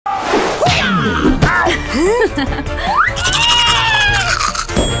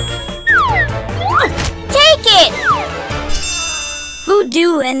Take it!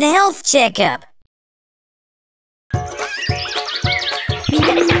 Voodoo and health checkup.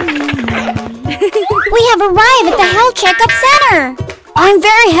 We have arrived at the health checkup center. I'm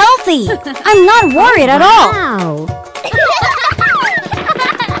very healthy. I'm not worried at all. Wow.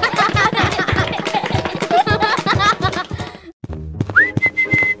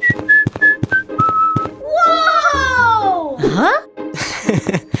 Whoa! Huh?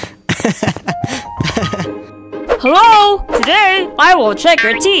 Hello! Today, I will check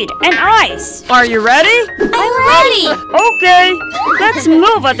your teeth and eyes. Are you ready? I'm ready. Okay, let's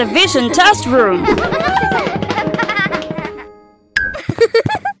move at the vision test room.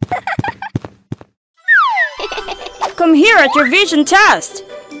 Come here at your vision test.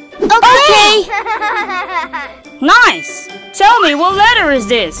 Okay. Nice! Tell me, what letter is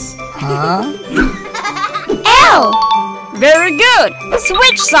this? Huh? L. Very good!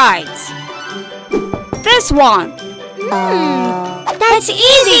 Switch sides. This one. That's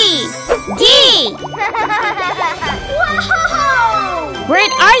easy. D. Whoa!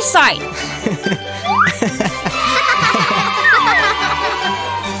 Great eyesight.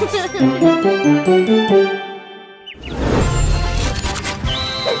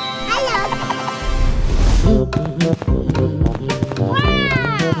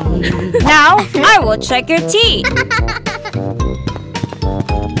 Now, I will check your teeth.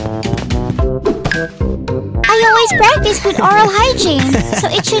 I always practice good oral hygiene, so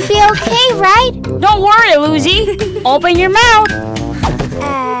it should be okay, right? Don't worry, Lucy. Open your mouth.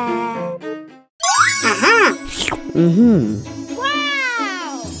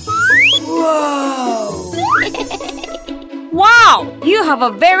 Wow, you have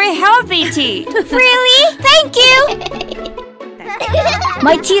a very healthy teeth. Really? Thank you.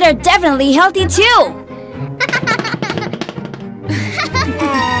 My teeth are definitely healthy too.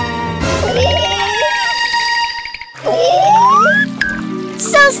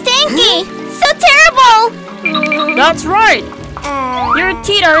 So stinky. So terrible. That's right. Your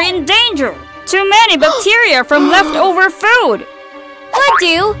teeth are in danger. Too many bacteria from leftover food.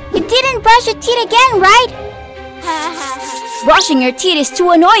 Voodoo, you didn't brush your teeth again, right? Brushing your teeth is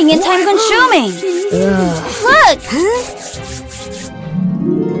too annoying and time-consuming. Look.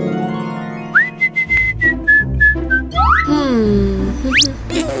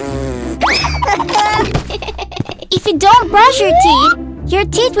 If you don't brush your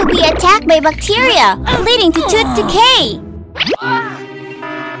teeth will be attacked by bacteria, leading to tooth decay.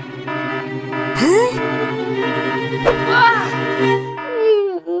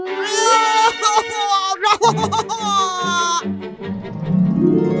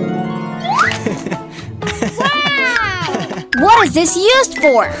 What is this used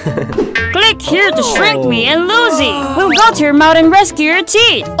for? Click here to shrink me and Lucy. We'll go to your mouth and rescue your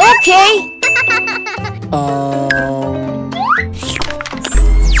teeth. Okay.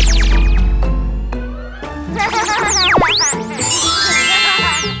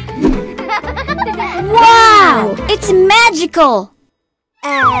 Wow! It's magical!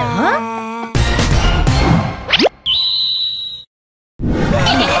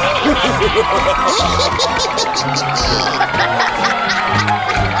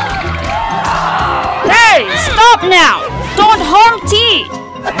 Hey, stop now! Don't harm teeth!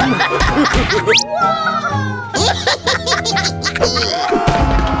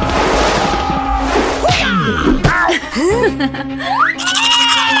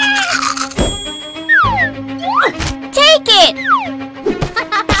 Take it!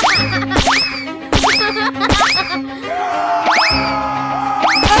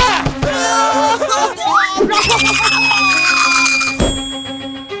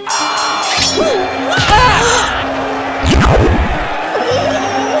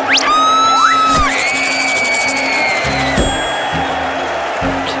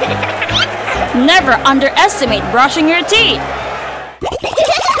 Never underestimate brushing your teeth.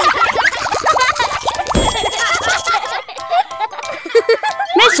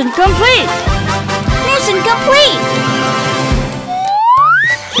 Mission complete! Mission complete!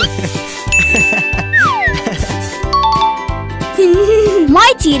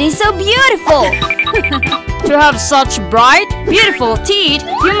 My teeth is so beautiful! To have such bright, beautiful teeth,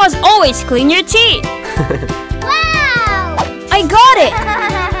 you must always clean your teeth. Wow! I got it!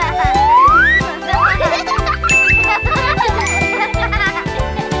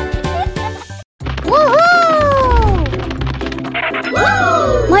 Woohoo!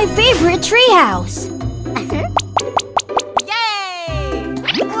 My favorite treehouse! Yay!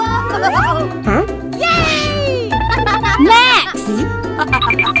 Max!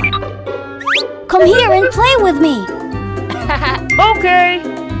 come here and play with me. Okay.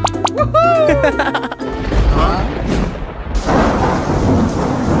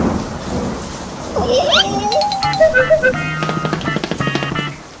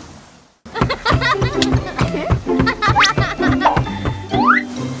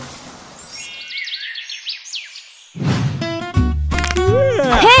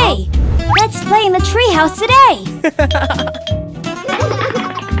 Hey! Let's play in the treehouse today!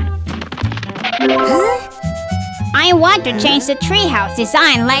 I want to change the treehouse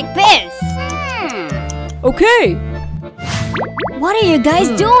design like this. Okay. What are you guys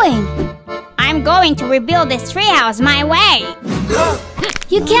doing? I'm going to rebuild this treehouse my way.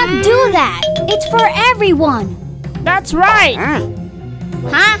 You can't do that! It's for everyone! That's right.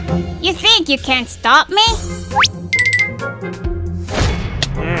 Huh? You think you can stop me?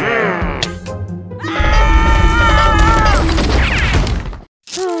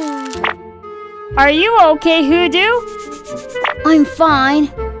 Are you okay, Hoodoo? I'm fine.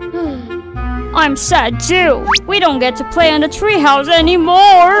 I'm sad too. We don't get to play in the treehouse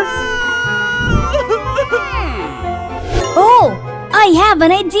anymore. Oh! I have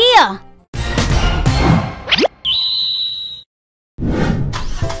an idea!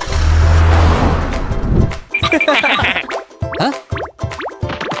 Huh?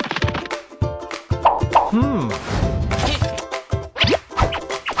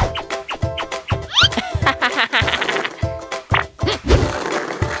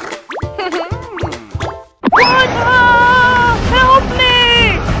 What? Help me!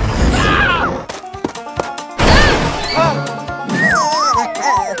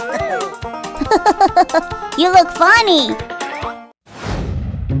 You look funny!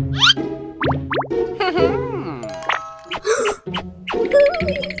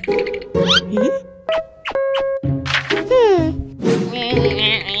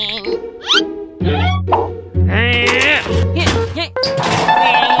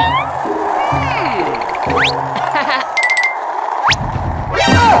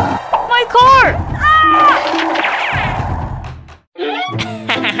 My car!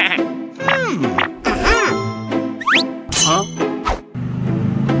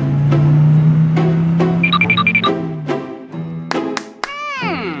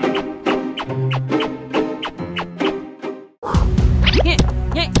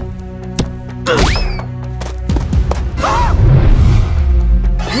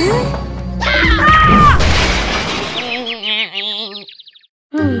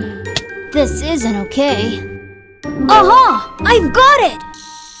 This isn't okay. Aha! I've got it!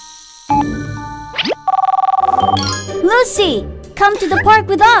 Lucy, come to the park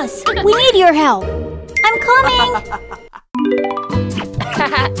with us. We need your help. I'm coming.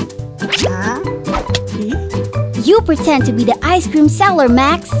 You pretend to be the ice cream seller,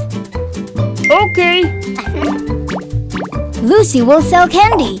 Max. Okay. Lucy will sell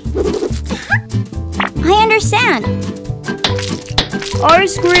candy. I understand.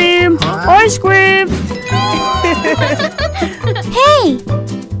 Ice cream! Ice cream! Hey!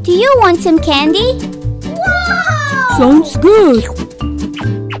 Do you want some candy? Sounds good.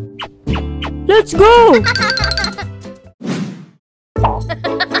 Let's go!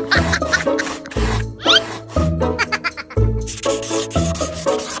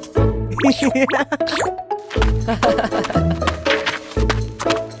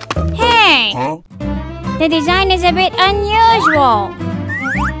 Hey! The design is a bit unusual.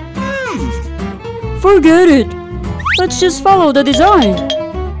 Forget it. Let's just follow the design.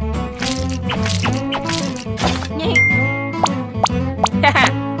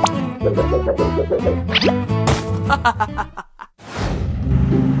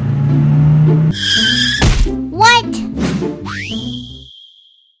 What?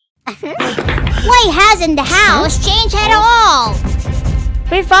 Why hasn't the house changed at all?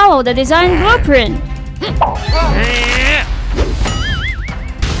 We follow the design blueprint.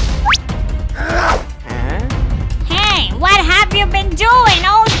 Hey, what have you been doing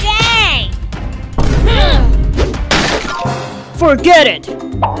all day? Forget it.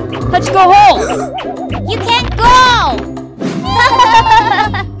 Let's go home. You can't go!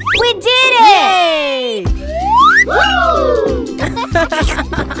 We did it!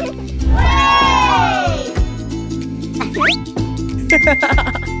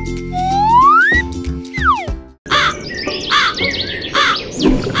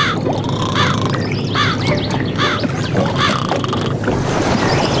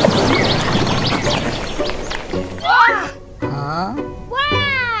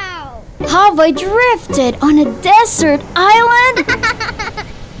 Wow! Have I drifted on a desert island?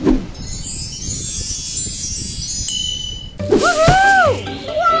 Whoa!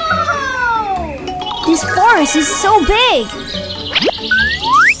 course, he's so big.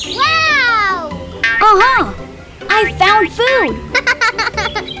 Wow! Uh-huh. I found food.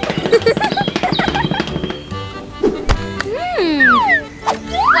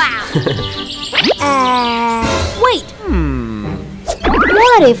 Wow. Wait.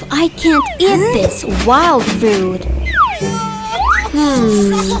 What if I can't eat this wild food?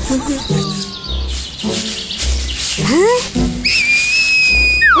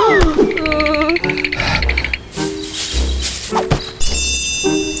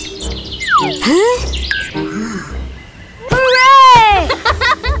 Hooray!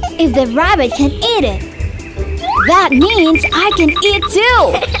 If the rabbit can eat it, that means I can eat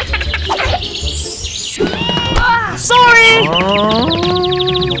too. Sorry!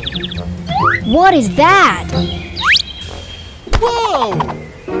 What is that? Whoa!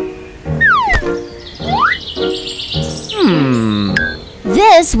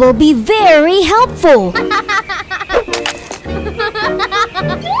 This will be very helpful.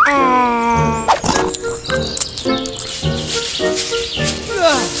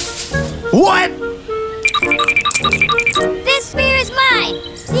 What? This spear is mine.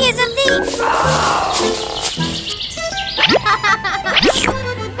 He is a thief.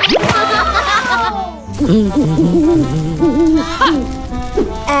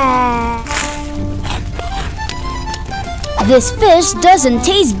 This fish doesn't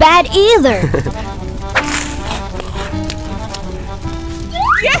taste bad either.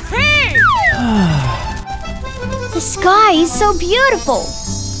 The sky is so beautiful.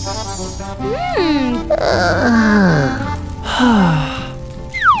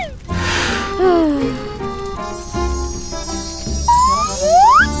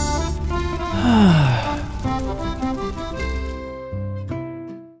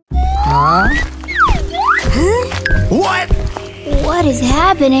 What? What is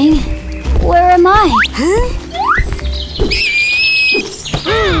happening? Where am I?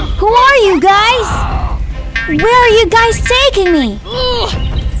 Who are you guys? Where are you guys taking me?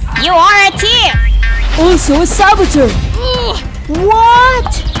 You are a thief! Also a saboteur.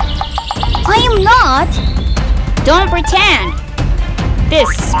 What? I am not. Don't pretend! This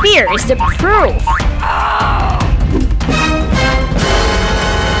spear is the proof!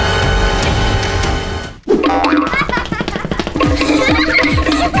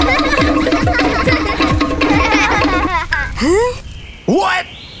 What?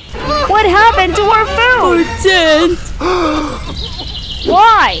 What happened to our food? Dead.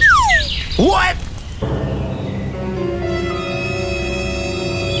 Why? What?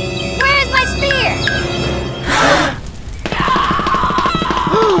 Where is my spear?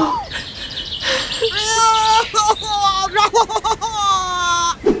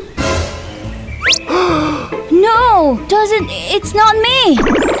 No, it's not me.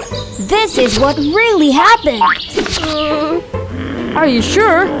 This is what really happened. Are you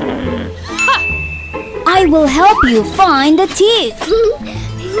sure? I will help you find the teeth.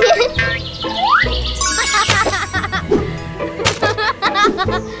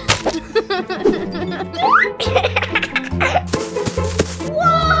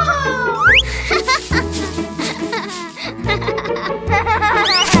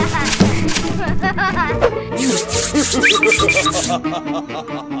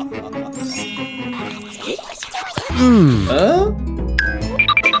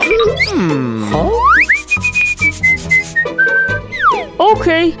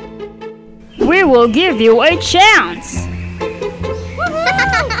 Okay. We will give you a chance.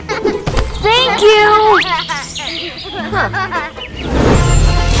 Thank you.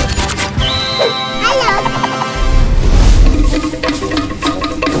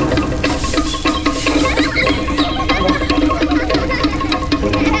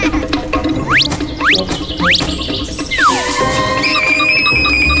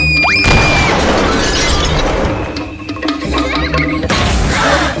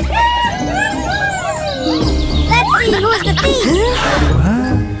 Let's see who's the thief.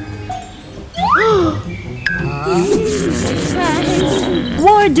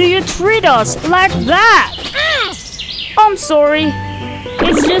 Why do you treat us like that? I'm sorry.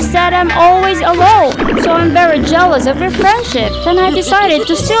 It's just that I'm always alone, so I'm very jealous of your friendship, and I decided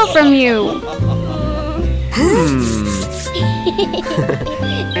to steal from you.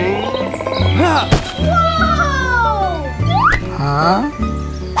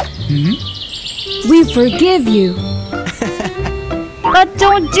 We forgive you. But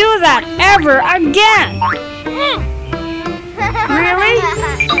don't do that ever again! Really?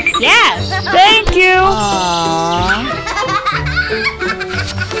 Yes, thank you!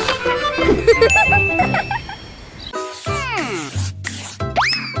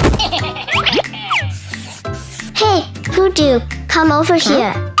 do. Come over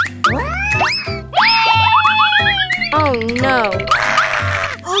here. Oh no.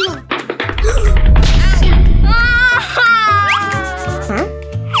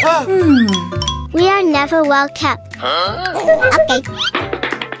 We are never well kept. Okay.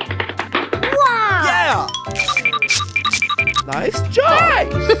 Wow! Yeah! Nice job!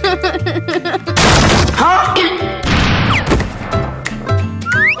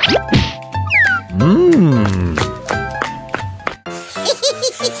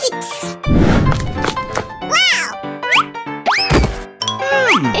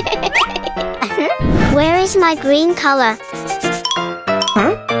 Where is my green color?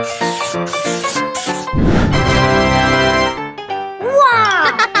 Wow!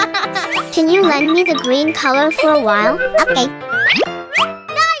 Can you lend me the green color for a while? Okay.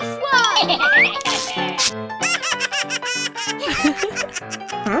 Nice one!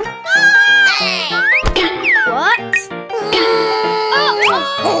 What?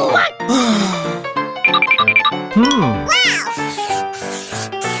 What?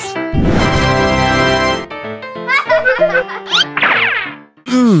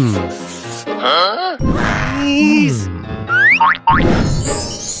 Please!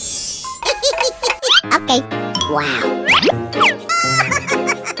 Okay. Wow.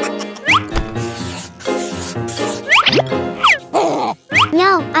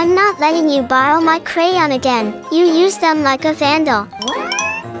 No, I'm not letting you borrow my crayon again. You use them like a vandal.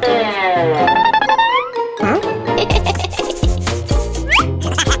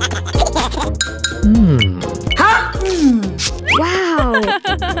 Wow.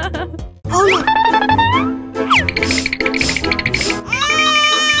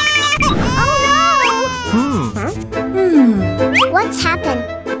 What's happened?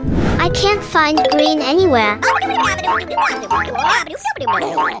 I can't find green anywhere.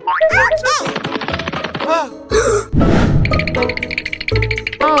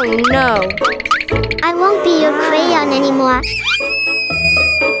 Oh no. I won't be your crayon anymore.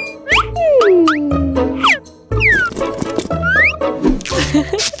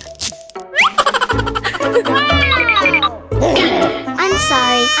 I'm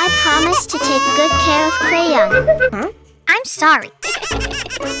sorry. I promised to take good care of crayon. I'm sorry.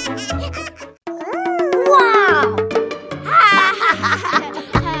 Wow!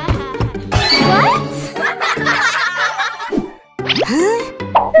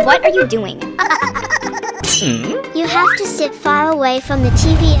 What are you doing? You have to sit far away from the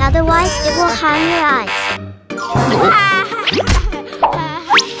TV, otherwise it will harm your eyes.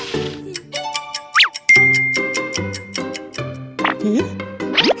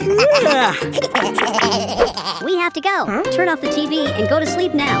 We have to go. Turn off the TV and go to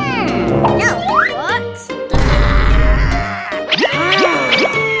sleep now. No. What?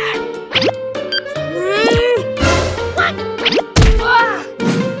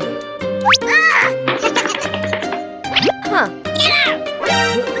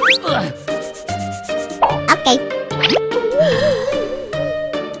 Okay.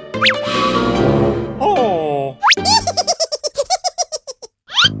 Oh!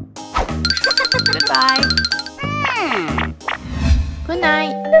 Goodbye. Good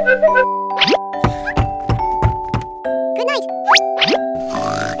night. Good night.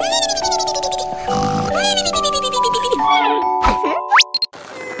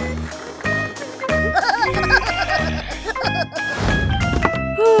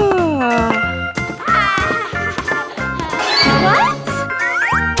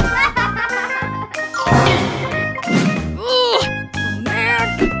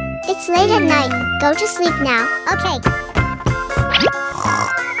 It's late at night. Go to sleep now. Okay.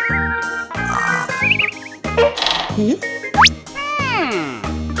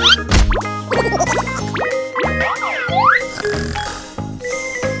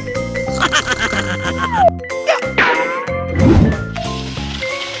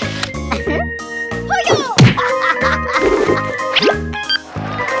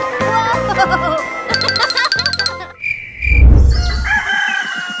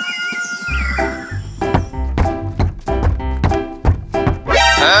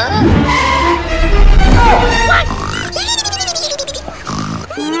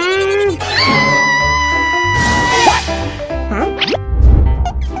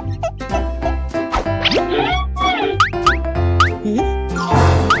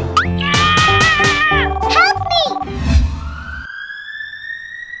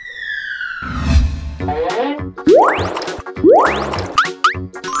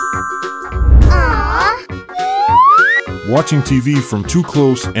 Watching TV from too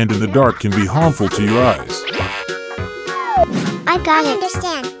close and in the dark can be harmful to your eyes. I got it.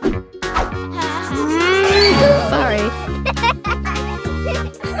 Sorry.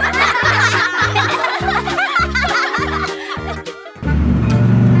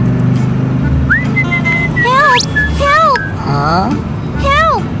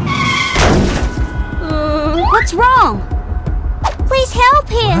 What's wrong? Please help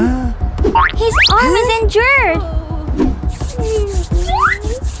him. His arm is injured.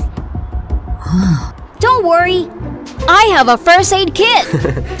 Don't worry. I have a first aid kit.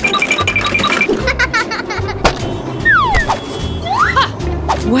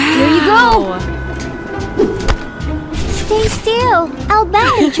 Wow. Here you go. Stay still. I'll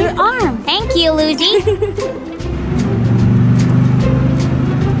bandage your arm. Thank you, Lucy.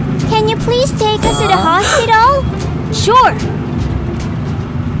 Can you please take us to the hospital? Sure.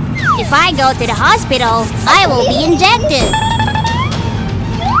 If I go to the hospital, I will be injected.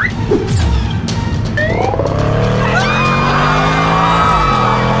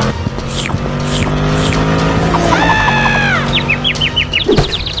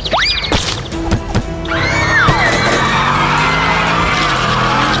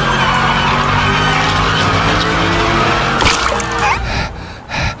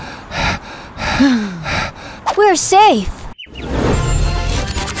 We're safe.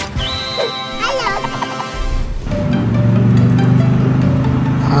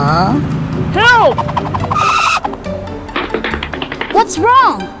 Help! What's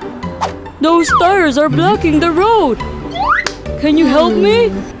wrong? Those tires are blocking the road. Can you help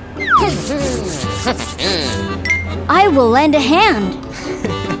me? I will lend a hand.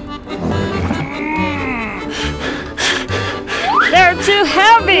 They're too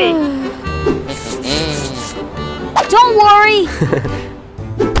heavy. Don't worry.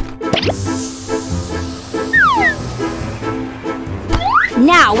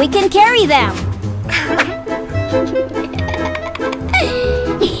 Now we can carry them.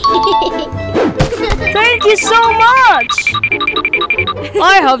 Thank you so much.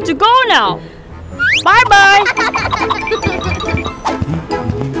 I have to go now. Bye-bye.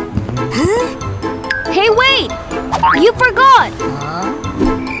 Hey, wait! You forgot!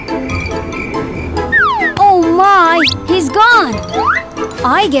 Oh my! He's gone!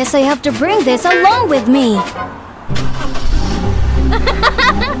 I guess I have to bring this along with me.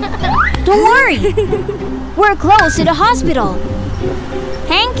 Don't worry! We're close to the hospital.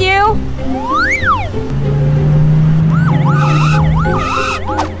 Thank you.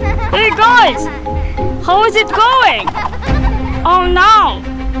 Hey guys! How is it going? Oh no!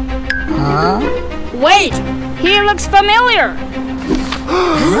 Wait! He looks familiar!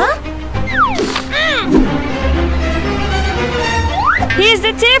 He's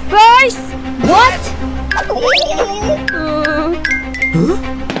the thief, guys! What?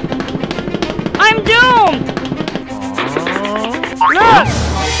 I'm doomed! Look!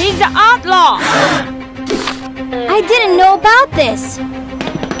 He's the outlaw! I didn't know about this.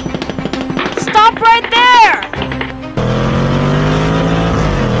 Stop right there!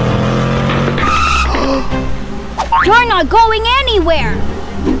 You're not going anywhere.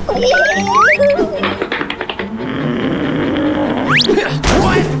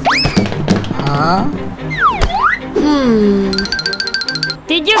 What?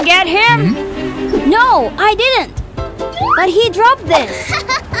 Did you get him? No, I didn't. But he dropped this.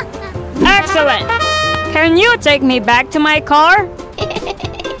 Excellent! Can you take me back to my car?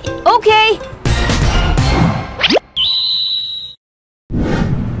 Okay.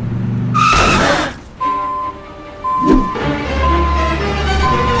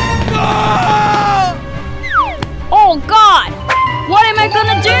 Oh God! What am I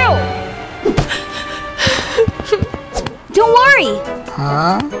gonna do? Don't worry.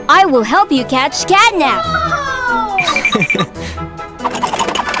 I will help you catch Catnap.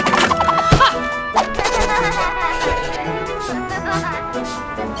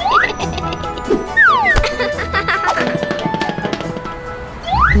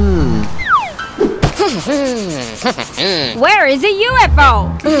 Where is the UFO?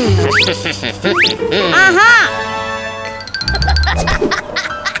 Aha!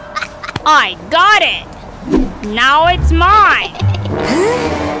 I got it! Now it's mine!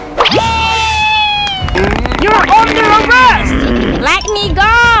 You're under arrest! Let me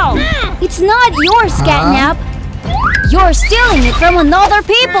go! It's not yours, Catnap. You're stealing it from another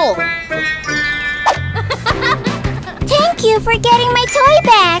people. Thank you for getting my toy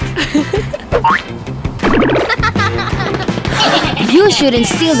back. You shouldn't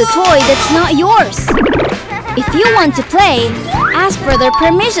steal the toy that's not yours. If you want to play, ask for their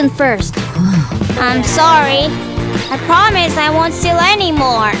permission first. I'm sorry. I promise I won't steal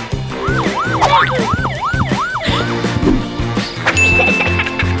anymore.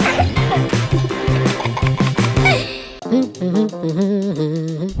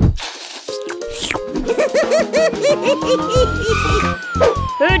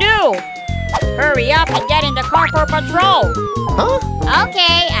 Hoodoo! Hurry up and get in the car for patrol!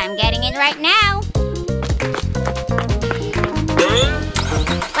 Okay, I'm getting it right now.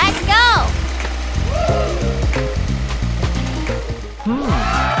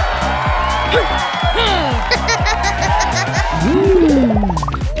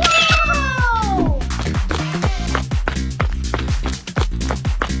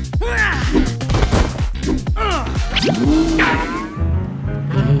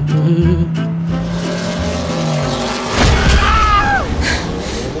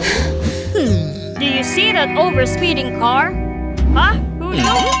 that over-speeding car? Huh? Who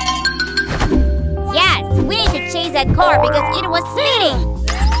knows? Yes, we need to chase that car because it was speeding.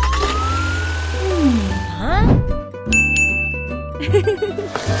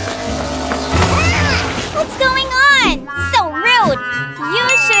 What's going on? So rude! You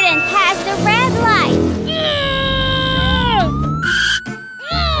shouldn't pass the red light.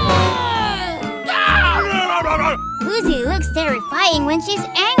 Lucy looks terrifying when she's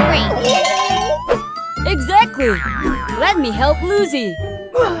angry. Exactly. Let me help Lucy.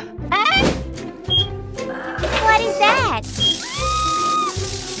 What is that?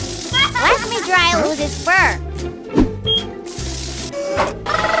 Let me dry Lucy's fur.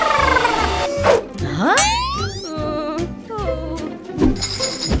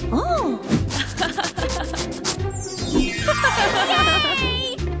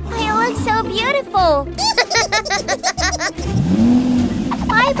 I look so beautiful.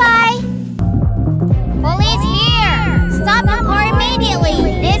 Bye-bye. Police here! Stop the car immediately!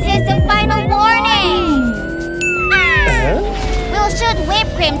 This is the final warning! We'll shoot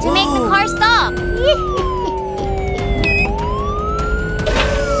whipped cream to make the car stop.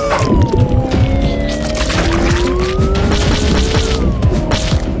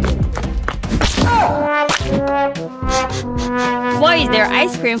 Why is there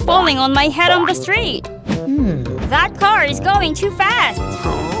ice cream falling on my head on the street? That car is going too fast.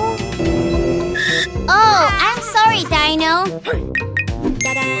 Oh, I'm sorry, Dino.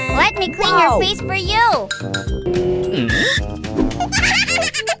 Let me clean your face for you.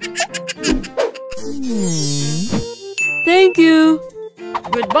 Thank you.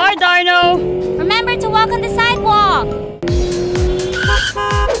 Goodbye, Dino. Remember to walk on the sidewalk.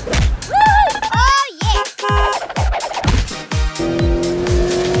 Oh, yeah.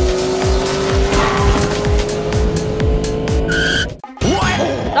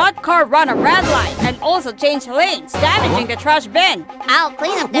 That car ran a red light and also changed lanes, damaging the trash bin. I'll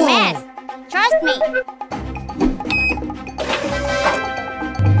clean up the mess. Trust me.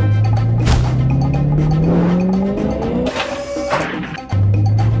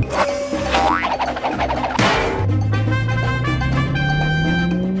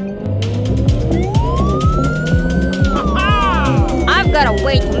 I've got a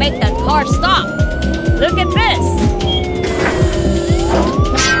way to make that car stop. Look at this.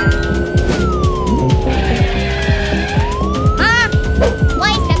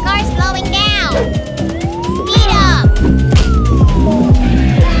 Why is the car slowing down? Speed up!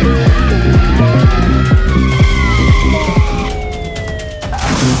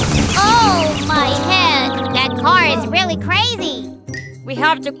 Oh, my head! That car is really crazy! We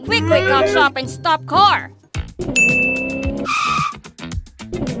have to quickly cut shop and stop car.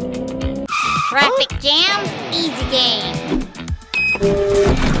 Traffic jam? Easy game.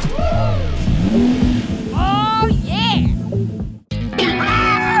 Oh, yeah!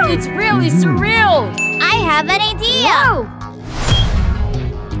 It's really surreal. I have an idea!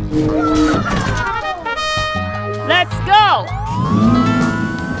 Let's go.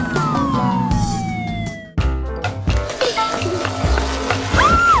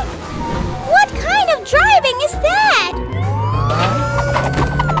 What kind of driving is that?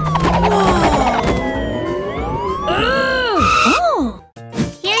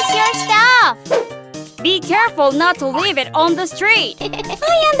 Here's your stuff. Be careful not to leave it on the street. I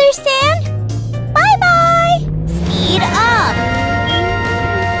understand. Bye-bye. Speed up.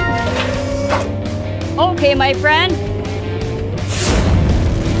 Okay, my friend.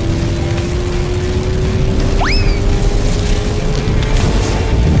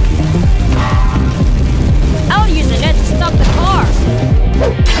 I'll use the net to stop the car.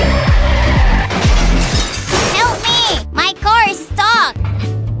 Help me. My car is stuck.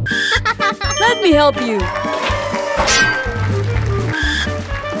 Let me help you.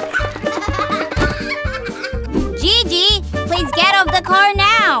 Gigi, please get off the car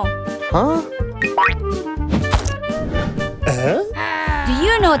now. Do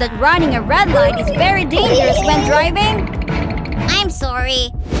you know that running a red light is very dangerous when driving? I'm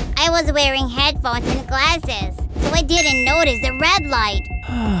sorry. I was wearing headphones and glasses, so I didn't notice the red light.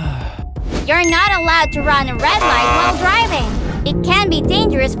 You're not allowed to run a red light while driving. It can be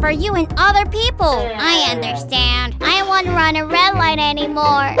dangerous for you and other people. I understand. I won't run a red light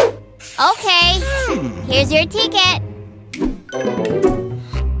anymore. Okay, here's your ticket.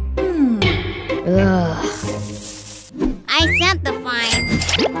 I sent the fine.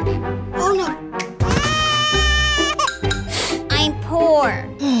 Oh no. I'm poor.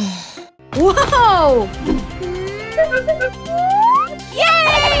 Whoa!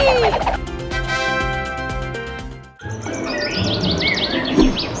 Yay!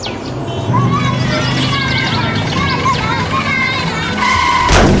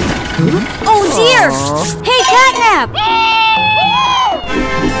 Catnap!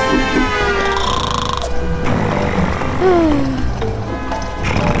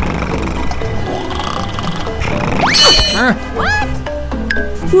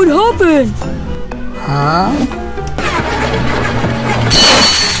 What happened?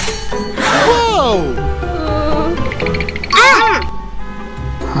 Whoa!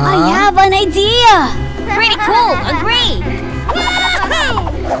 I have an idea! Pretty cool, agree.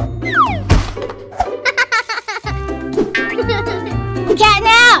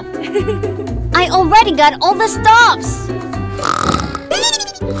 Catnap! I already got all the stops!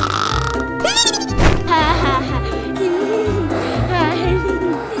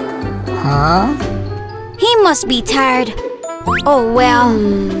 He must be tired. Oh well.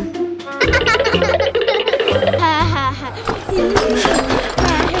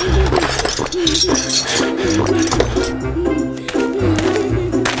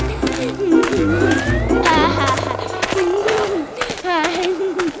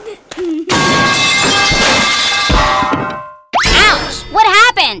 Ouch! What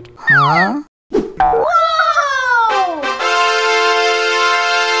happened?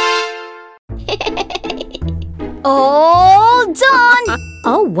 All done!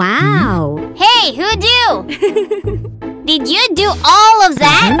 Oh, wow. Hey, who do? Did you do all of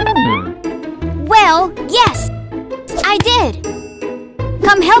that? Well, yes, I did.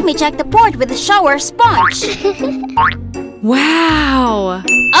 Come help me check the port with the shower sponge. Wow.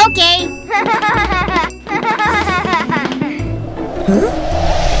 Okay.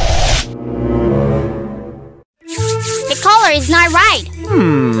 The color is not right.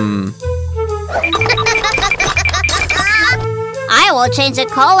 I will change the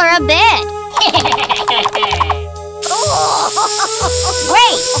color a bit.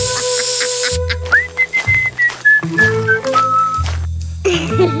 Great.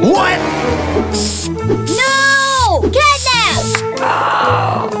 What? No! Catnap!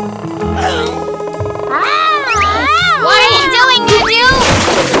 What are you doing,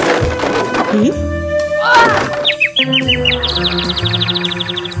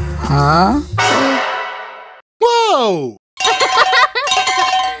 Whoa!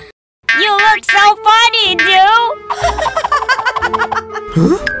 You look so funny, dude!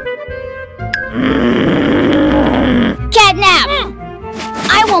 Catnap!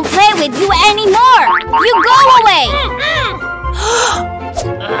 I won't play with you anymore! You go away!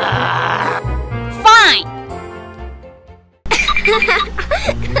 Fine!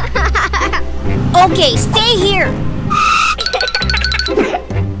 Okay, stay here!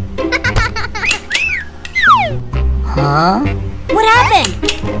 What happened?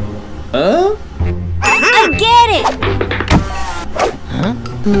 I get it!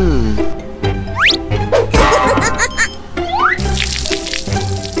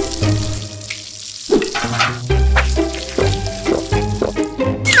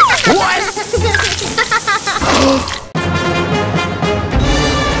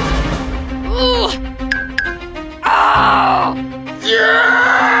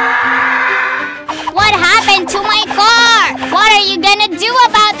 What happened to my car? What are you gonna do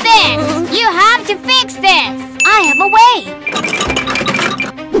about this? You have to fix this. I have a way!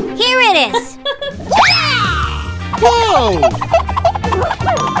 Here it is! Whoa!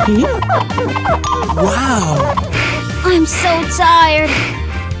 Wow! I'm so tired!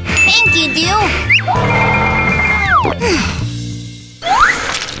 Thank you, dude.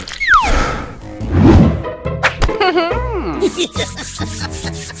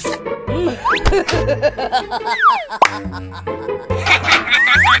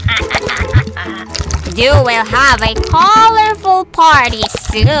 You will have a colorful party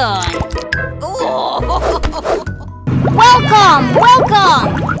soon. Welcome! Welcome!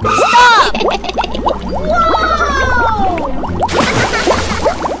 Stop!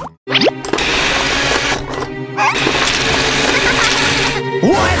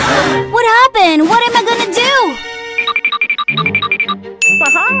 What happened? What am I gonna do?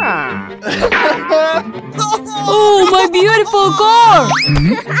 Oh, my beautiful car!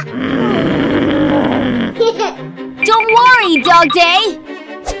 Don't worry, Dog Day!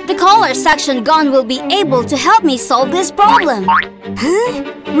 The color section gun will be able to help me solve this problem. Huh?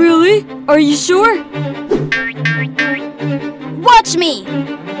 Really? Are you sure? Watch me!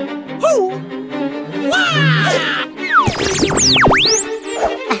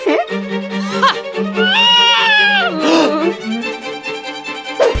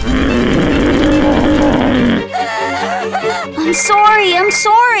 I'm sorry, I'm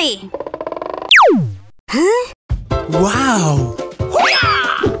sorry. Huh? Wow!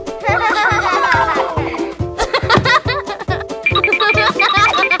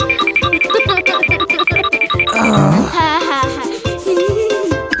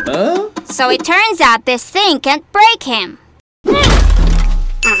 So it turns out this thing can't break him.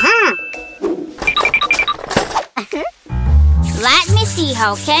 Let me see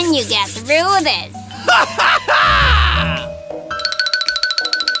how can you get through this.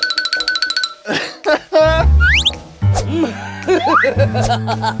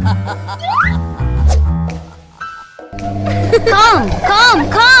 Come!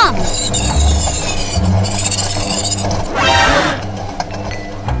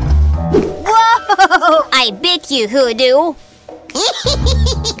 Whoa! I beat you, Hoodoo.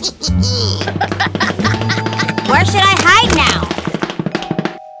 Where should I hide now?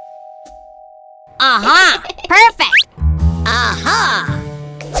 Perfect.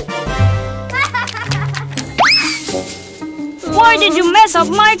 Why did you mess up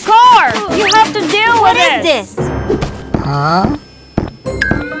my car? You have to deal with it. What is this?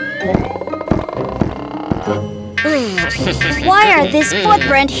 Why are these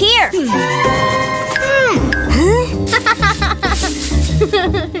footprints here?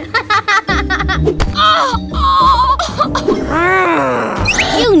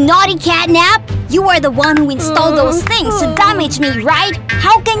 You naughty catnap! You are the one who installed those things to damage me, right?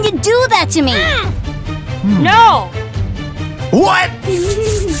 How can you do that to me? No! What?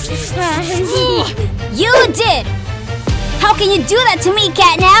 You did! How can you do that to me,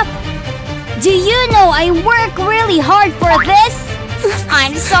 catnap? Do you know I work really hard for this?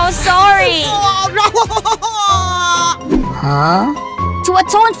 I'm so sorry! To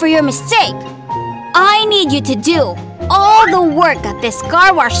atone for your mistake, I need you to do all the work at this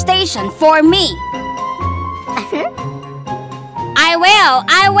car wash station for me. I will!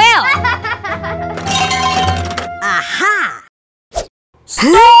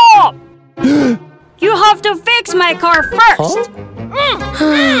 Stop! You have to fix my car first.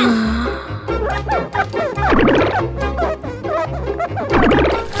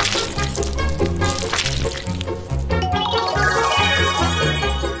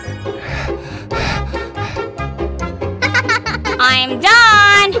 I'm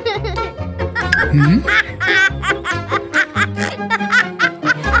done!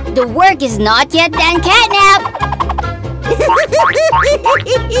 The work is not yet done, catnap!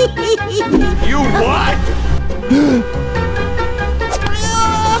 You what?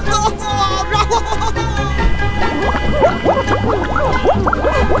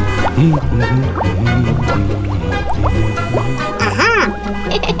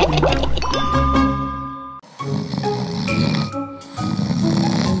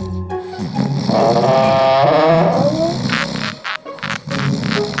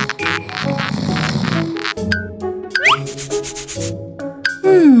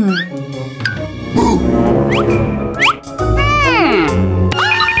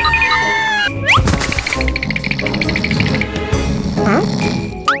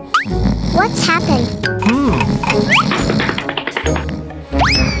 What's happened?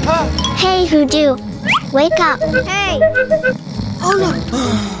 Hey, Hoodoo. Wake up. Hey! Oh no!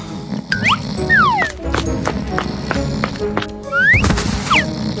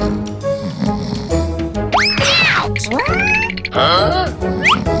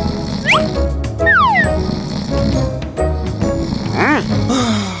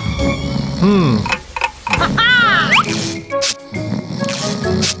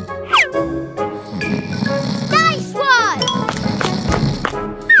 Nice one!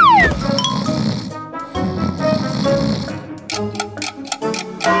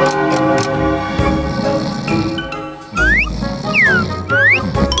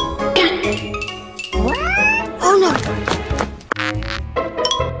 Oh no!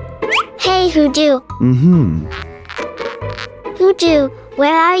 Hey, Hoodoo. Hoodoo,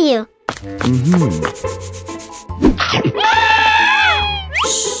 where are you?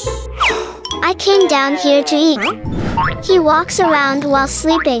 I came down here to eat. He walks around while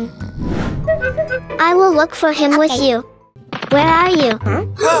sleeping. I will look for him with you. Where are you?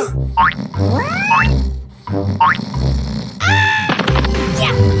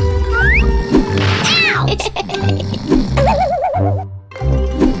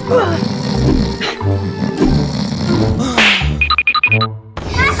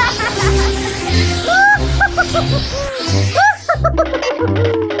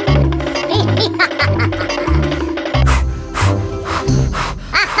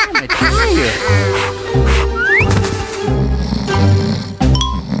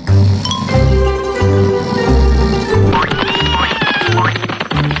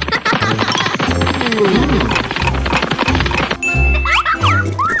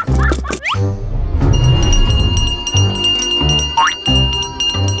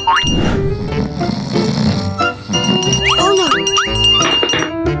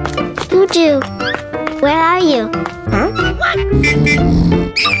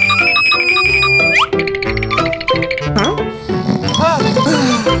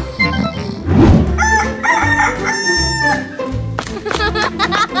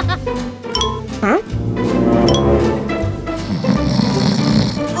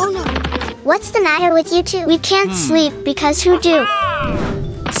 What's the matter with you two? We can't sleep because who do?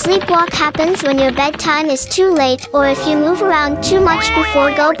 Sleepwalk happens when your bedtime is too late or if you move around too much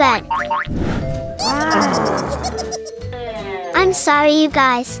before go bed. I'm sorry, you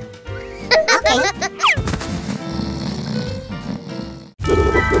guys.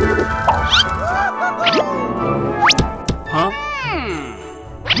 Huh?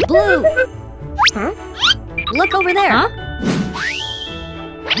 Blue! Huh? Look over there! Huh?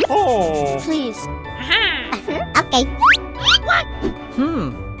 Oh. Please. Okay.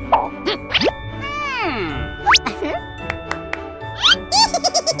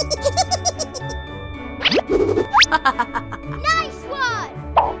 Nice one!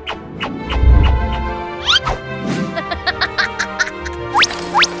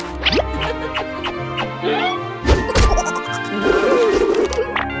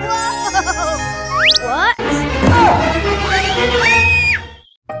 What?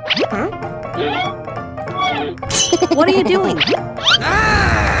 What are you doing?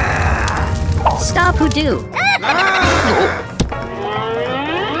 Stop, who do?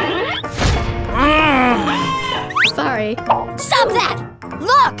 Sorry. Stop that!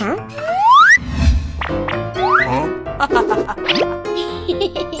 Look!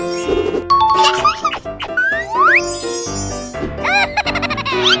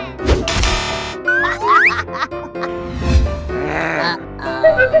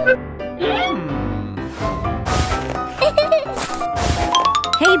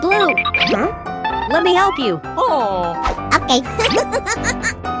 Hey, Blue! Let me help you. Oh. Okay.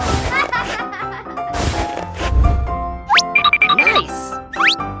 Nice!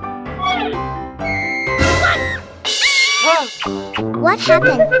 What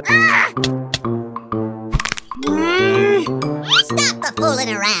happened? Stop the fooling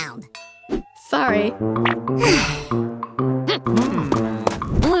around. Sorry.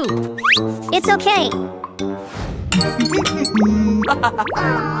 Blue, it's okay.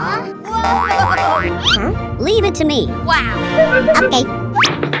 Leave it to me. Wow. Okay.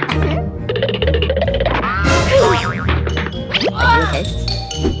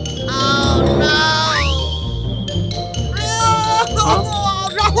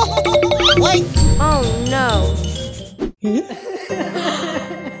 Wait. Oh no.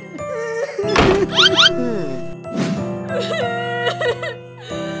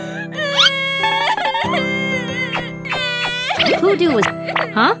 Hoodoo was...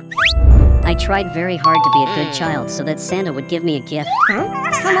 Huh? I tried very hard to be a good child so that Santa would give me a gift. Come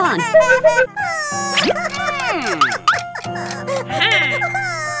on.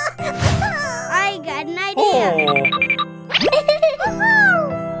 I got an idea.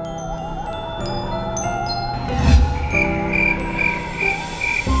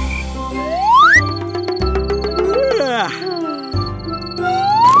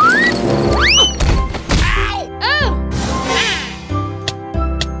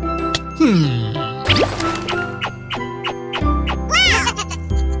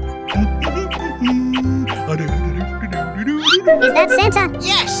 Is that Santa?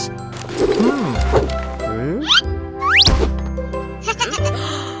 Yes.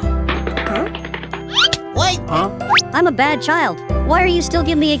 Wait. Huh? I'm a bad child. Why are you still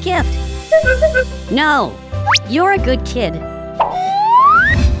giving me a gift? No. You're a good kid.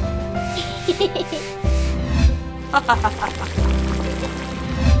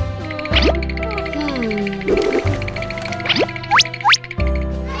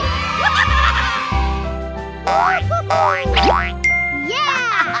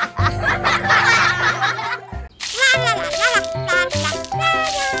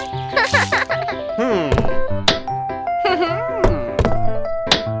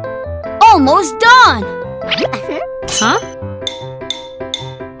 Almost done! Huh?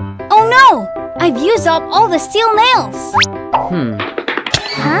 Oh no! I've used up all the steel nails!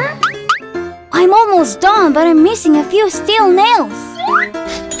 Huh? I'm almost done, but I'm missing a few steel nails.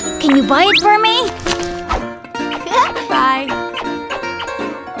 Can you buy it for me? Bye.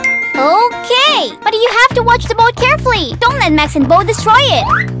 Okay! But you have to watch the boat carefully! Don't let Max and Bo destroy it!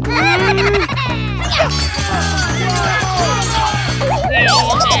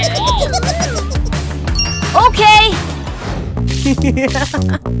 Okay!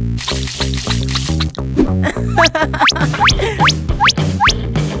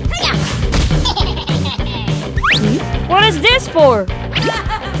 What is this for?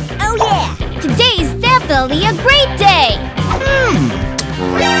 Oh yeah. Today is definitely a great day!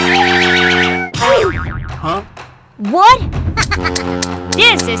 Huh? What?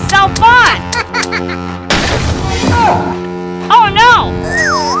 This is so fun! Oh no!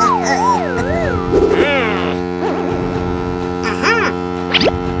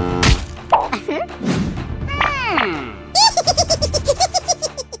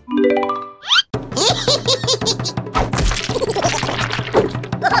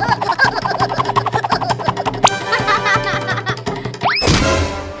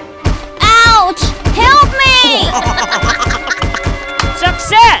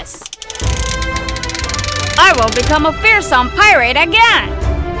 Success! I will become a fearsome pirate again!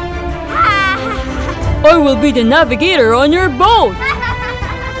 I will be the navigator on your boat!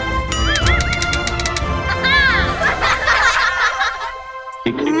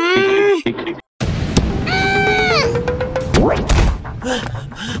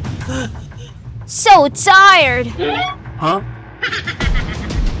 So tired! Huh?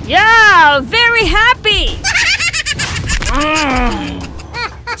 Yeah, very happy!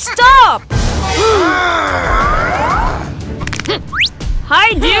 Stop!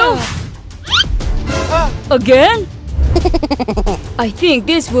 Hi, Dew! Again? I think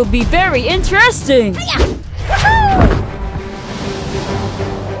this will be very interesting!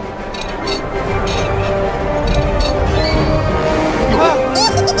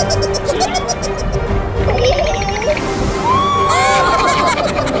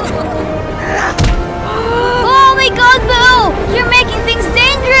 Oh my god, Boo! You're making things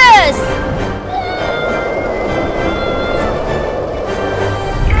dangerous!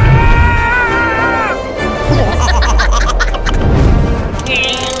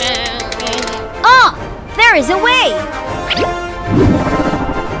 Oh! There is a way!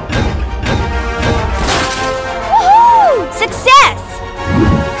 Woohoo! Success!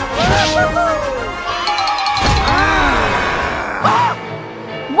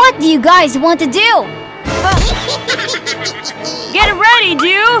 What do you guys want to do? Get ready,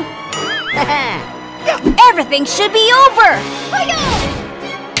 Dew! Everything should be over!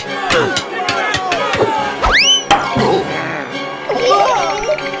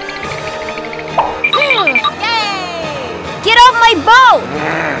 Get off my boat!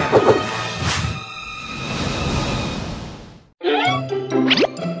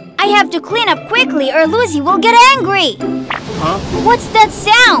 I have to clean up quickly or Lucy will get angry! Huh? What's that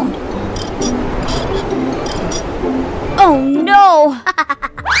sound? Oh no!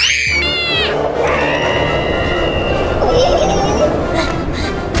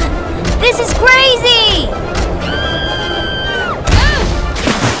 This is crazy!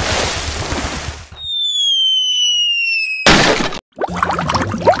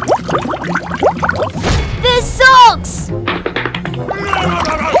 This sucks!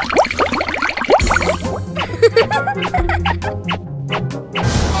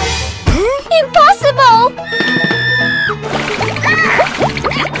 Impossible!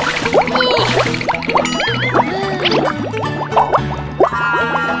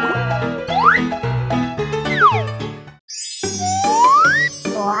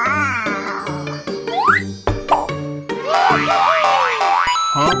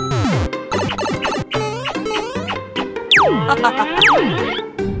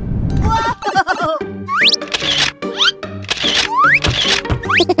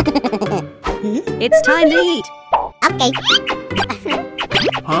 It's time to eat. Okay.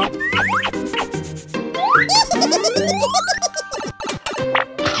 Huh?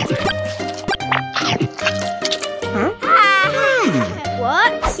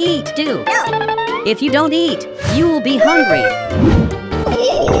 What? Eat, do. If you don't eat, you will be hungry.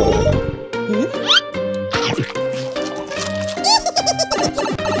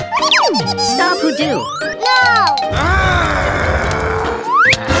 Stop, who do? No!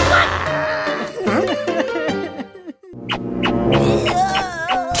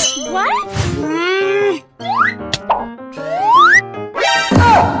 What?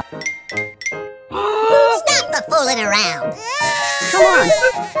 Stop the fooling around. Come on.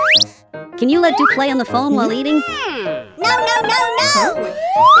 Can you let Du play on the phone while eating? No.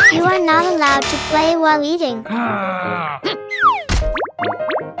 You are not allowed to play while eating.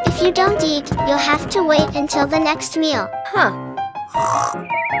 If you don't eat, you'll have to wait until the next meal.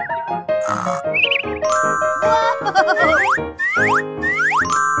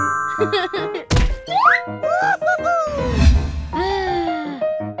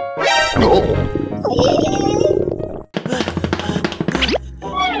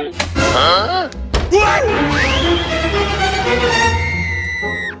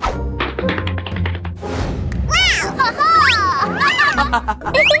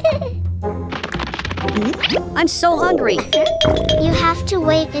 I'm so hungry. You have to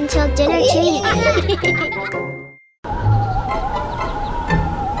wait until dinner to eat.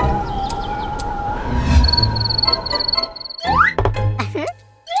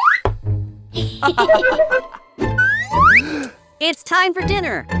 It's time for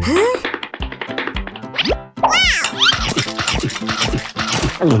dinner.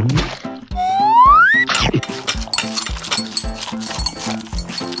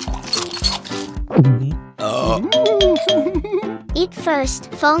 Eat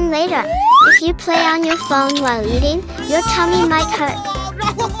first, phone later. If you play on your phone while eating, your tummy might hurt.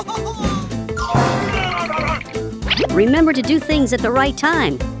 Remember to do things at the right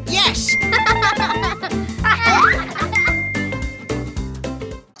time. Yes!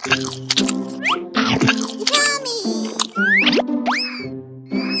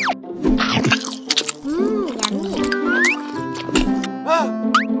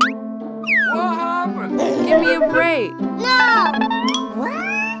 What happened? Give me a break.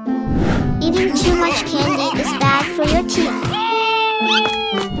 Eating too much candy is bad for your teeth.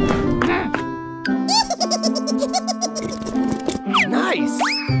 Nice!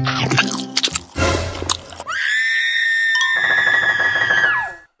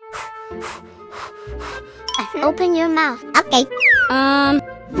 Open your mouth. Okay. Oh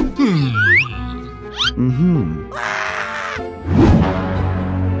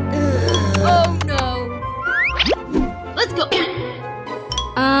no. Let's go.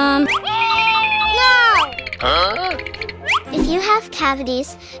 If you have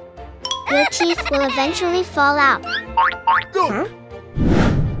cavities, your teeth will eventually fall out.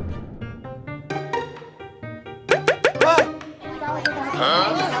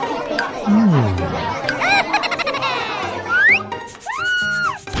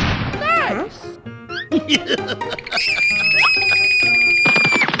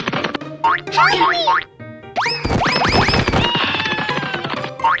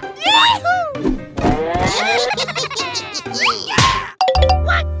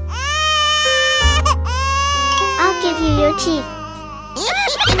 I'll give you your teeth.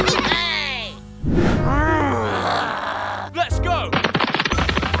 Let's go!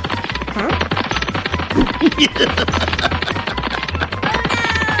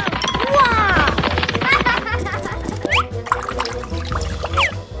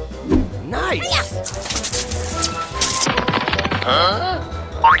 Nice!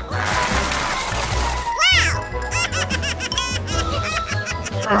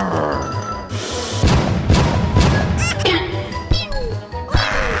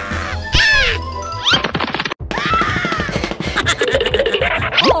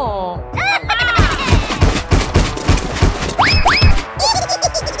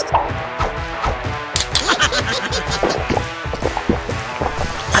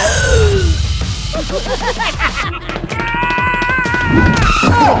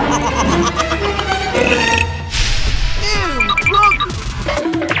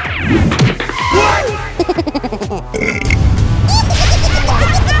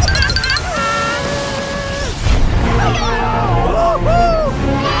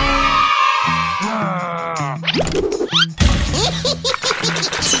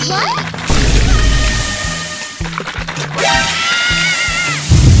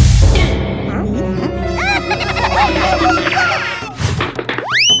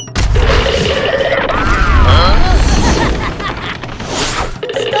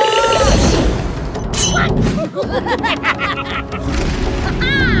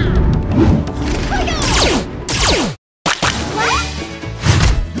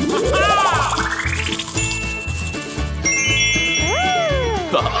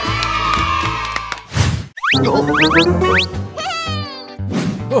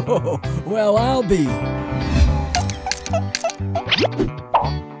 Well, I'll be.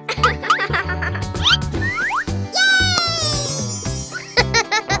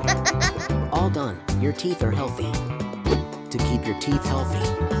 All done. Your teeth are healthy. To keep your teeth healthy,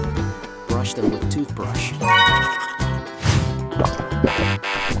 brush them with toothbrush. I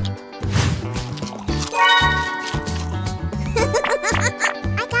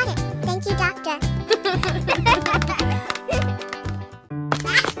got it. Thank you, doctor.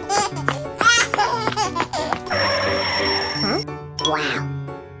 Wow.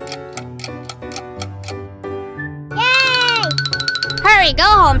 Yay! Hurry, go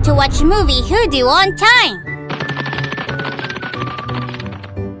home to watch movie Hoodoo on time.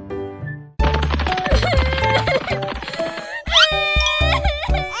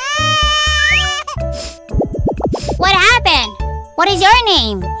 What happened? What is your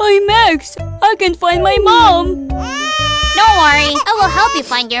name? I'm Max. I can't find my mom. Don't worry, I will help you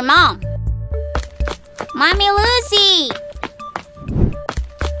find your mom. Mommy Lucy!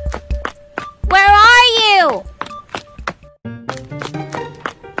 Where are you?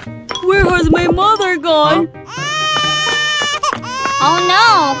 Where has my mother gone? Oh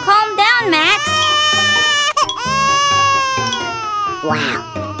no, calm down, Max. Wow.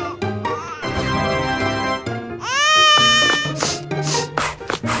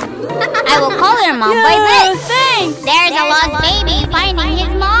 I will call her mom by this. Thanks. There's a lost baby finding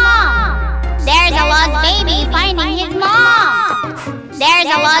his mom. There's a lost baby finding his mom. There's a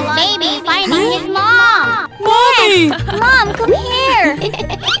lost baby finding his mom. Max, Mom, come here.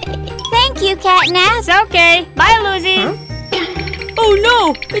 Thank you, Catnap. It's okay. Bye, Lucy. Oh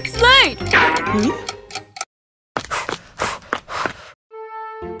no, it's late.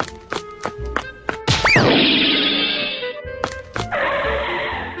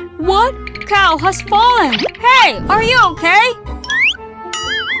 What? Cow has fallen. Hey, are you okay?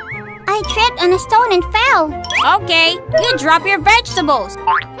 I tripped on a stone and fell. Okay, you drop your vegetables.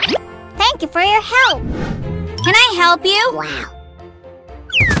 Thank you for your help. Can I help you? Wow.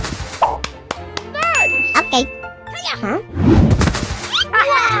 Okay.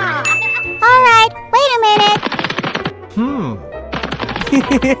 Alright, wait a minute.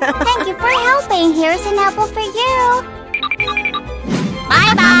 Thank you for helping. Here's an apple for you.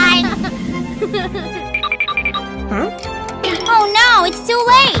 Bye-bye. Oh no, it's too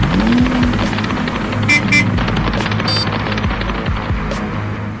late.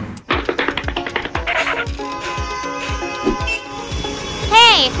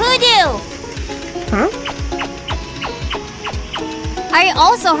 Hey, Hoodoo! Are you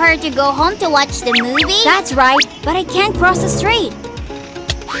also hurt to go home to watch the movie? That's right, but I can't cross the street.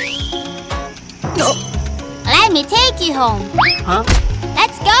 Let me take you home. Huh?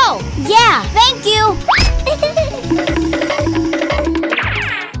 Let's go! Yeah. Thank you!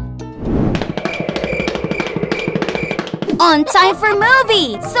 On time for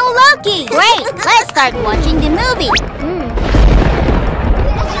movie. So lucky! Great! Let's start watching the movie.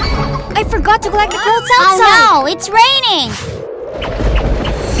 I forgot to collect the clothes outside. Oh no, it's raining!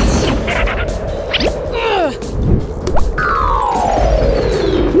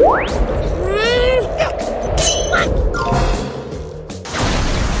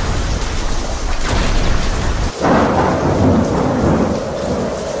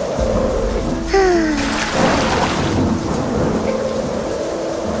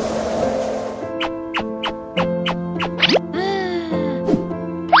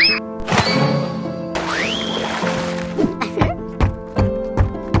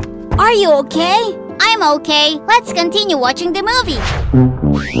 Are you okay? I'm okay. Let's continue watching the movie.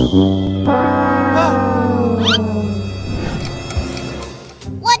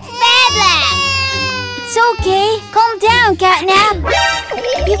 What's bad? It's okay. Calm down, Catnap.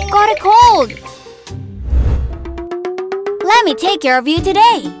 You've got a cold. Let me take care of you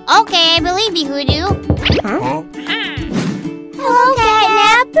today. Okay, I believe you, Hoodoo. Huh? Hello,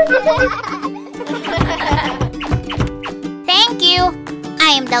 Catnap. Thank you.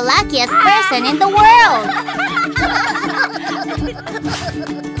 I am the luckiest person in the world.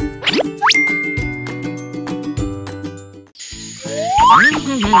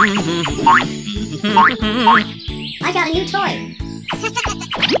 I got a new toy.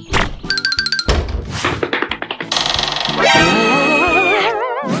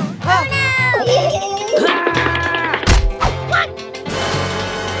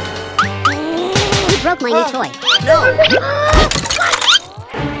 You broke my new toy.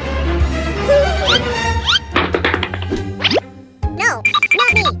 No,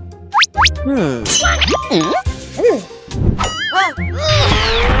 not me.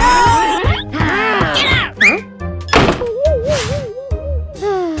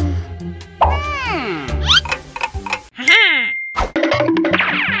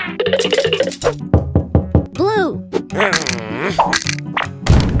 Blue.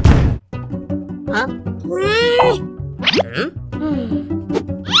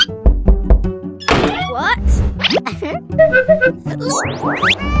 What the?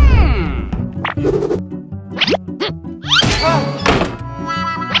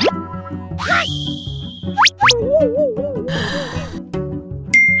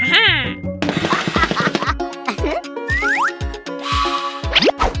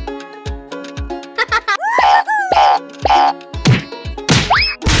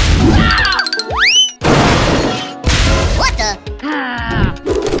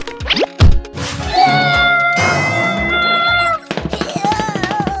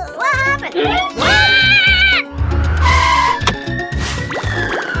 What happened?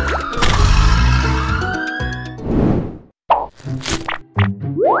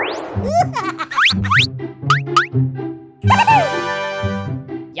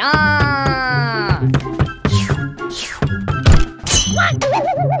 Yeah.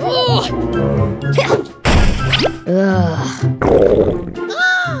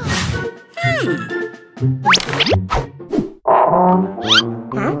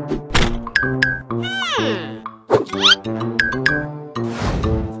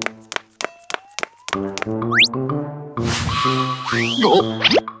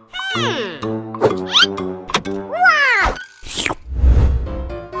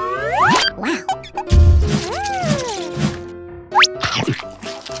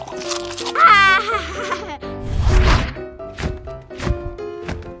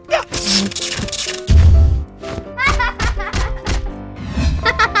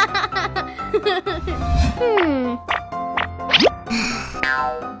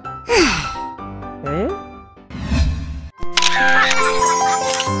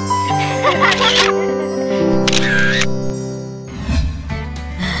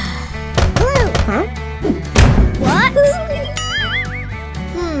 What?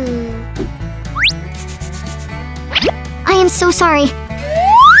 I am so sorry.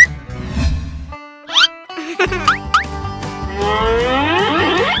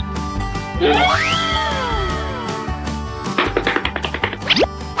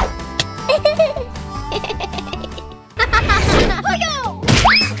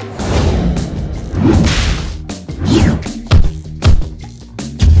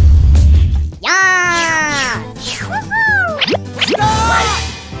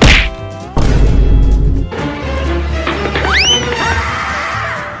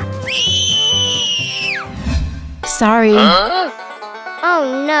 Sorry. Oh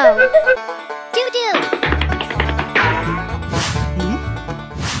no. Doo-doo.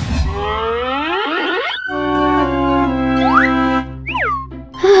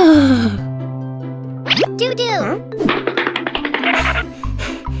 Doo-doo.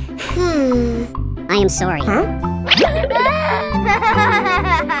 I am sorry.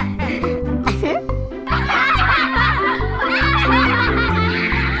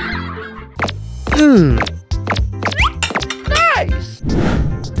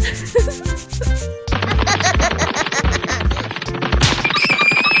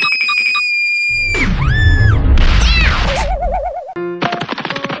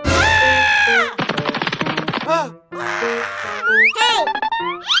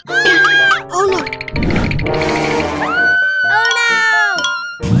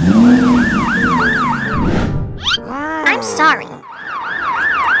 I'm sorry.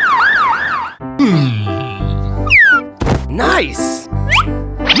 Nice!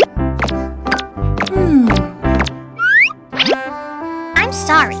 I'm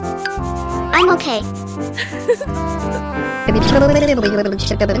sorry. I'm okay.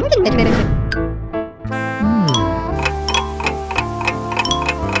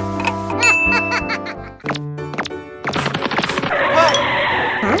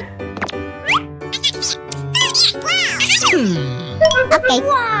 Okay.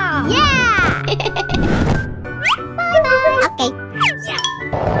 Wow. Yeah! Okay.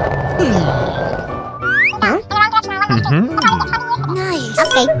 Nice.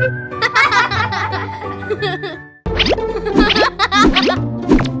 Okay.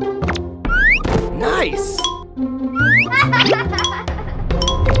 Nice!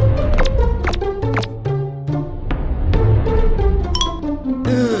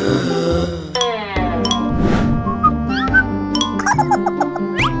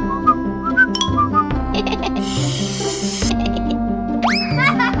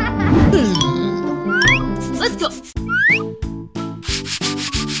 Let's go.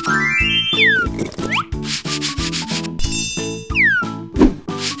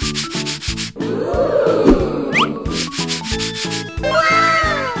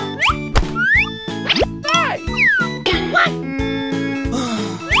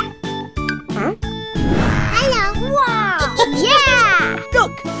 Hello. Wow. Yeah!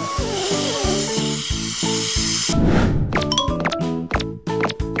 Look!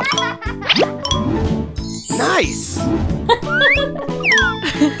 Nice!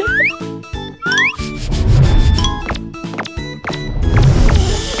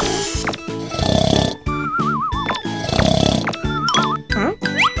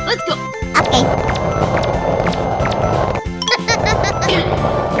 Let's go. Okay.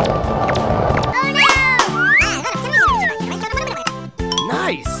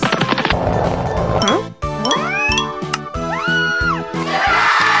 Nice!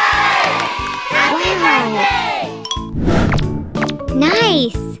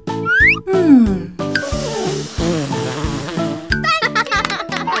 Nice.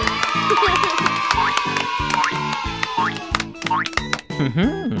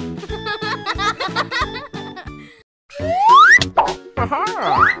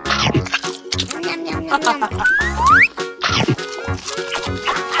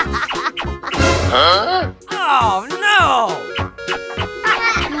 Oh no!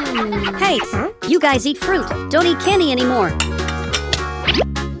 Hey, you guys eat fruit. Don't eat candy anymore.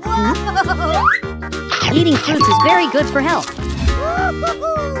 Eating fruits is very good for health.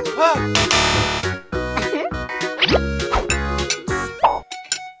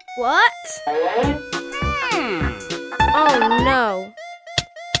 What? Oh no.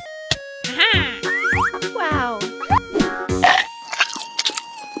 Wow.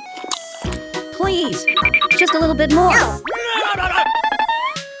 Please, just a little bit more.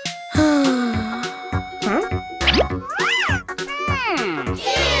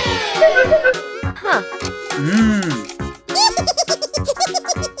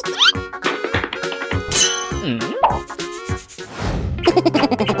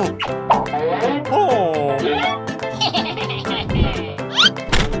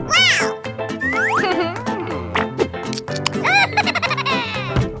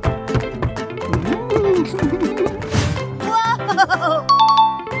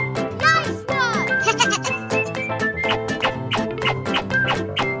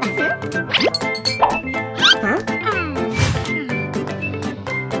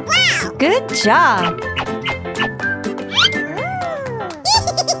 Good job.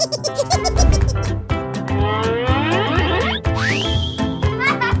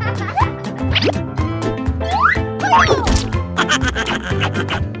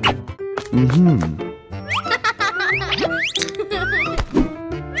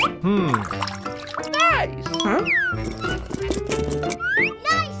 Nice. Huh?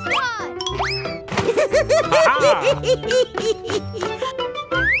 Nice one!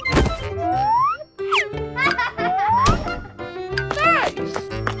 Nice.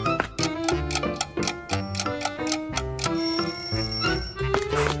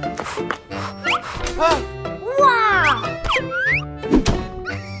 Wow!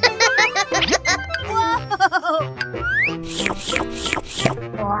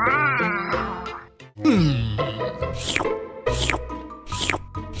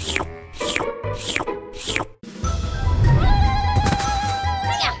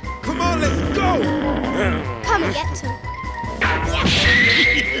 Come on, let's go! Come and get some.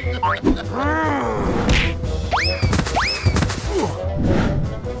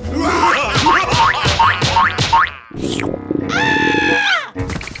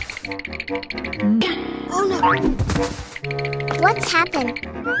 Oh no! What's happened?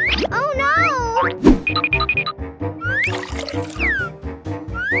 Oh no!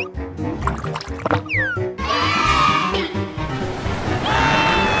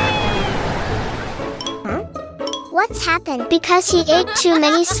 What's happened? Because he ate too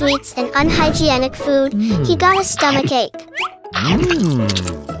many sweets and unhygienic food, he got a stomachache.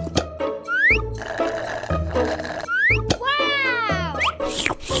 Wow!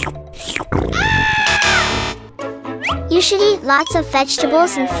 You should eat lots of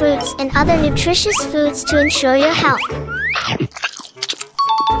vegetables and fruits and other nutritious foods to ensure your health.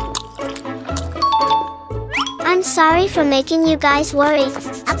 I'm sorry for making you guys worry.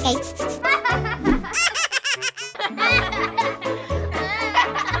 Okay.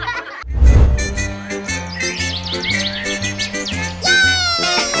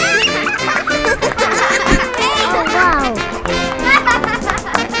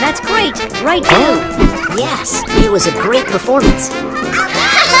 That's great! Right, too! Yes, it was a great performance. 1,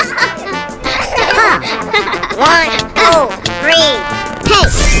 2, 3. Hey!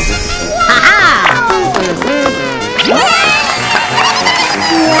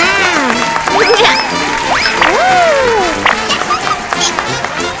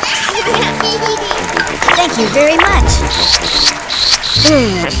 Thank you very much!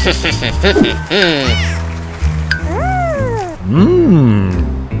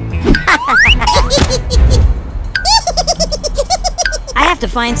 I have to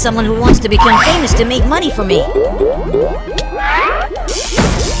find someone who wants to become famous to make money for me.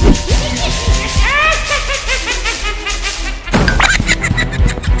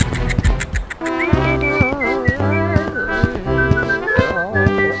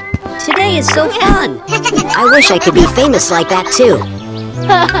 Today is so fun. I wish I could be famous like that too.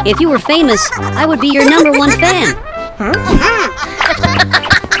 If you were famous, I would be your #1 fan.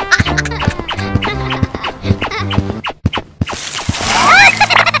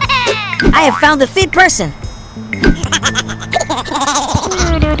 I have found the fit person.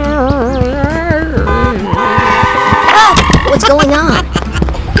 What's going on?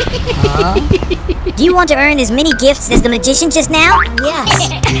 Do you want to earn as many gifts as the magician just now? Yes.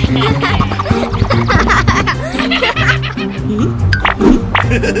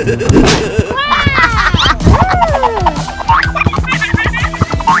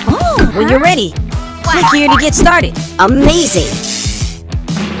 When you're ready, click here to get started. Amazing.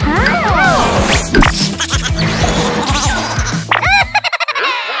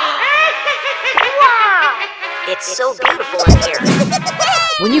 It's so beautiful in here.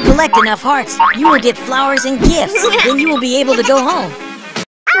 When you collect enough hearts, you will get flowers and gifts. Then you will be able to go home.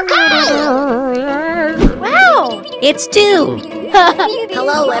 Wow! It's 2.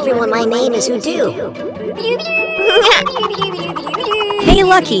 Hello, everyone. My name is Hoodoo. Hey,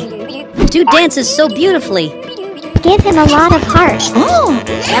 Lucky. 2 dances so beautifully. Give him a lot of hearts.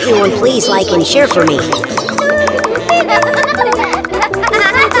 Everyone, please like and share for me.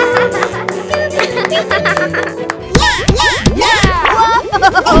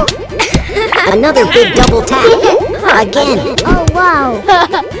 Another big double tap. Again. Oh, wow.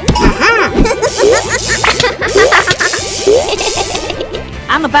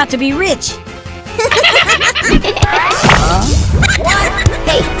 I'm about to be rich. What?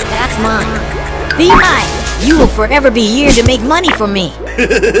 Hey, that's mine. Be mine. You will forever be here to make money for me.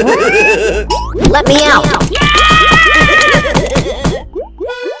 Let me out.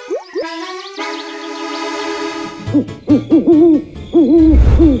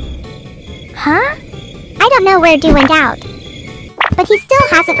 Huh? I don't know where Do went out. But he still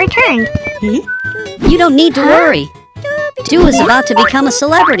hasn't returned. You don't need to worry. Do is about to become a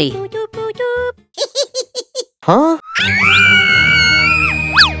celebrity. Huh?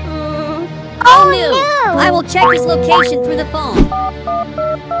 Oh no! I will check his location through the phone.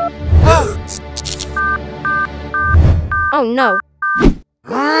 Oh no.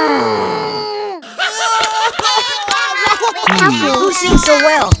 Who sings so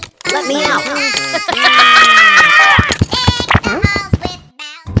well? Let me out.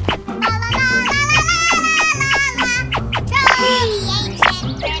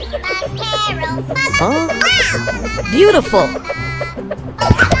 Huh? Beautiful.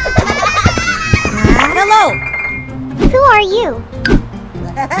 Hello. Who are you?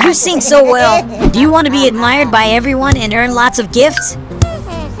 You sing so well. Do you want to be admired by everyone and earn lots of gifts?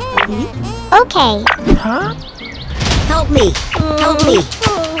 Okay. Huh? Help me. Help me.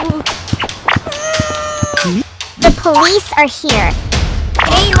 The police are here.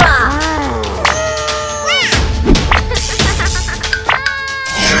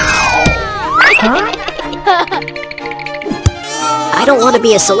 I don't want to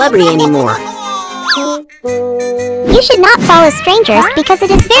be a celebrity anymore. You should not follow strangers because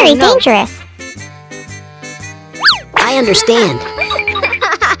it is very dangerous. I understand.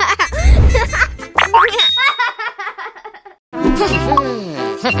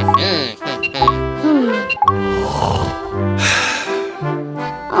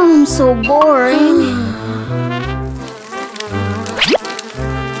 I'm so boring.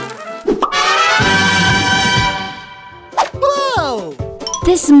 Whoa!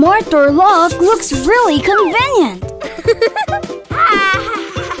 This smart door lock looks really convenient.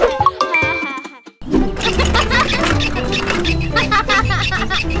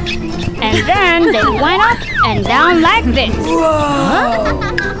 And then they went up and down like this.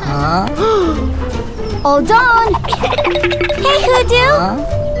 All done. Hey, Hoodoo!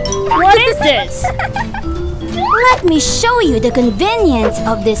 What is this? Let me show you the convenience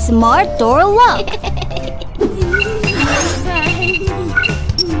of this smart door lock.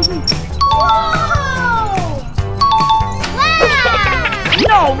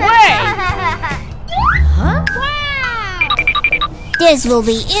 No way! Huh? Wow! This will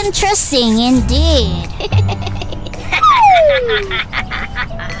be interesting indeed.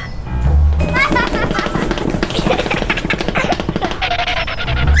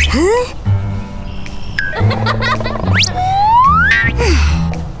 Huh?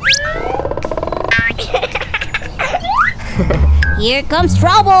 Here comes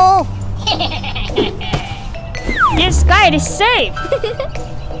trouble. This guy is safe.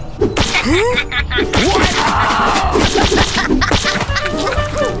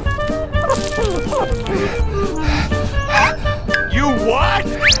 You what?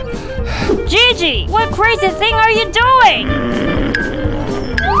 Gigi, what crazy thing are you doing?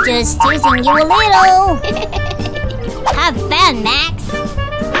 Just teasing you a little. Have fun, Max.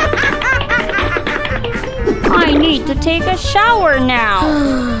 I need to take a shower now.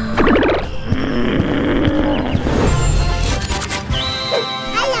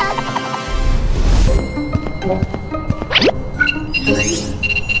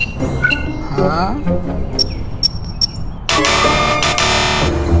 Huh?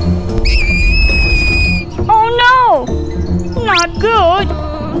 Oh no! Not good!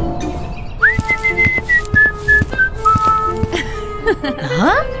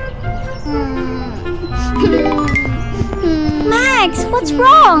 Huh? Max, what's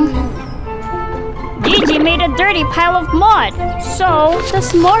wrong? Gigi made a dirty pile of mud, so the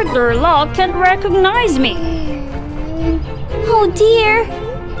smart door lock can't recognize me. Oh dear.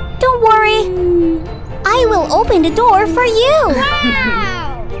 Don't worry. I will open the door for you.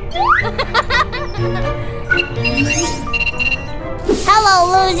 Wow. Hello,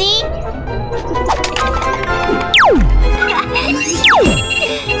 Lucy.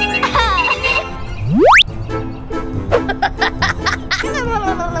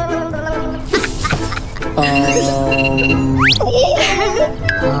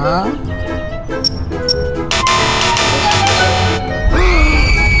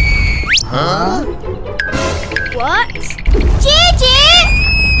 Huh? What? Gigi!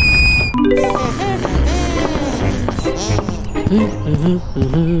 What?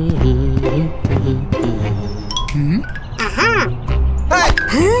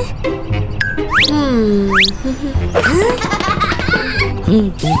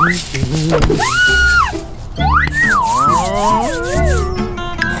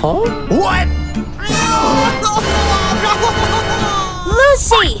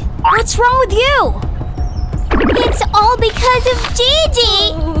 Lucy, what's wrong with you? It's all because of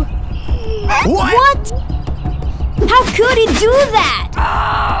Gigi! What? How could he do that?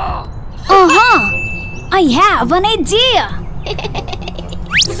 I have an idea.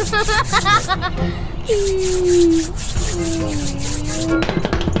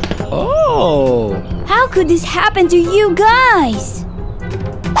 Oh! How could this happen to you guys?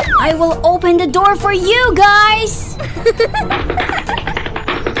 I will open the door for you guys.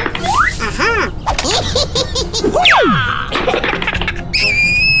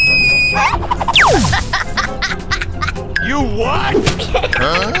 You what?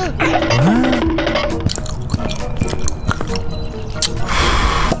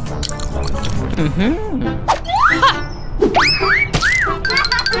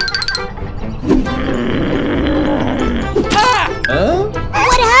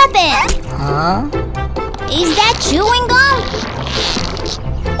 What happened? Is that chewing gum?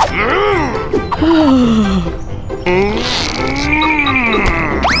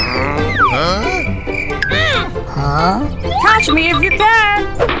 Catch me if you can.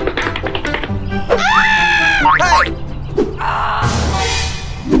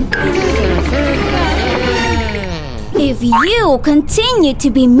 If you continue to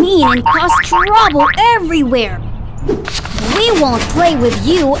be mean and cause trouble everywhere, we won't play with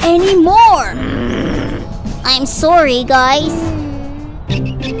you anymore. I'm sorry, guys.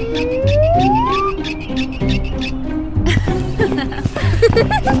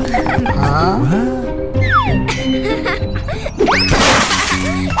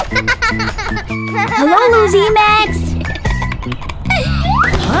 Hello, Lucy Max.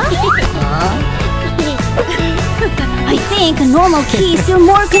 I think a normal key is still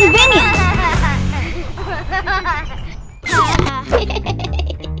more convenient.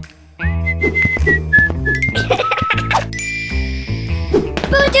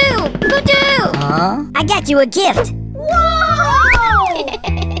 Voodoo! Voodoo! I got you a gift. Whoa!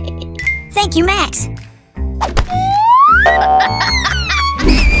 Thank you, Max.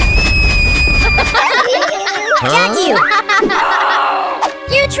 Got you!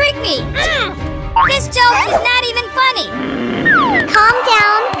 You tricked me! This joke is not even funny! Calm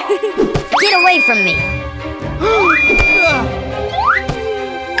down. Get away from me!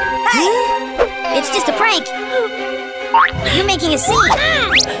 Hey! It's just a prank! You're making a scene!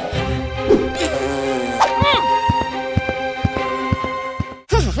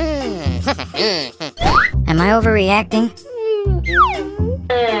 Am I overreacting?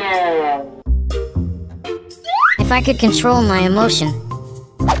 If I could control my emotion,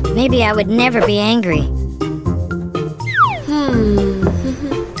 maybe I would never be angry.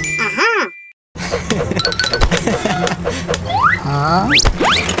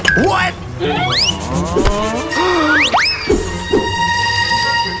 What?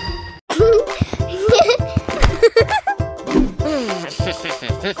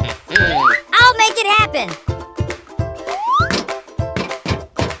 I'll make it happen!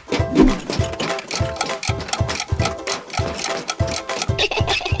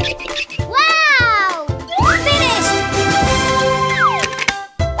 Wow! Finished!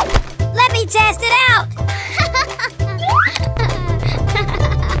 Let me test it out!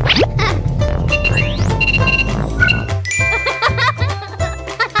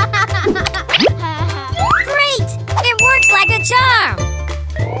 Great! It works like a charm!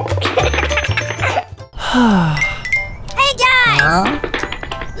 Hey guys!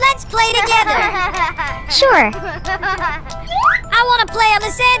 Let's play together! Sure. I want to play on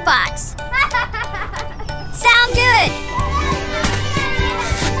the sandbox! Sound good!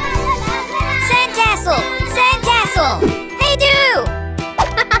 Sandcastle! Sandcastle! Hey, do!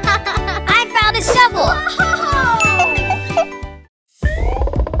 I found a shovel!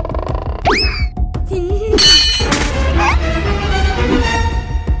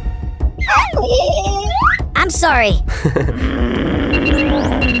 I'm sorry.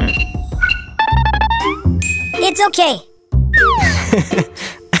 It's okay.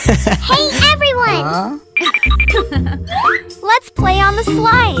 Hey, everyone! Let's play on the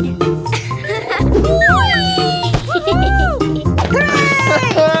slide.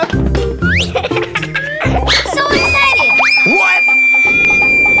 So excited! What?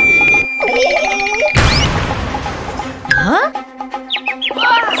 Huh?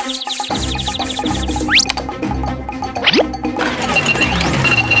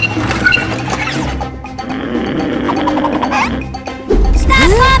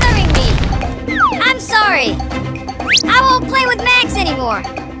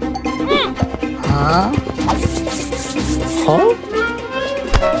 Huh?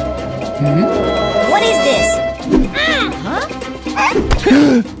 What is this?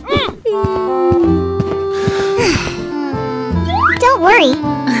 Don't worry.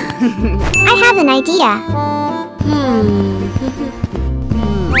 I have an idea.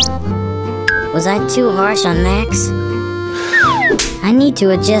 Was I too harsh on Max? I need to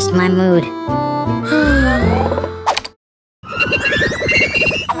adjust my mood.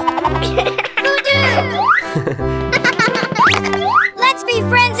 Let's be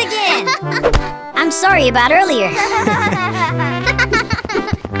friends again! I'm sorry about earlier.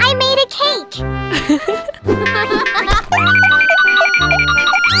 I made a cake.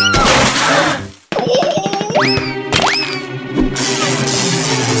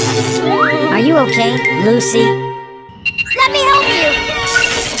 Are you okay, Lucy? Let me help you!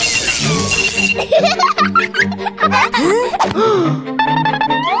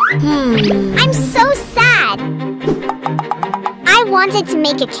 I'm so sad. I wanted to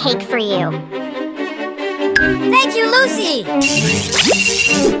make a cake for you. Thank you, Lucy!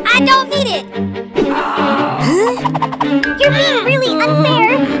 I don't need it! You're being really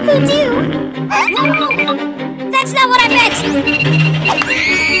unfair. Who do? That's not what I meant!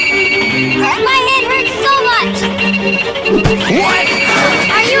 My head hurts so much! What?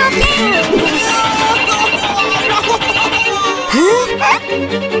 Are you okay?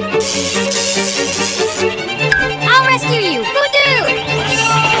 I'll rescue you! Voodoo!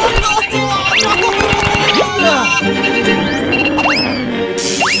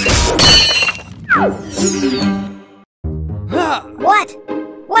 What?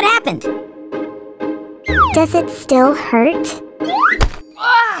 What happened? Does it still hurt?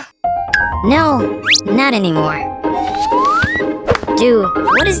 No, not anymore. Dude,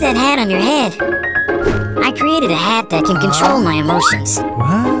 what is that hat on your head? I created a hat that can control my emotions.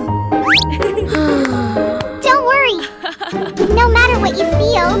 Don't worry. No matter what you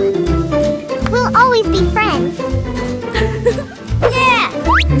feel, we'll always be friends. Yeah!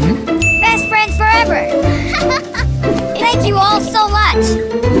 Best friends forever! Thank you all so much!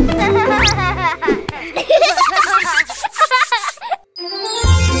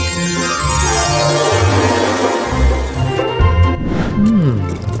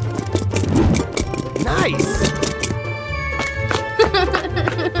 Nice.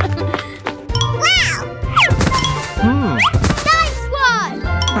 Wow! Nice one!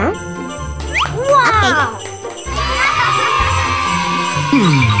 Wow!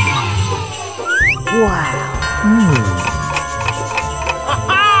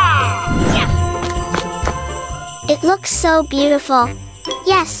 It looks so beautiful.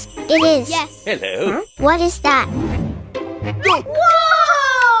 Yes, it is. Yes. Hello. What is that?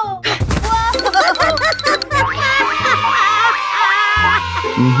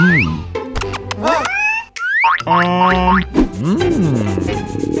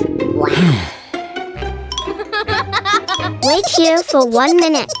 Wait here for 1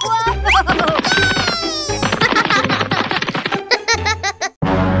 minute.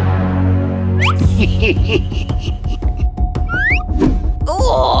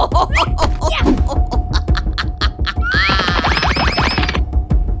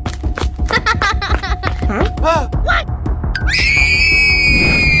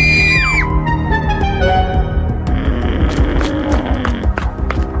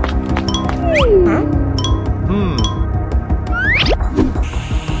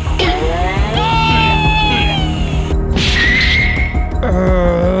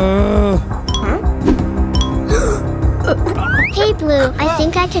 Hey Blue, I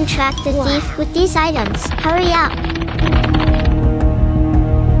think I can track the thief with these items. Hurry up.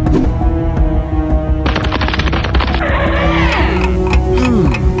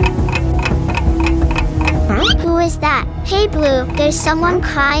 Who is that? Hey Blue, there's someone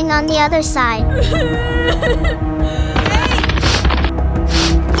crying on the other side.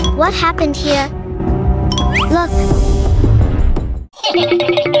 What happened here? Look.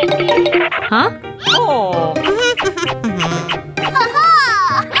 Huh? Oh.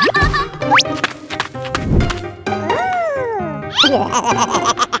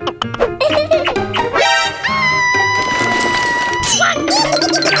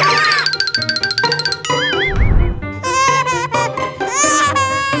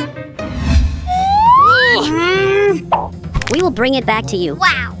 We will bring it back to you.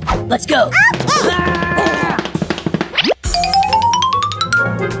 Wow. Let's go!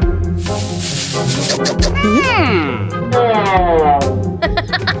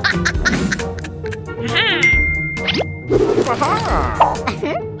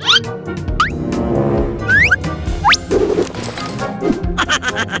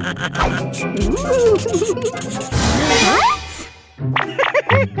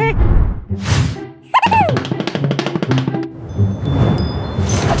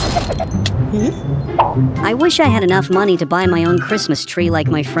 I wish I had enough money to buy my own Christmas tree like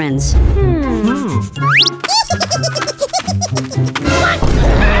my friends.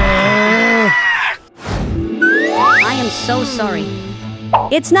 I am so sorry.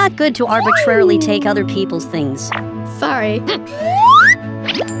 It's not good to arbitrarily take other people's things. Sorry.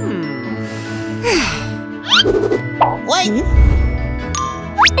 Wait!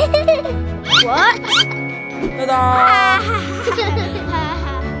 What? Ta-da!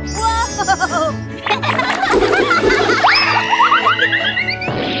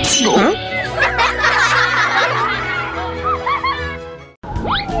 Whoa!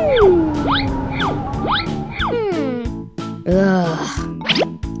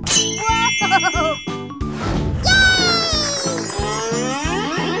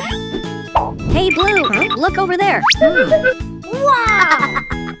 Hey, Blue, look over there. Wow!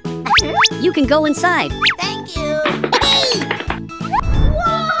 You can go inside. Thank you.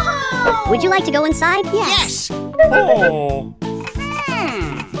 Would you like to go inside? Yes! Oh!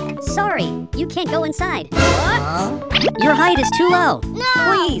 Sorry, you can't go inside. What? Your height is too low. No!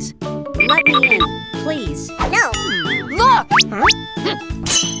 Please, let me in. Please. No! Look!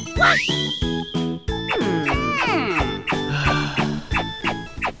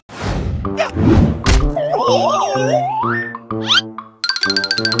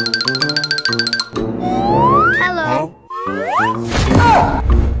 Hello.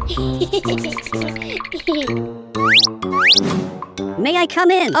 May I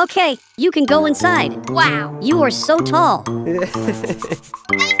come in? Okay, you can go inside. Wow. You are so tall. Thank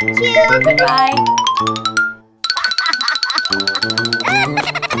you. Goodbye.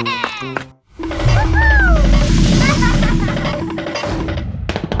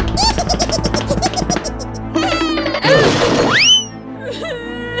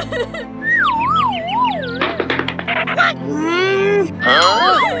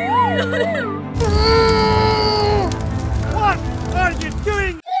 What are you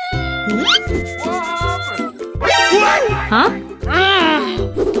doing? What happened? Huh?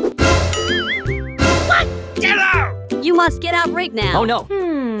 Get out! You must get out right now. Oh no.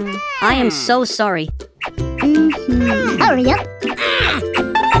 I am so sorry. Hurry up.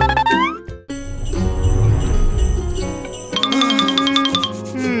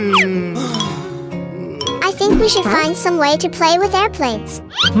 I think we should find some way to play with airplanes.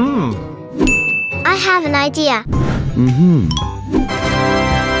 I have an idea.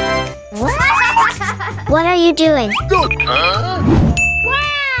 What are you doing? Wow!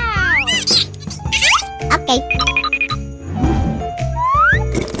 Okay.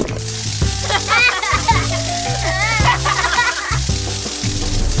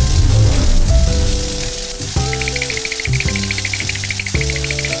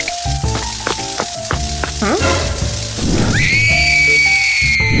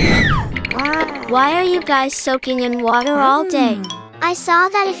 Why are you guys soaking in water all day? I saw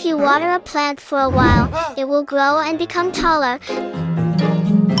that if you water a plant for a while, it will grow and become taller.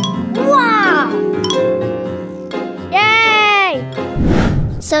 Wow! Yay!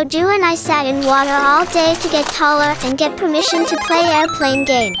 So Dew and I sat in water all day to get taller and get permission to play airplane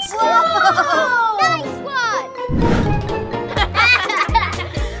games. Whoa! Nice one!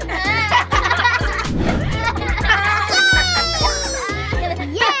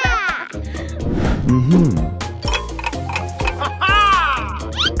 Yeah!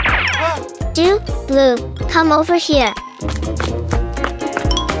 Dew, Blue, come over here.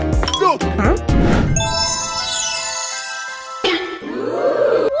 Whoa!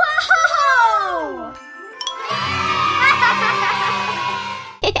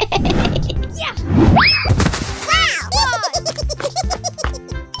 Yeah!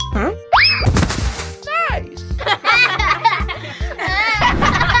 Wow! Nice!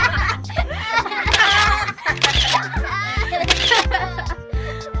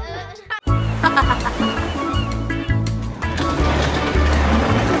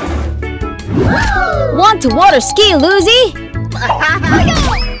 Want to water ski, Lucy?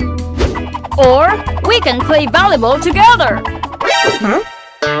 Or we can play volleyball together.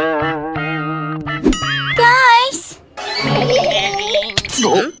 Guys!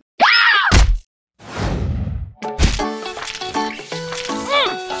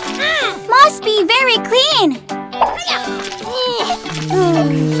 Must be very clean.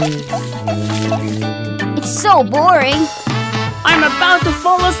 It's so boring. I'm about to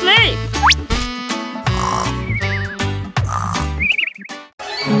fall asleep.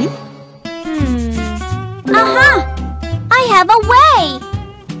 I have a way.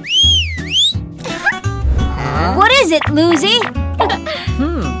 What is it, Lucy?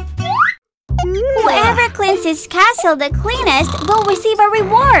 his castle the cleanest will receive a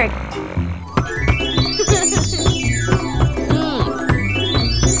reward.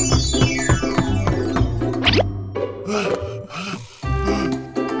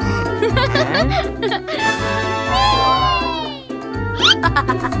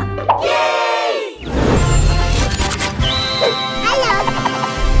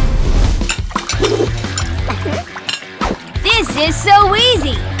 This is so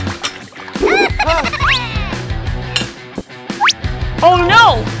easy. Oh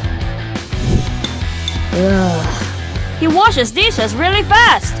no! He washes dishes really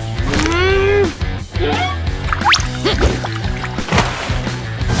fast.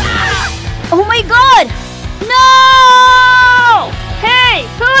 Oh my god! No! Hey,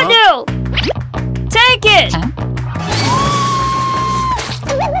 Hoodoo! Take it!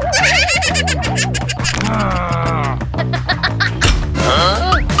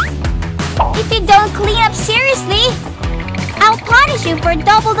 If you don't clean up seriously, I'll punish you for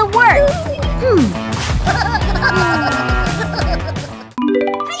double the work.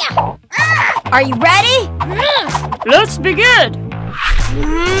 Are you ready? Let's begin!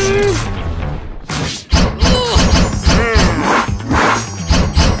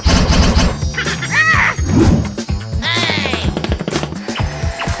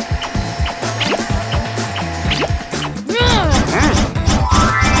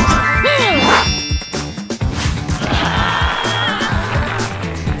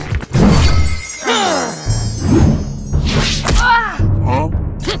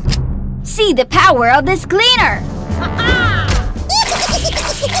 See the power of this cleaner.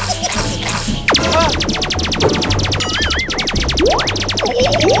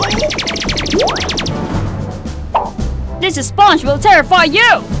 This sponge will terrify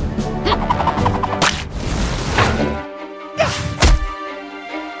you!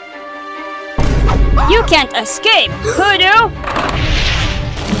 You can't escape, Hoodoo!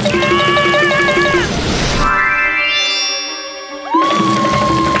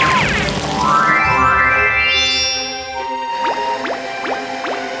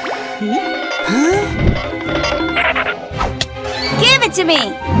 Give it to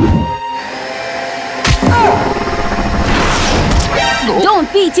me.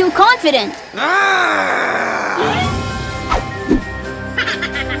 Don't be too confident.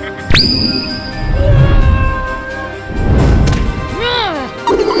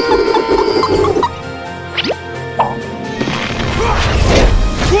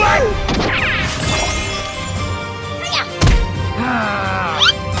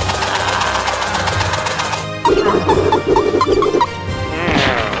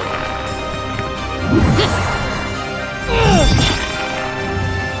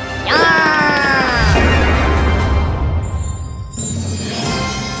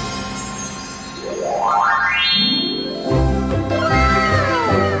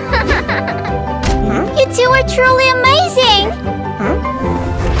 You two are truly amazing!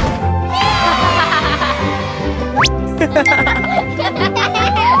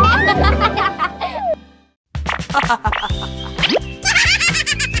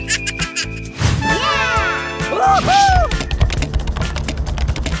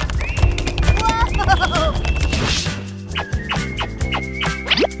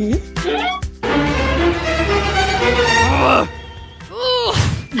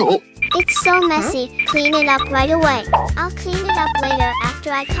 It's so messy. Clean it up right away. I'll clean it up later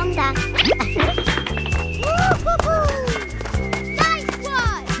after I come back. Nice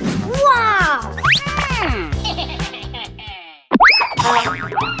one! Wow!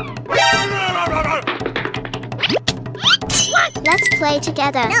 Let's play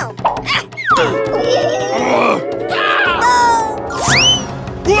together. No.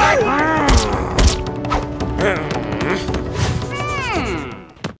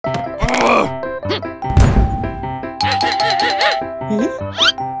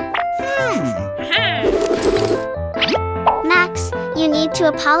 Max, you need to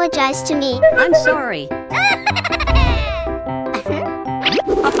apologize to me. I'm sorry.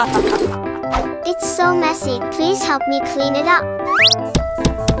 It's so messy. Please help me clean it up.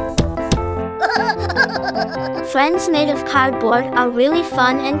 Friends made of cardboard are really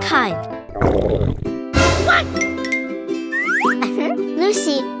fun and kind.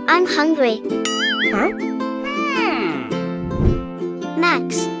 Lucy, I'm hungry.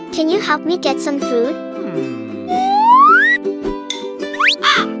 Max, can you help me get some food?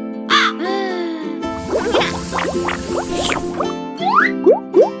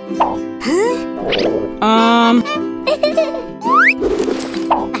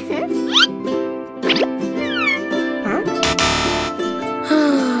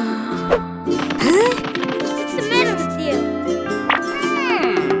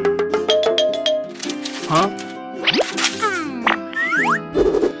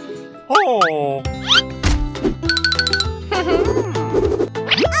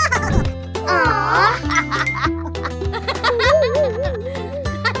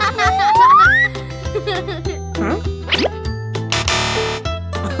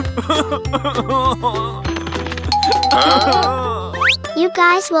 You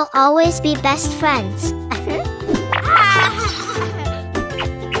guys will always be best friends.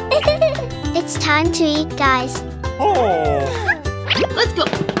 It's time to eat, guys. Oh. Let's go.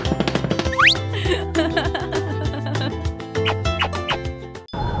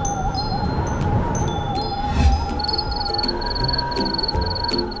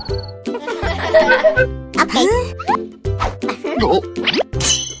 Okay.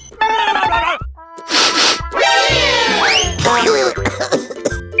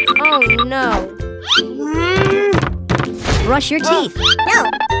 Oh no. Brush your teeth.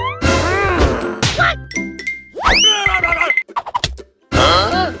 No.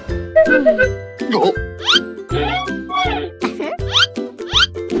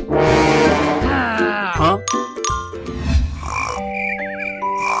 Huh?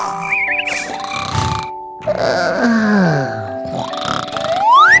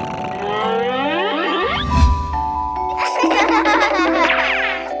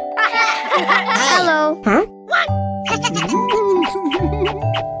 Hello. Huh?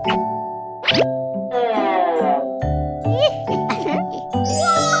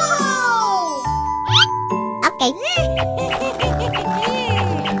 Okay.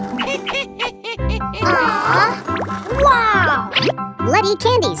 Aww. Wow. Bloody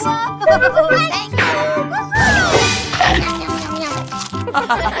candies. Thank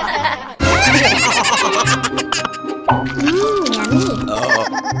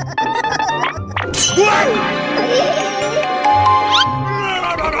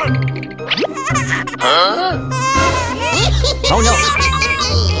Oh no!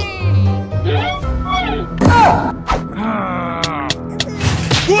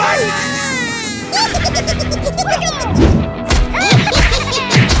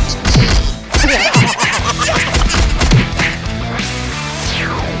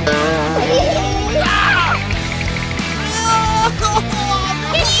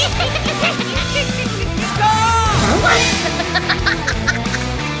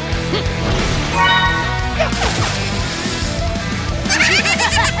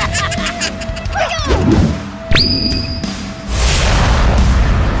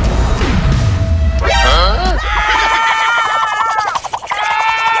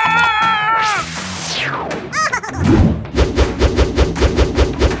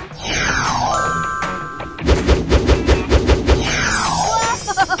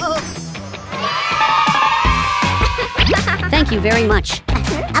 Thank you very much.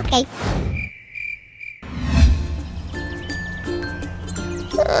 Okay.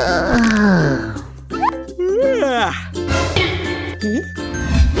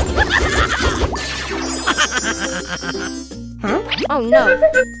 Oh no.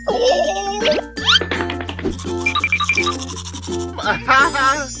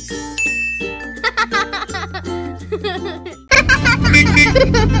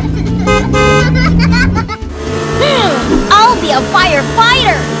 I'll be a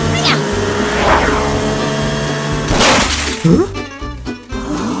firefighter.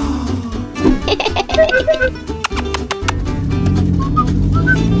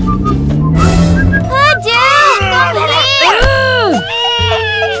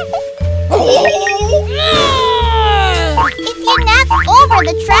 If you knock over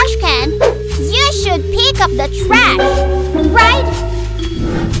the trash can, you should pick up the trash, right?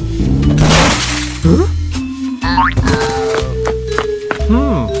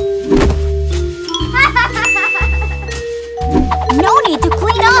 No need to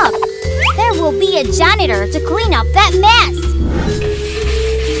clean up. There will be a janitor to clean up that mess.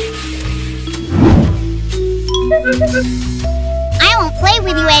 I won't play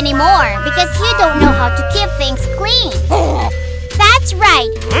with you anymore because you don't know how to keep things clean. That's right.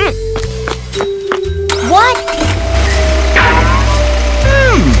 What?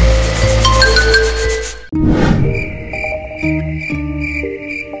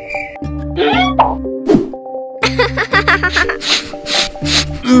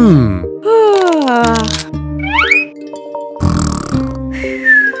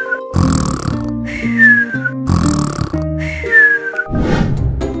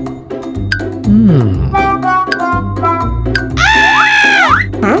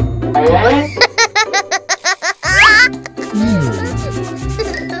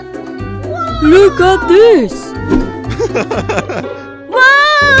 Look at this!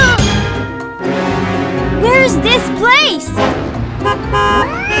 Whoa! Where's this place?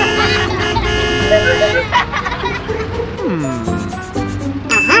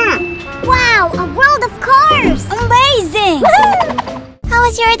 Wow, a world of cars! Amazing! How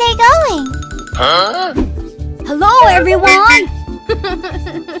is your day going? Huh? Hello, everyone!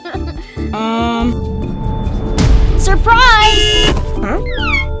 Surprise!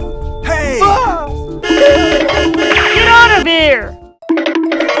 Hey! Get out of here!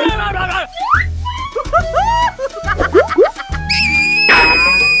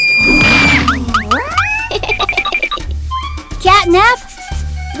 Catnap?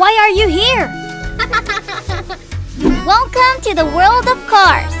 Why are you here? Welcome to the world of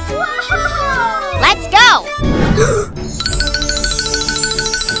cars. Let's go!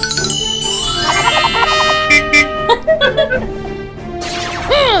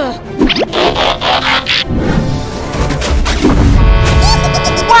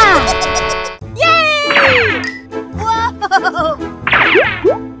 Wow! Yay! Whoa!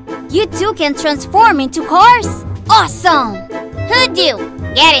 You two can transform into cars? Awesome! Hoodoo,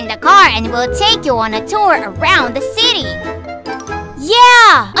 get in the car and we'll take you on a tour around the city.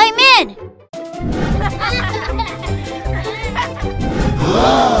 Yeah, I'm in!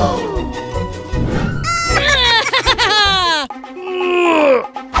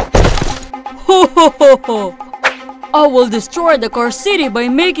 Ho ho ho ho! I will destroy the car city by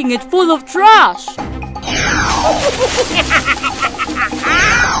making it full of trash!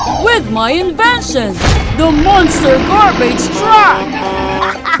 With my invention, the monster garbage truck!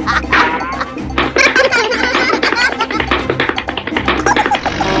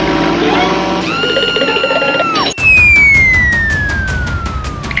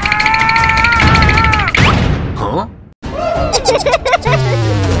 Huh?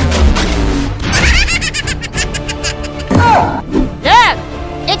 Look!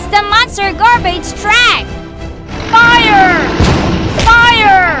 It's the monster garbage truck! Fire!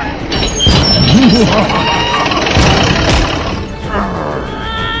 Fire!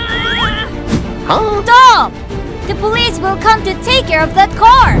 Huh? Stop! The police will come to take care of that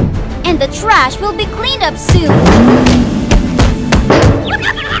car! And the trash will be cleaned up soon!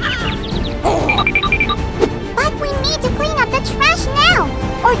 But we need to clean up the trash now!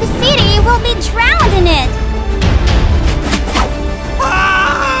 Or the city will be drowned in it!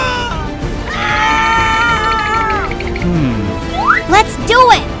 Let's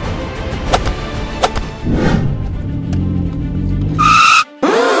do it!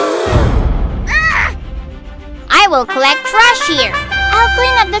 I will collect trash here. I'll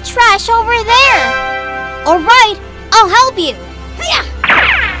clean up the trash over there. All right, I'll help you.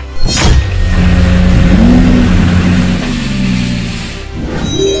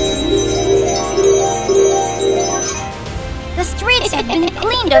 The streets have been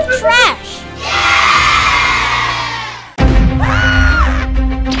cleaned of trash.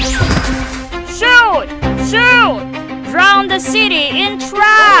 Shoot! Shoot! Drown the city in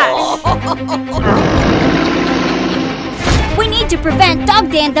trash! We need to prevent Dog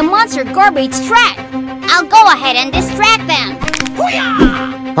Day and the monster garbage truck. I'll go ahead and distract them.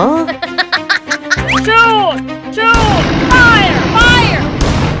 Huh? Shoot! Shoot! Fire! Fire!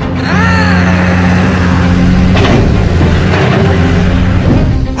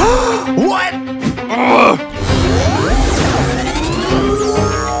 What?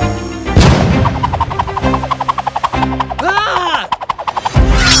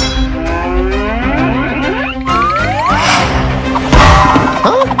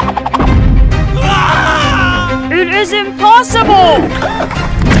 It is impossible!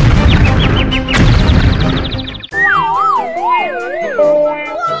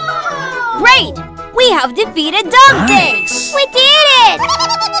 Great! We have defeated Dog Day! We did it!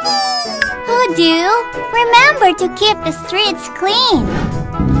 Hoodoo, remember to keep the streets clean.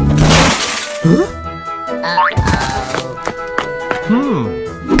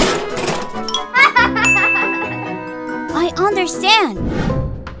 I understand.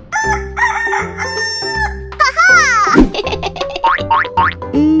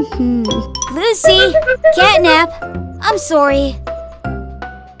 Lucy, Catnap, I'm sorry.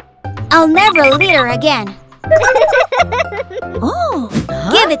 I'll never lead her again. Oh,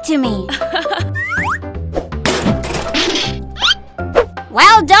 Give it to me.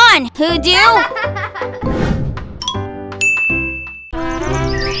 Well done, Hoodoo.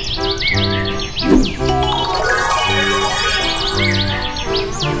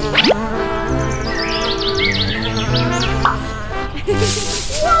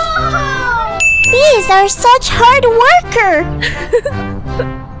 Bees are such hard worker.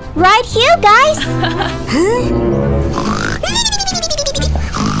 Right here, guys.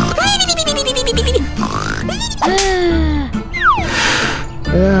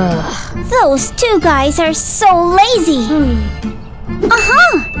 Those two guys are so lazy.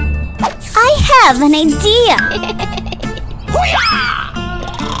 I have an idea.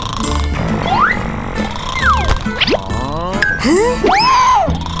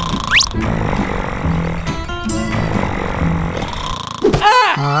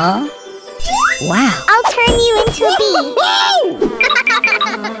 Huh? Wow. I'll turn you into a bee.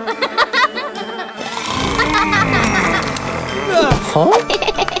 Huh?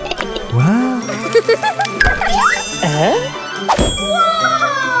 Wow.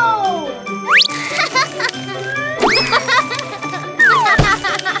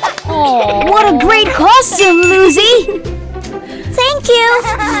 What a great costume, Lucy! Thank you!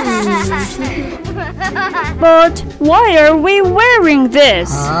 But why are we wearing this?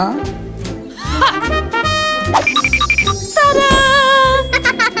 Huh? Ta-da!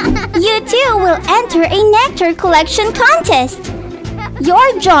 You two will enter a nectar collection contest.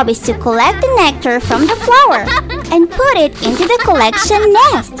 Your job is to collect the nectar from the flower and put it into the collection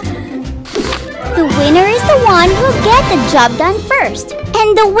nest. The winner is the one who gets the job done first.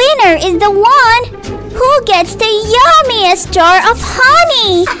 And the winner is the one who gets the yummiest jar of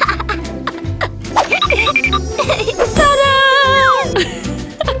honey. Ta-da!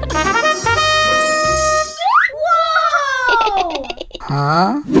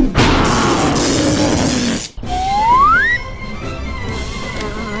 Huh?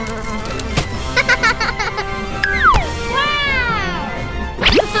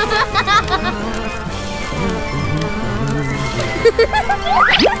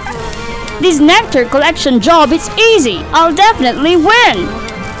 This nectar collection job is easy. I'll definitely win.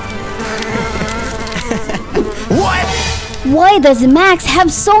 What? Why does Max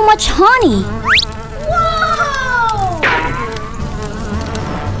have so much honey?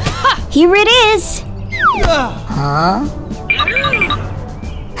 Here it is. Huh?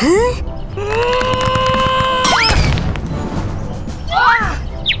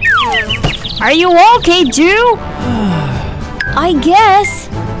 Are you okay, too? I guess.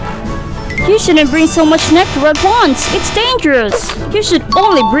 You shouldn't bring so much nectar at once. It's dangerous. You should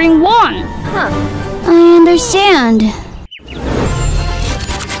only bring one. I understand.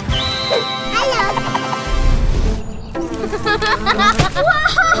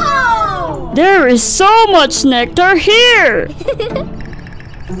 There is so much nectar here.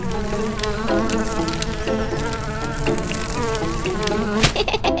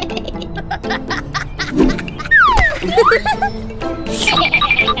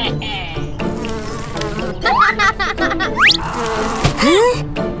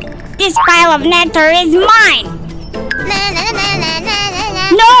 This pile of nectar is mine.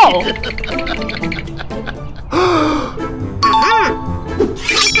 No!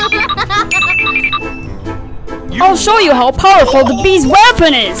 I'll show you how powerful the bee's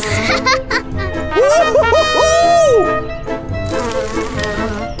weapon is.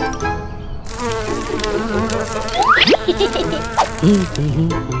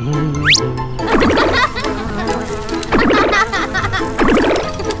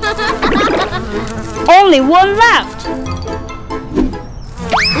 Only one left.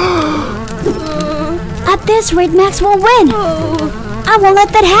 At this rate, Max will win. I won't let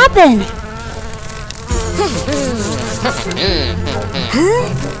that happen.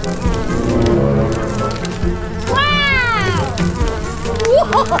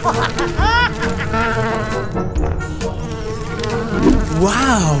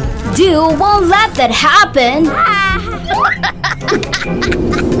 Wow! Dew won't let that happen.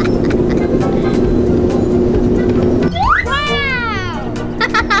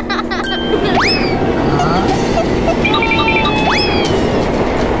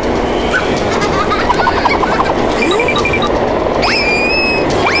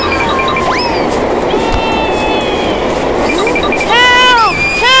 Help!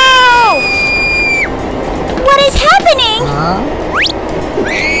 Help! What is happening?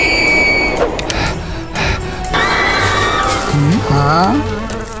 Huh?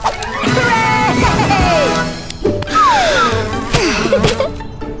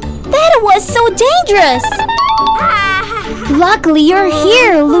 That was so dangerous. Luckily, you're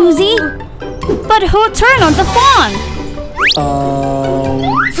here, Lucy. But who turned on the phone?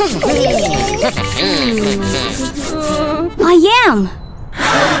 I am.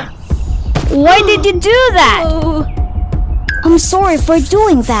 Why did you do that? I'm sorry for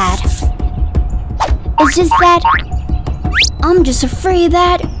doing that. It's just that I'm just afraid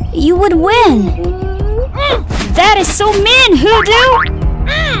that you would win. That is so mean, Hoodoo!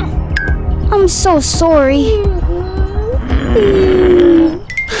 I'm so sorry.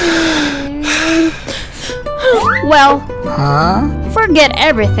 Well, forget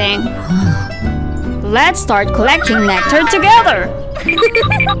everything. Let's start collecting nectar together.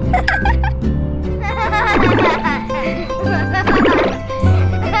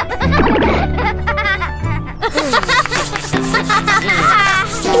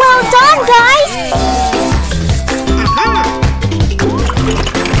 Well done, guys!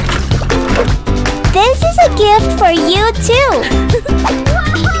 for you too.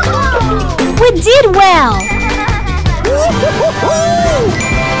 We did well!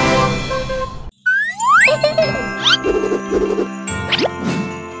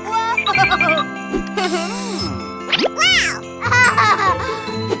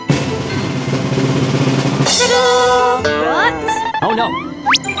 Oh no!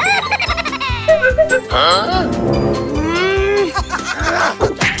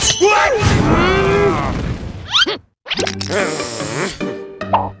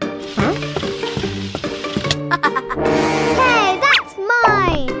 Hey, that's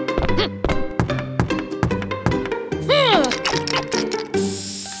mine!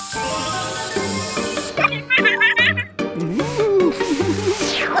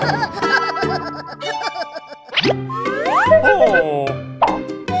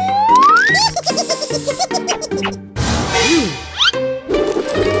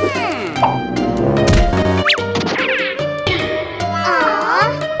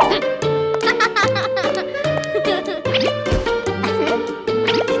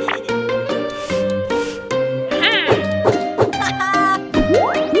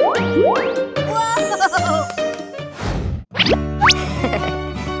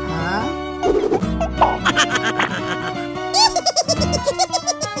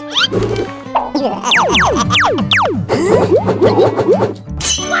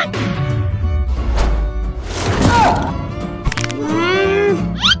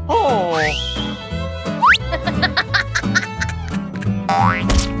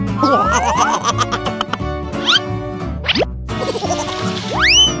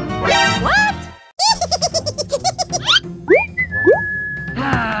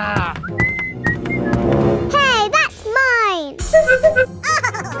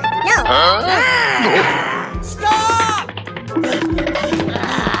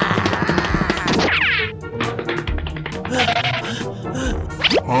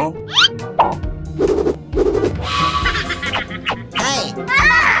 Oh. Hey, that's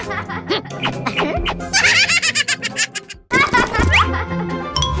mine!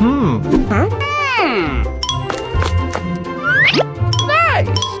 Huh?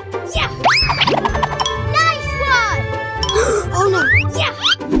 Nice one! Oh no! Yeah!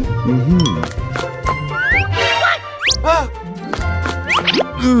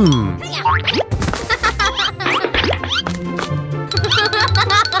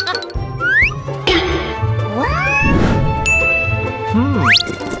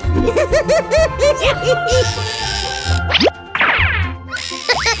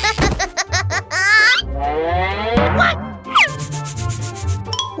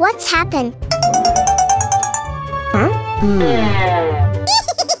 What's happened?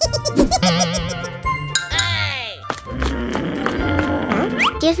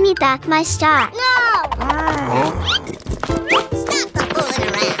 Give me back my star. No! Stop the fooling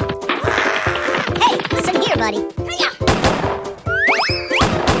around. Hey, listen here, buddy.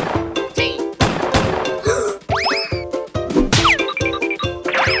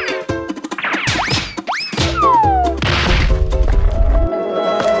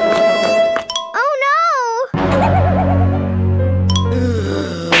 Oh no!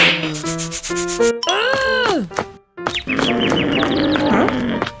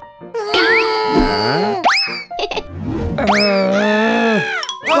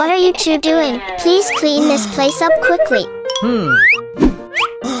 What are you two doing? Please clean this place up quickly.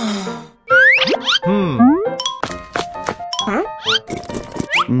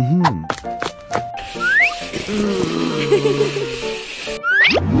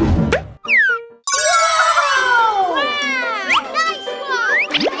 Nice one!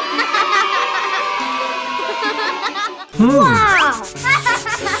 Wow!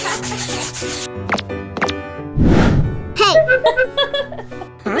 Hey!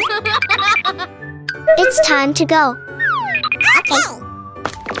 It's time to go.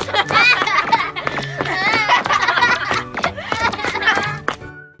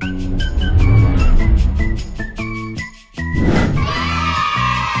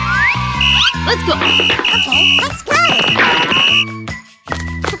 Let's go! Okay, let's go.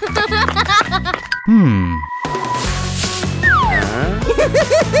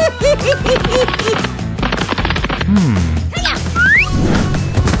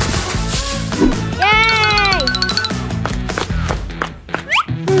 Yay!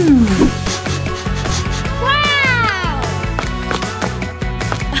 Wow!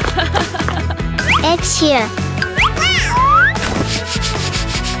 Eggs here.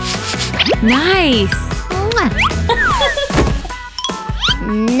 Nice!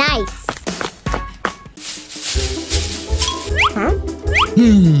 Nice.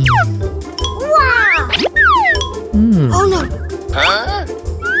 Wow!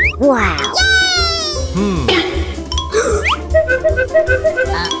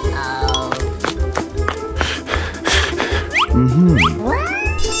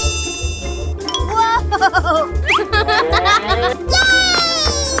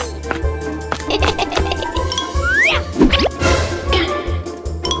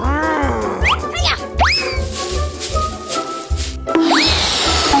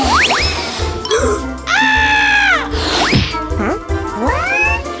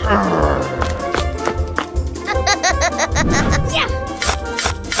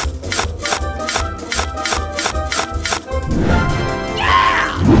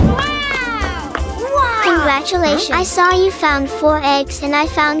 Congratulations. I saw you found 4 eggs and I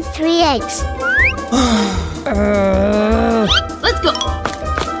found 3 eggs. Let's go.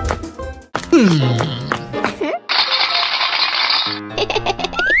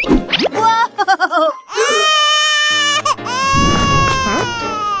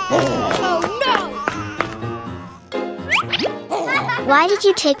 Why did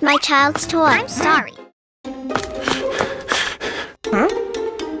you take my child's toy? I'm sorry.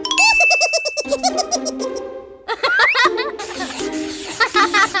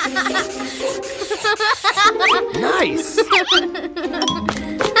 Nice!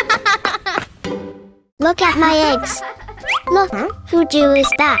 Look at my eggs. Look, who do is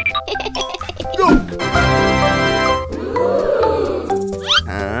that?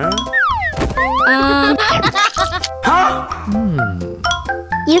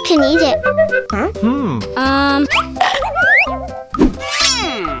 You can eat it.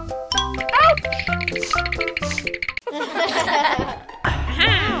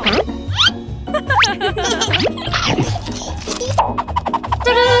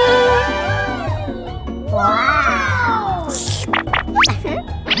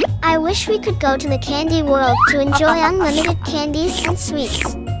 I wish we could go to the candy world to enjoy unlimited candies and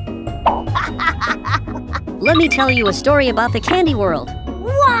sweets. Let me tell you a story about the candy world.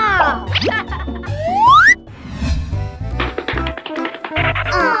 Wow!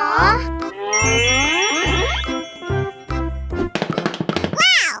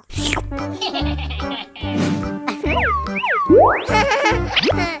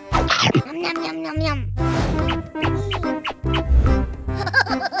 Yum, yum, yum, yum.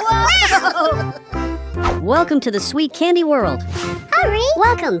 Welcome to the sweet candy world. Hurry!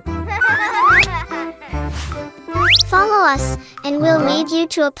 Welcome. Follow us, and we'll lead you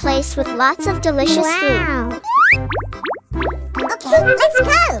to a place with lots of delicious food. Okay, let's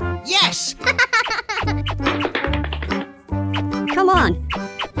go! Yes! Come on.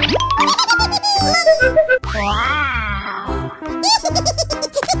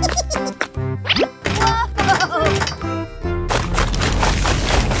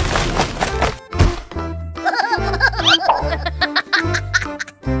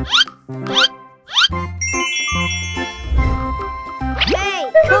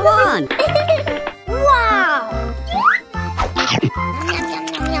 Hey! Come on. Wow! Yum, yum,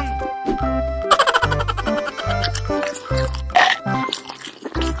 yum, yum.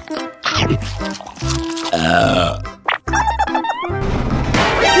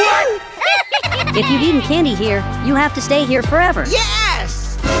 If you've eaten candy here, you have to stay here forever.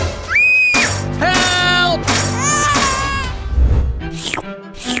 Yes! Help!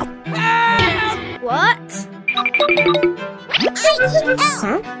 What?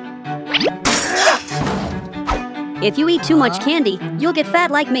 If you eat too much candy, you'll get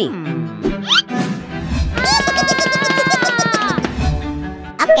fat like me.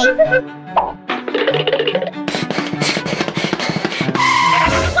 Okay.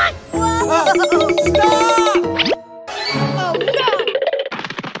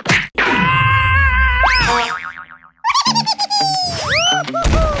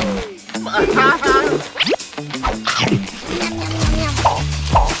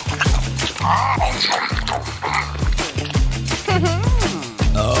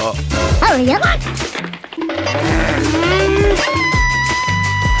 Hurry up!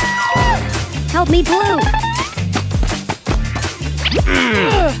 Help me, Blue.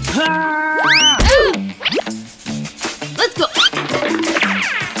 Let's go.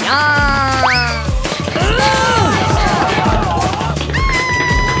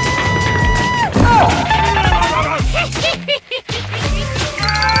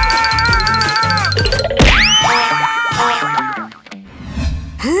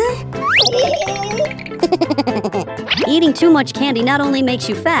 Eating too much candy not only makes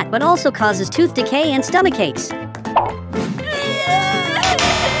you fat, but also causes tooth decay and stomach aches.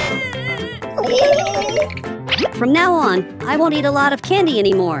 From now on, I won't eat a lot of candy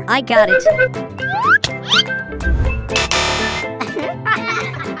anymore. I got it.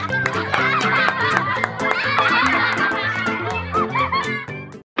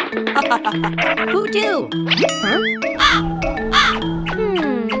 Who do?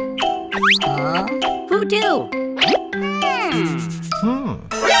 Who do?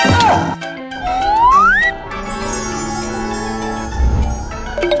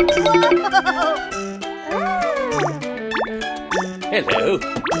 Hello.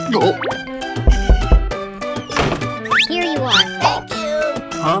 Here you are. Thank you.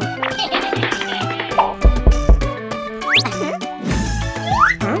 Huh?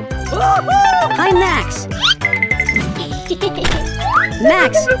 Hi, Max.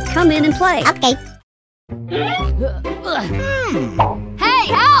 Max, come in and play. Okay. Hey,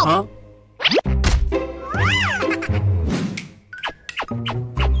 help! Huh?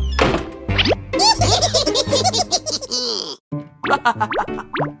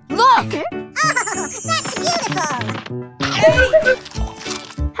 Look! Oh, that's beautiful!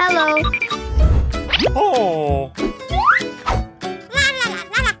 Hello. Oh.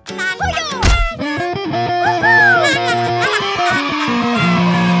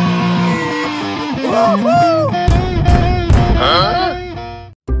 Huh?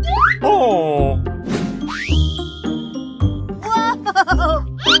 Oh. Whoa!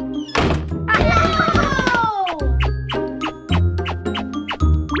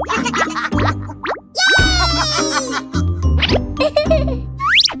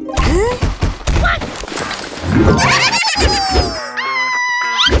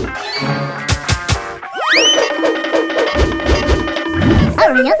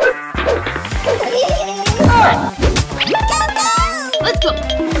 Let's go!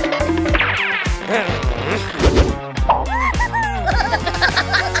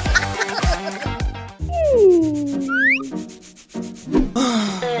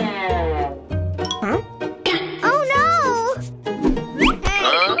 Oh no!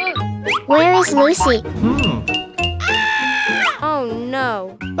 Where is Lucy? Oh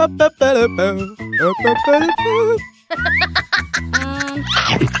no.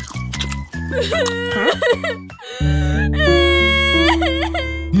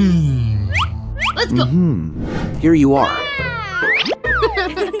 Let's go. Here you are.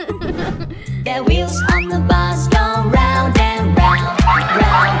 The wheels on the bus go round and round,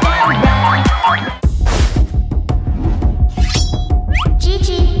 round and round.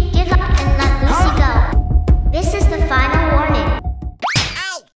 Gigi, give up and let Lucy go. This is the final warning.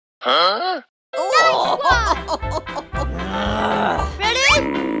 Huh? Ready?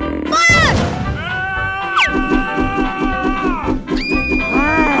 Fire!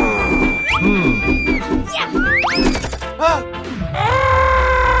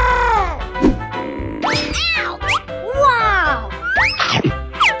 Wow!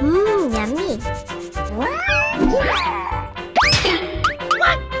 Yummy.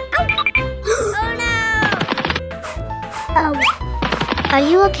 Oh no! Oh. Are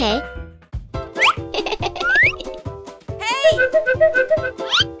you okay? Hey!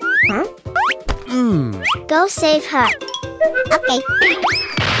 Go save her. Okay.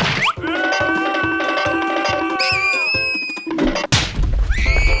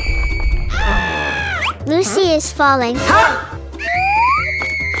 Lucy is falling.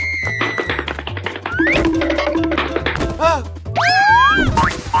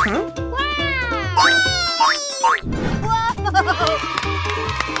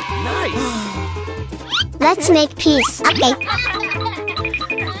 Let's make peace. Okay.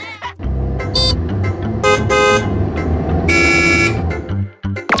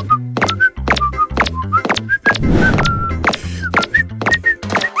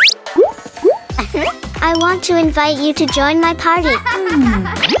 I want to invite you to join my party.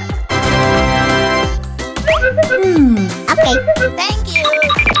 Okay. Thank you.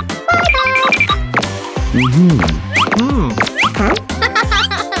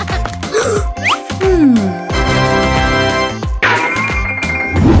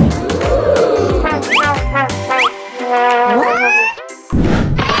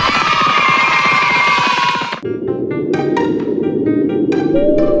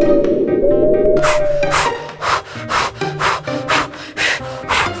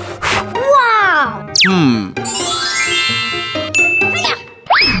 Wow!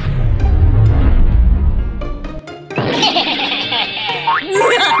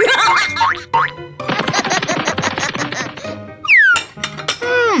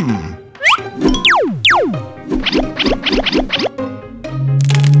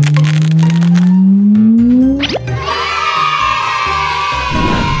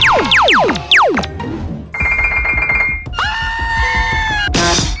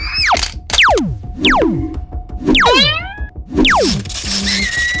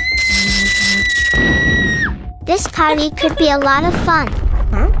 This party could be a lot of fun.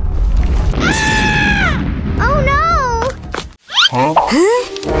 Oh no!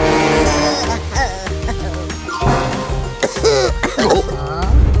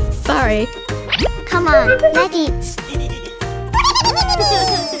 Sorry. Come on, let's eat.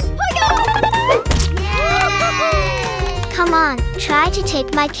 Come on, try to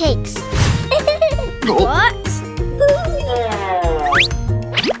take my cakes. What?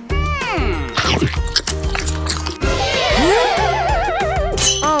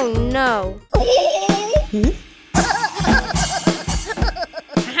 Oh no.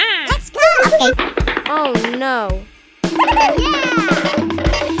 Let's go. Okay. Oh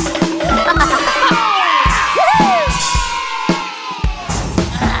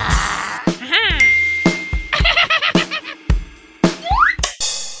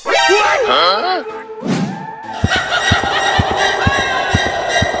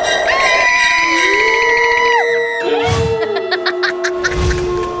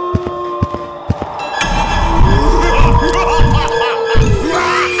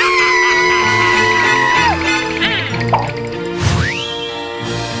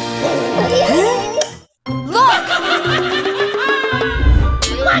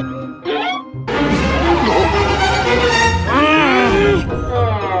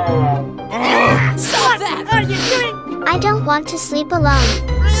I don't want to sleep alone.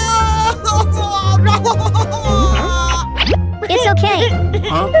 It's okay.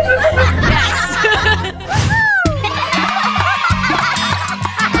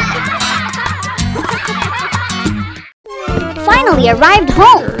 Finally arrived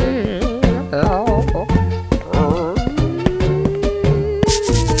home.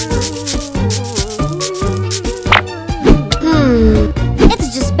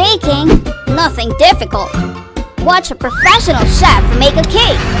 It's just baking. Nothing difficult. Watch a professional chef make a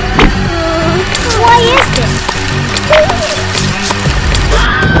cake. Why is this?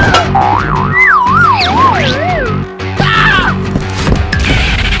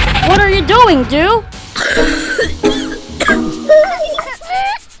 What are you doing, Do?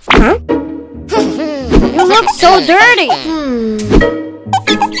 You look so dirty.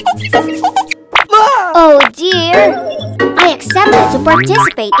 Oh dear. I accepted to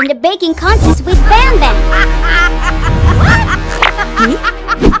participate in the baking contest with Bam Bam.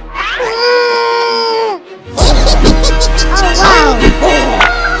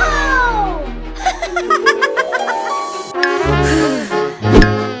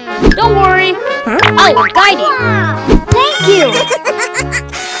 Don't worry. I will guide you. Thank you.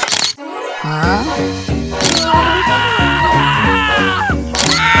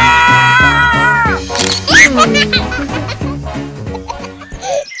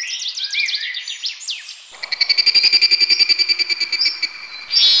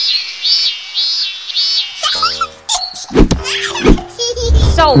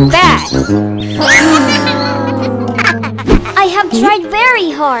 So bad. I have tried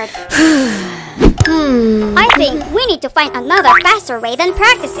very hard. I think we need to find another faster way than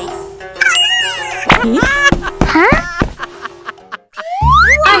practicing. Huh?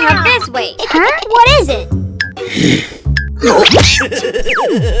 I have this way. Huh? What is it?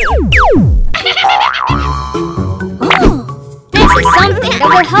 This is something that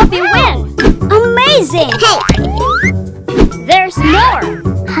will help you win. Amazing! There's more.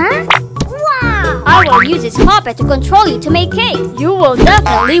 Huh? Wow! I will use this puppet to control you to make cake. You will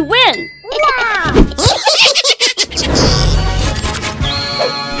definitely win. Wow!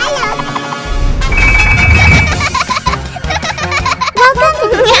 Welcome to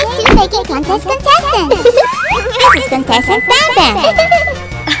the Tasty Baking Contest contestant. This is contestant Bam Bam,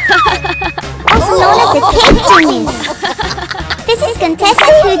 also known as the Cake Genius. This is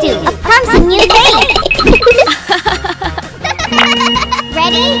contestant Hoodoo, a promising new face.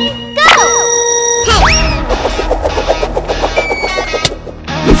 Ready? Go!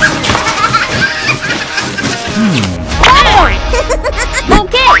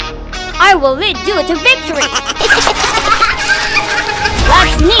 Okay, I will lead you to victory.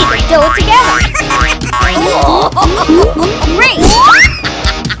 Let's knead the dough together. Great.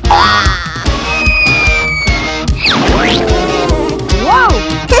 Whoa!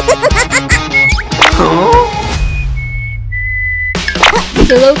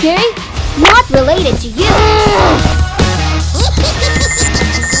 Still okay? Not related to you.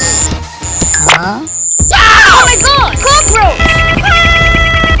 Oh my god! Cockroach!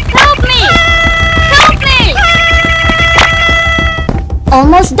 Help me! Help me!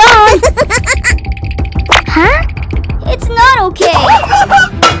 Almost done. Huh? It's not okay.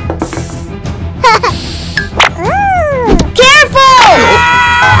 Careful!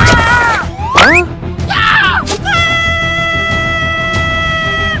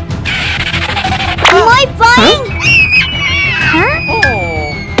 Am I fine? Huh?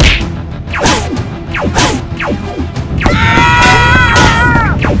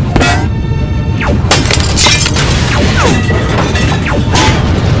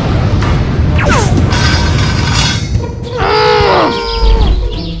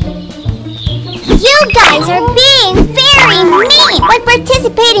 You guys are being very mean. When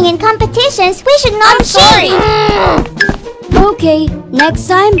participating in competitions, we should not cheat. Okay, next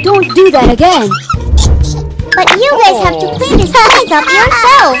time don't do that again. But you guys have to clean this place up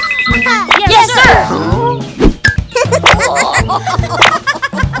yourself. Yes, sir!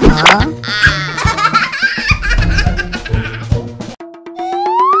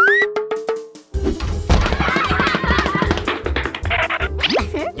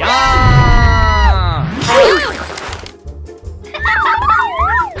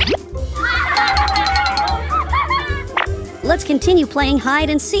 continue playing hide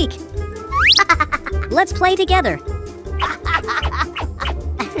and seek. Let's play together. 1,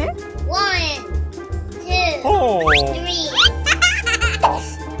 2, 3.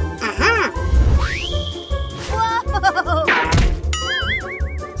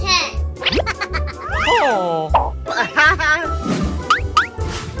 Whoa! 10.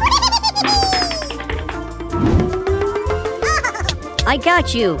 I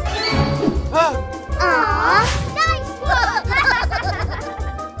got you. Aww, nice one!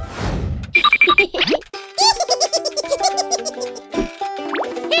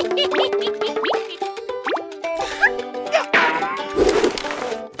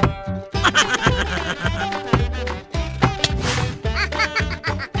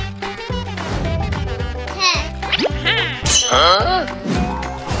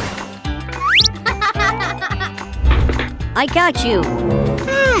 I got you.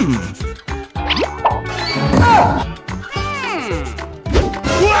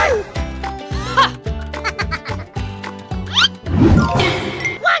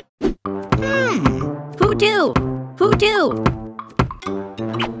 Who do? Who do?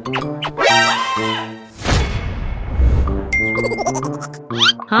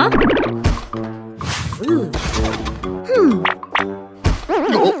 Huh?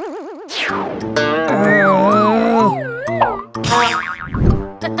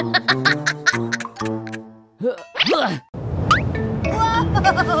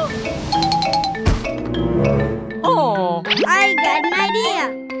 Oh, I got an idea.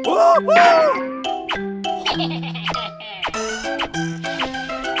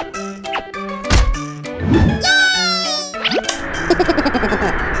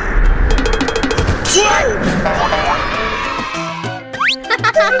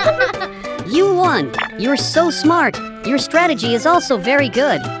 You won. You're so smart. Your strategy is also very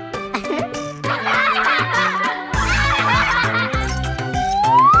good.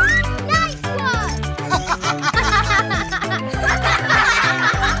 Nice one!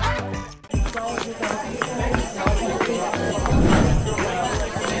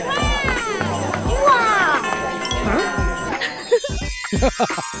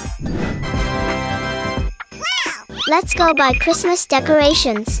 Let's go buy Christmas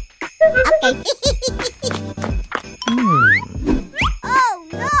decorations. Okay. Oh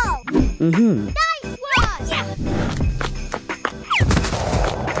no! Nice one!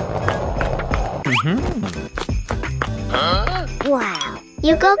 Wow.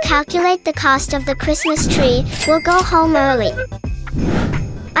 You go calculate the cost of the Christmas tree. We'll go home early.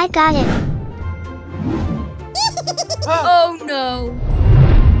 I got it. Oh no.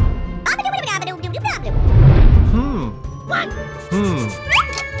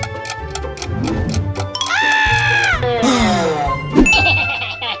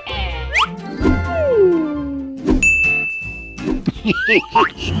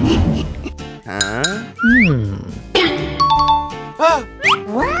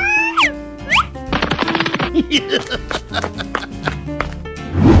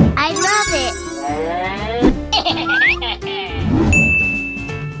 I love it.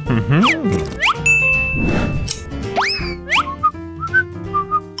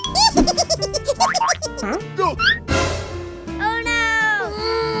 Oh no!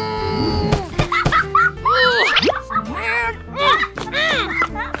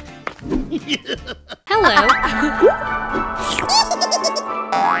 Hello.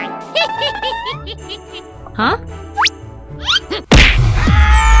 Huh?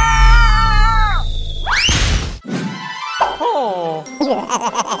 Oh.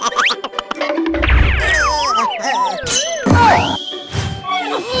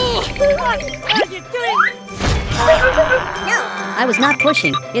 What are you doing? I was not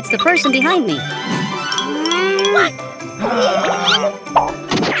pushing. It's the person behind me.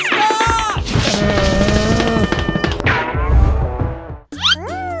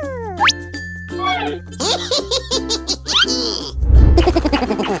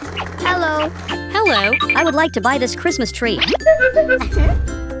 Hello. Hello. I would like to buy this Christmas tree.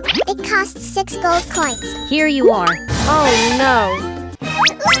 It costs 6 gold coins. Here you are. Oh no.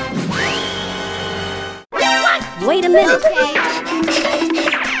 Wait a minute.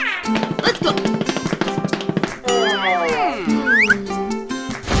 Let's go.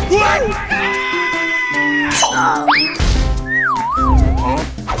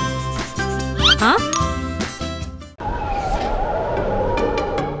 Huh?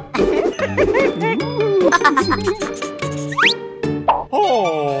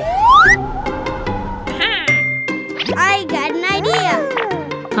 Oh. I got an idea.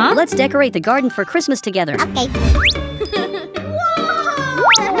 Huh? Let's decorate the garden for Christmas together. Okay.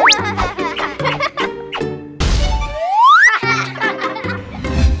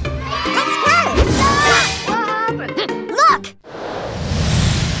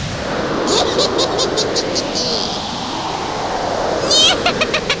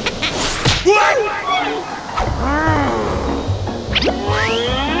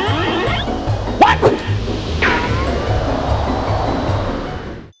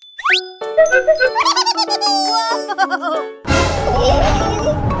 Look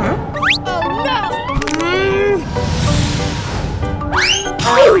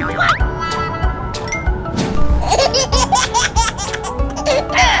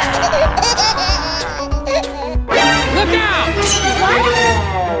out!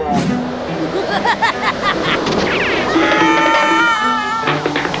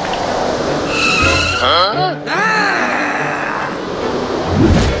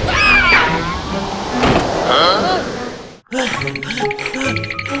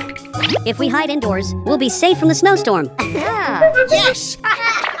 If we hide indoors, we'll be safe from the snowstorm. Yes!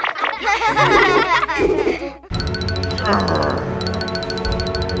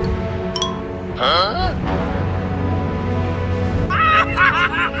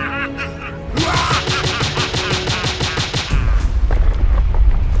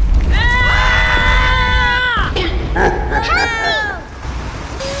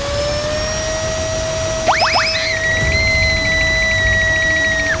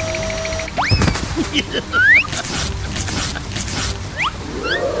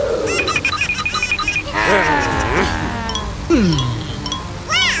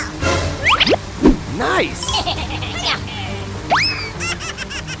 Nice!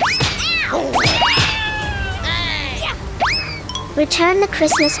 Return the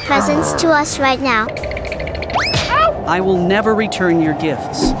Christmas presents to us right now. I will never return your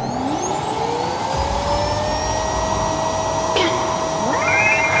gifts.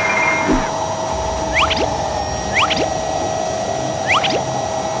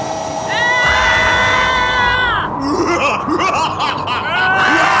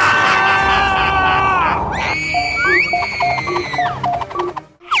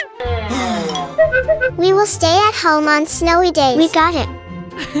 We will stay at home on snowy days. We got it.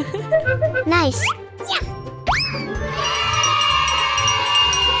 Nice.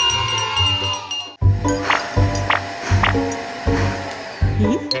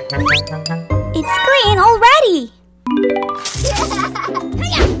 It's clean already!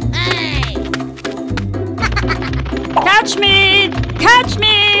 Catch me! Catch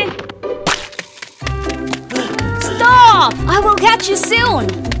me! Stop! I will catch you soon!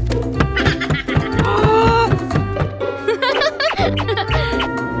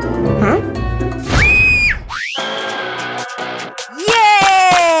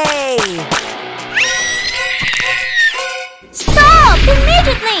 Yay! Stop!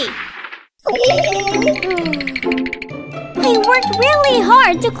 Immediately! I worked really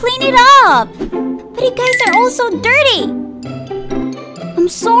hard to clean it up! But you guys are all so dirty! I'm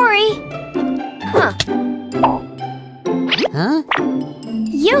sorry. Huh?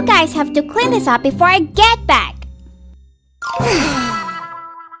 You guys have to clean this up before I get back.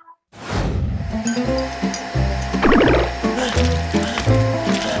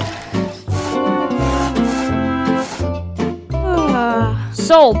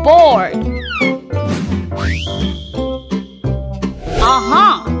 So bored.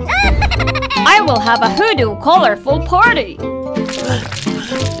 Aha! I will have a hoodoo colorful party.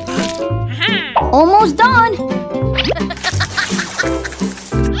 Almost done.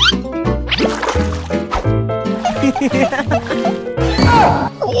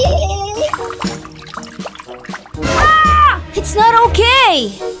 Ah! It's not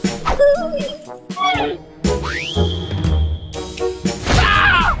okay.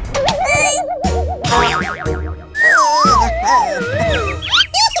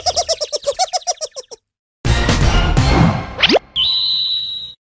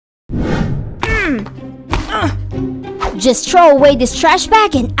 Just throw away this trash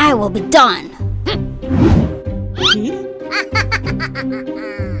bag and I will be done.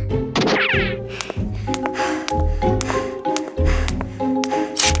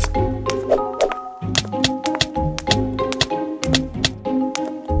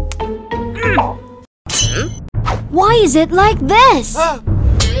 Why is it like this? Oh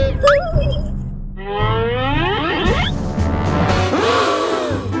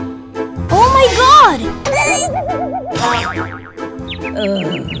my god!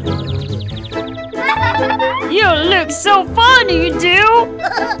 You look so funny, you do.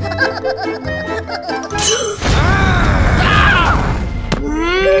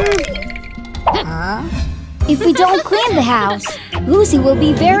 If we don't clean the house, Lucy will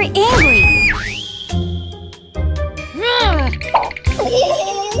be very angry.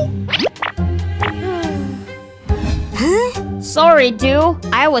 Sorry, Dew.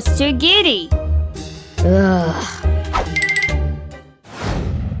 I was too giddy.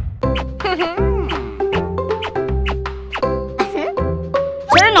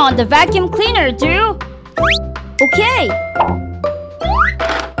 Turn on the vacuum cleaner, Dew. Okay.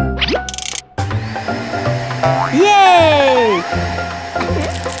 Yay!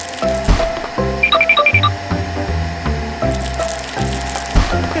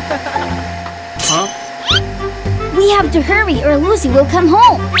 need to hurry or Lucy will come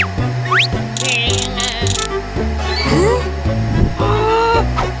home.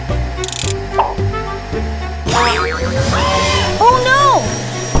 Oh no!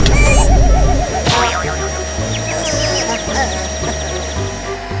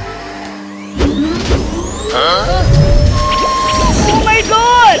 Oh my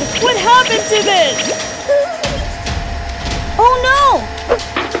god! What happened to this? Oh no!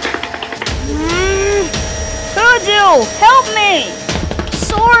 Hoodoo, help me!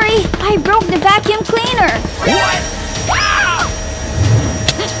 Sorry, I broke the vacuum cleaner.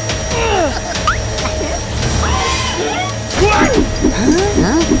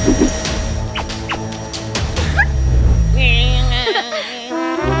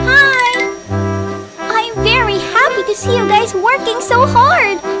 Hi! I'm very happy to see you guys working so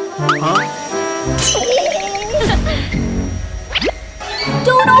hard.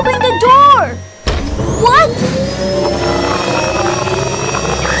 Don't open the door! What?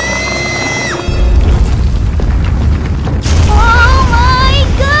 Oh my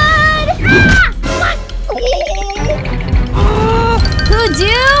god!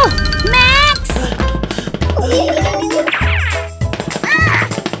 Hoodoo! Max!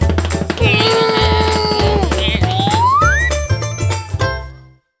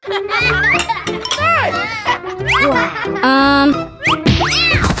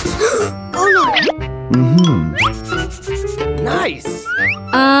 Nice.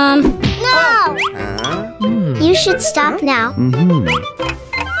 No! You should stop now.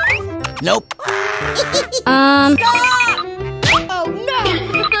 Nope. Oh no!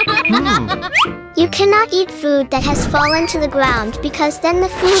 You cannot eat food that has fallen to the ground because then the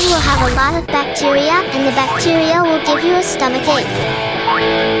food will have a lot of bacteria and the bacteria will give you a stomachache.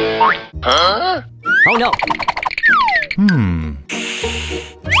 Oh no!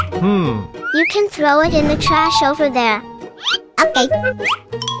 You can throw it in the trash over there. Okay.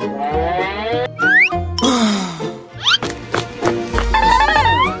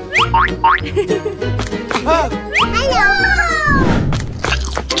 Hello!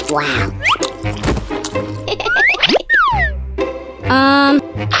 Wow.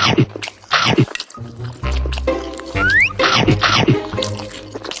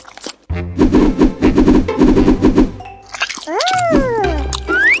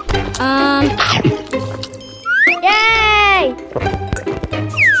 Yay!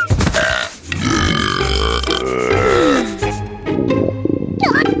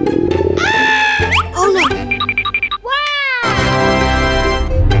 Oh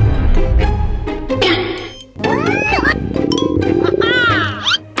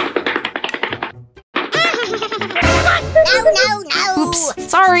no! No. Oops,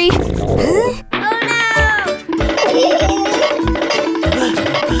 sorry.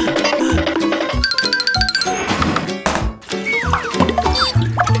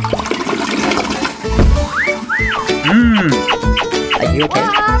 Are you okay?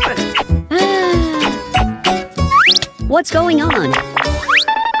 What's going on?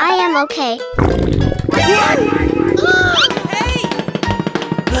 I am okay.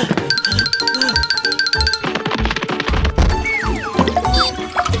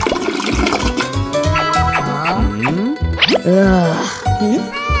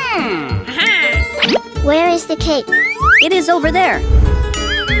 Where is the cake? It is over there.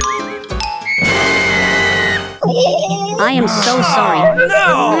 I am so sorry.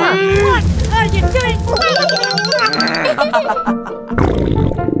 No! What are you doing?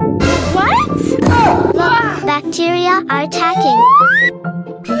 What? Look, bacteria are attacking.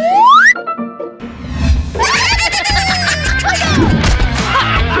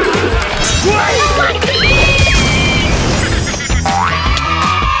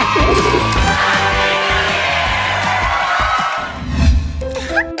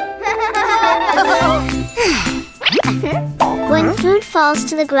 When food falls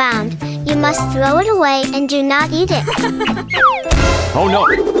to the ground, you must throw it away and do not eat it. Oh no!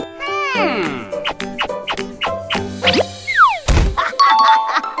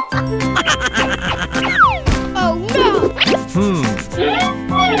 Oh no!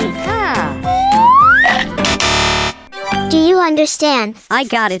 Do you understand? I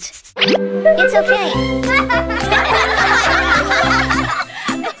got it. It's okay.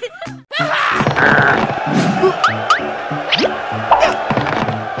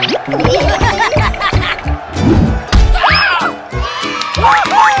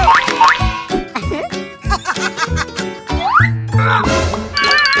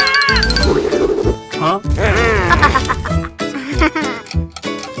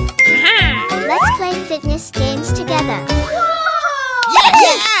 Let's play fitness games together.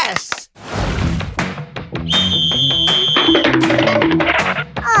 Yes!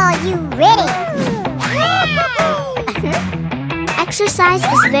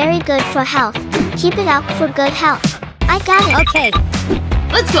 Exercise is very good for health. Keep it up for good health. I got it. Okay,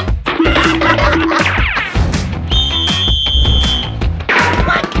 let's go.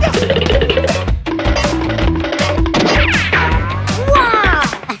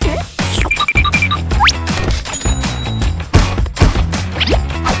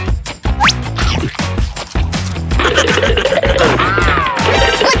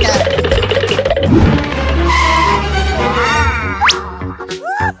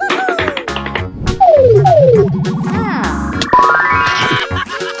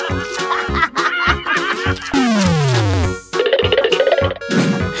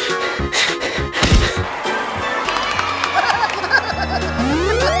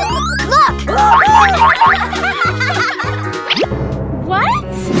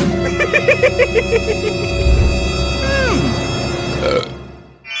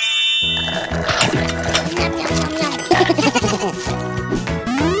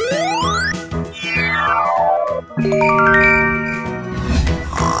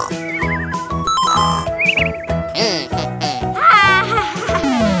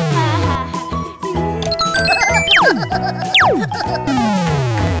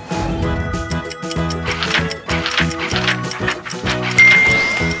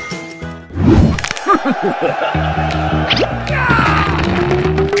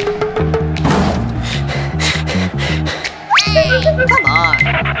 Come on.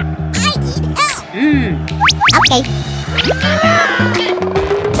 I need help. Okay.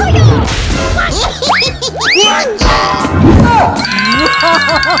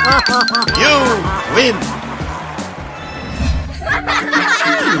 You win.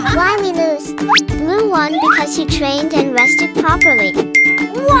 Why we lose? Blue won because he trained and rested properly.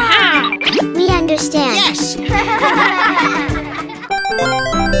 Wow! We understand. Yes.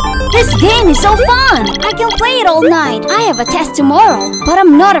 This game is so fun! I can play it all night. I have a test tomorrow, but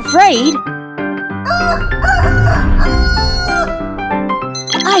I'm not afraid.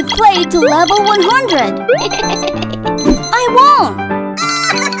 I played to level 100. I won!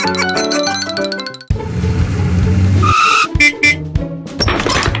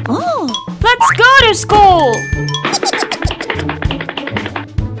 Oh, let's go to school!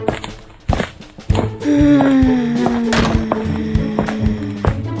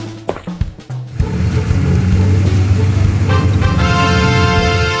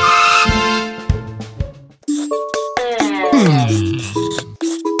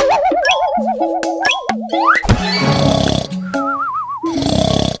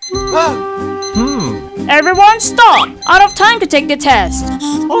 Everyone stop! Out of time to take the test.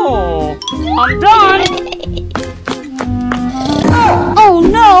 Oh. I'm done. Oh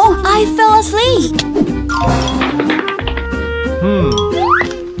no! I fell asleep.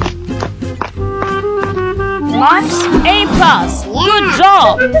 Marks A+. Good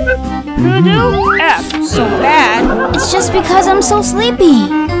job. Hoodoo F. So bad. It's just because I'm so sleepy.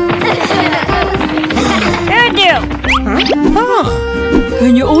 Hoodoo.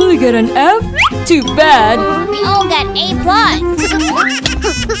 Can you only get an F? Too bad. We all got A+.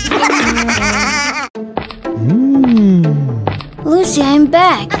 Lucy, I'm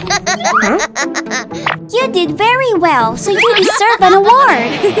back. You did very well, so you deserve an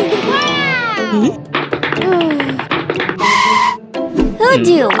award.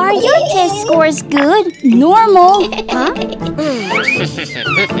 Hoodoo, are your test scores good? Normal. Huh?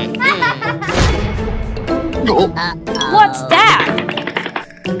 What's that?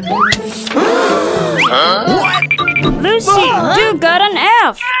 What? Lucy, you got an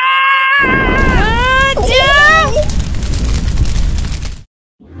F.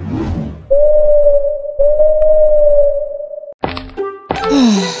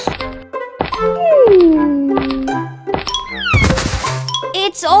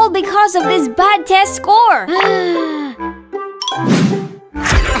 It's all because of this bad test score.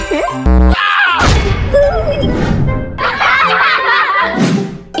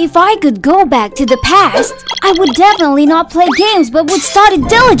 If I could go back to the past, I would definitely not play games but would study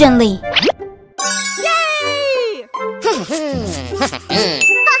diligently. Yay!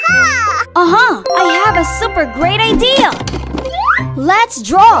 I have a super great idea. Let's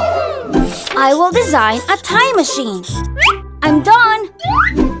draw. I will design a time machine. I'm done.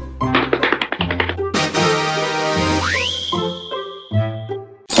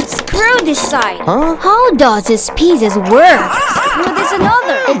 Screw this side. How does this pieces work? Screw this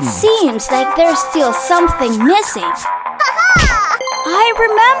another. It seems like there's still something missing. I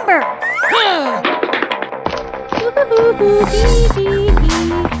remember.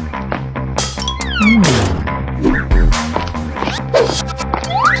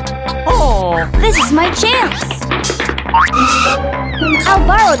 This is my chance. I'll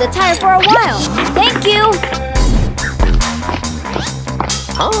borrow the tire for a while. Thank you.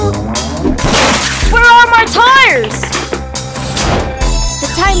 Where are my tires? The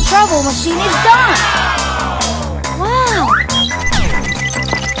time travel machine is done. Wow.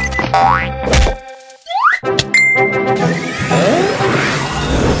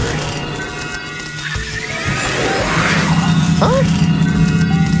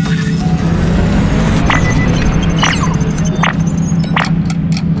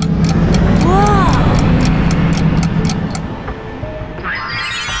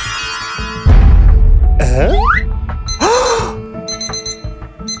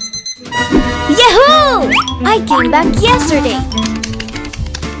 Yahoo! I came back yesterday.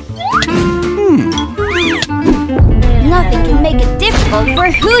 Nothing can make it difficult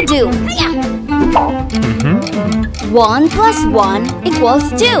for Hoodoo. 1 plus 1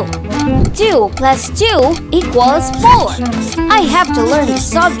 equals 2. 2 plus 2 equals 4. I have to learn the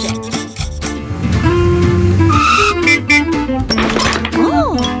subject.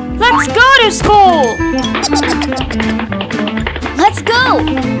 Oh, let's go to school! Let's go!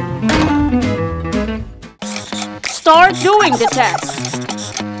 Start doing the test.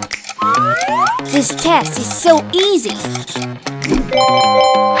 This test is so easy.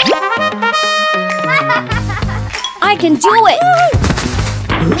 I can do it!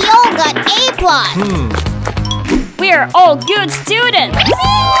 We all got A+. We are all good students!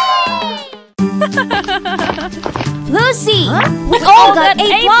 Lucy! We all got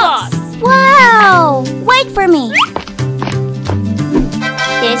A+! Wow! Wait for me.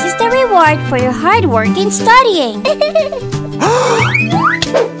 This is the reward for your hard work in studying.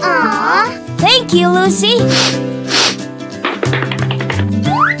 Aww. Thank you, Lucy!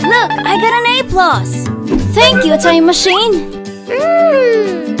 Look, I got an A+. Thank you, time machine!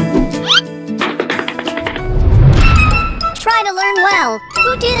 Try to learn well.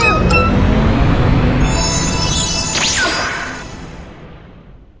 Hoodoo!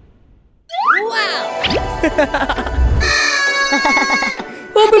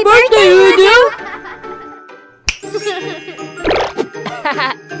 Happy birthday, Hoodoo!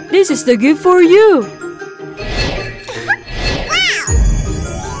 This is the gift for you.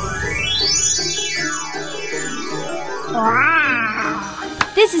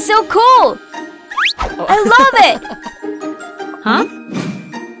 This is so cool! I love it! Huh?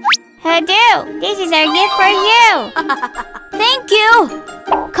 Hoodoo, this is our gift for you. Thank you!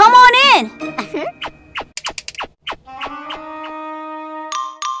 Come on in!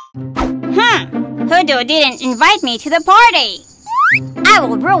 Hoodoo didn't invite me to the party. I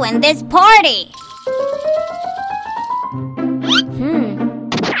will ruin this party.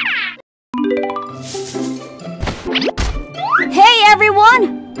 Hey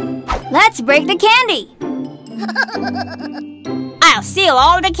everyone! Let's break the candy! I'll steal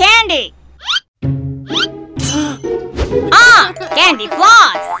all the candy. Candy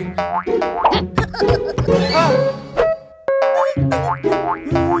floss.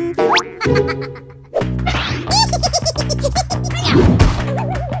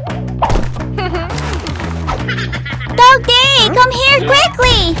 Doggy, come here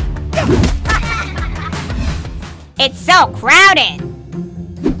quickly! It's so crowded.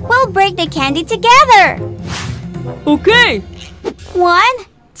 We'll break the candy together! Okay! 1,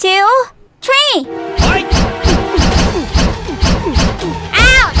 2, 3!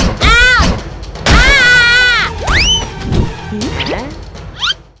 Ouch! Ouch! Ah!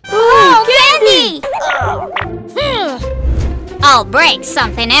 Oh, candy! I'll break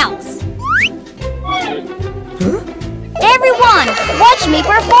something else. Everyone, watch me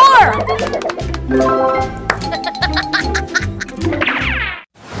perform!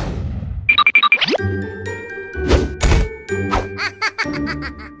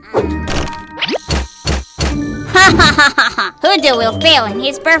 Hoodoo will fail in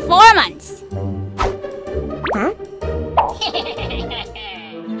his performance.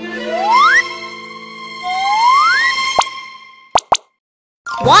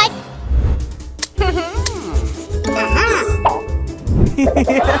 What?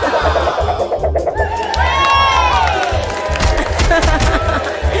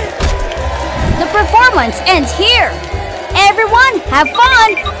 The performance ends here! Everyone, have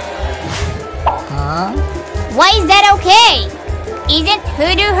fun! Why is that okay? Isn't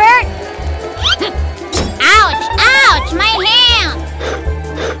Hoodoo hurt? Ouch! Ouch! My hand!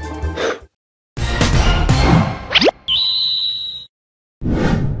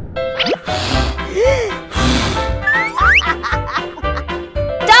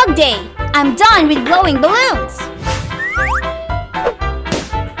 Dog day! I'm done with blowing balloons!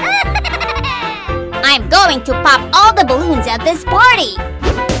 I'm going to pop all the balloons at this party.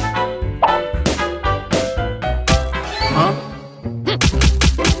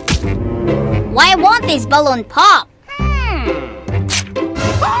 Why won't this balloon pop?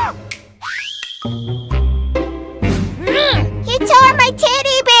 You tore my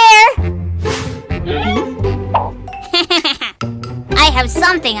teddy bear! I have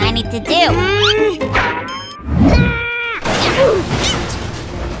something I need to do.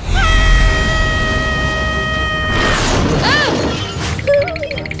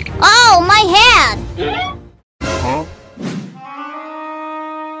 Oh, my head!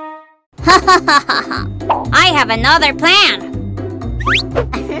 I have another plan.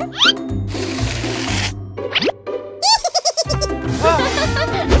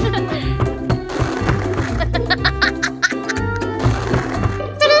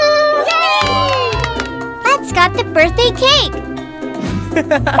 Let's cut the birthday cake.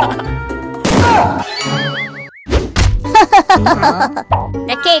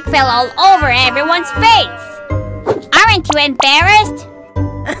 The cake fell all over everyone's face. Aren't you embarrassed?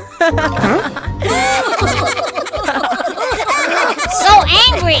 So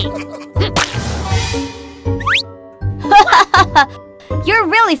angry! You're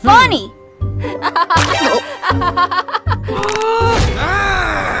really funny!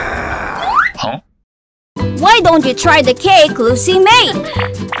 Huh? Why don't you try the cake Lucy made?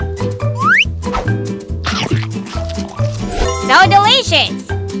 So delicious!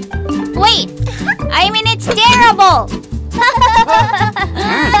 Wait, I mean it's terrible!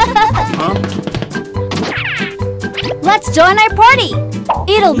 Let's join our party!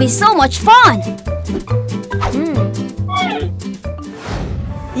 It'll be so much fun!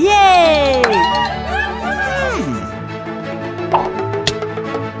 Yay!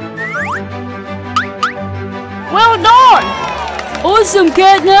 Well done! Awesome,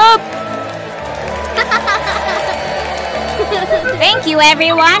 Catnap! Thank you,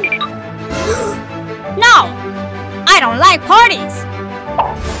 everyone! No! I don't like parties!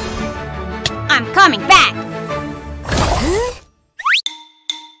 I'm coming back!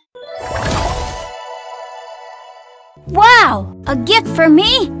 Wow! A gift for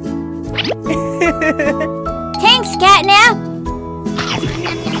me? Thanks, Catnap!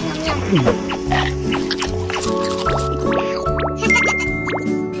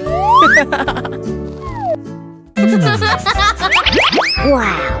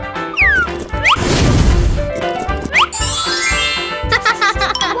 Wow!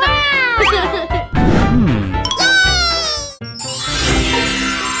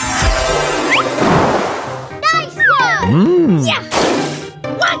 Yeah!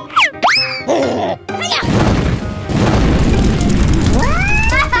 One! Hiya!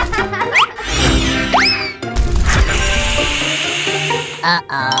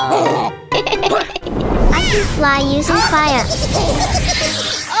 Uh-oh. I can fly using fire.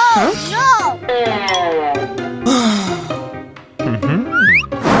 Oh, no!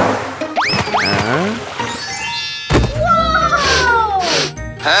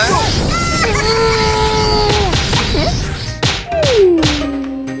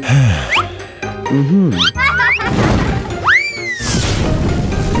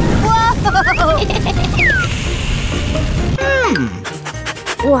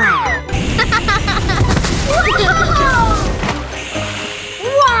 Wow. Wow!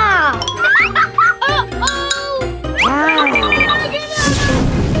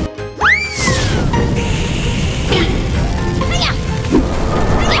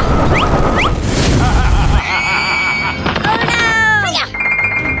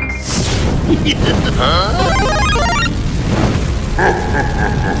 We did it!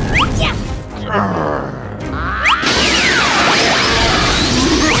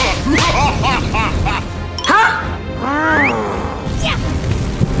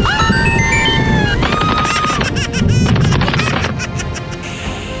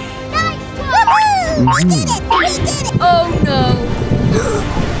 We did it! Oh no!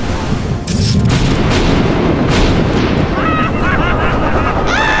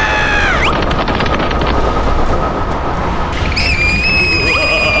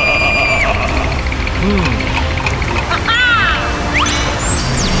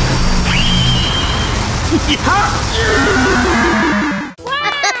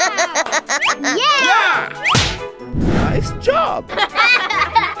 Yeah! Nice job!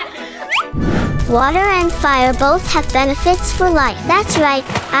 Water and fire both have benefits for life. That's right,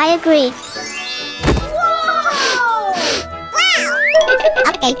 I agree.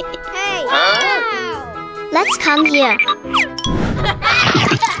 Okay. Hey! Let's come here.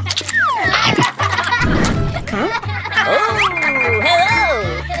 Oh, hello!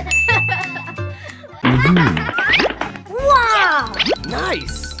 Wow!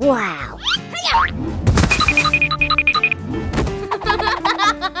 Nice! Wow!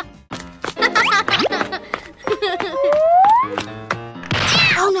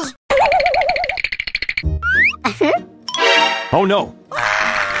 Oh no! Oh no!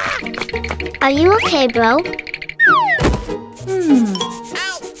 Are you okay, bro?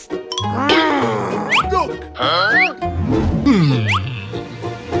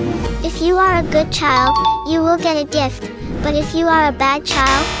 If you are a good child, you will get a gift. But if you are a bad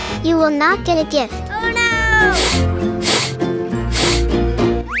child, you will not get a gift. Oh no!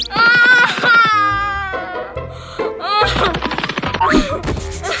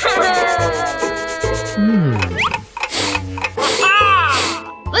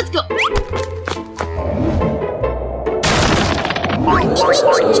 Let's go!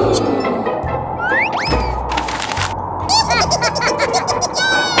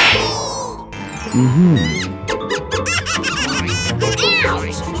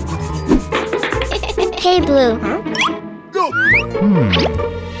 Hey, Blue.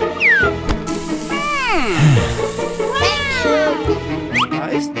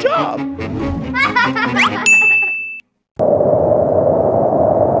 Nice job!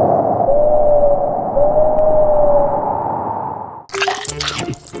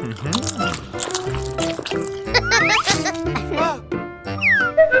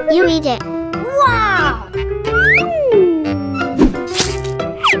 You eat it. Wow!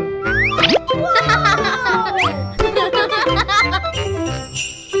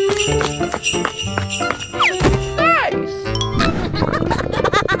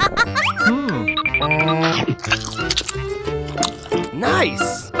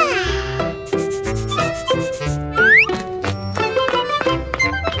 Nice!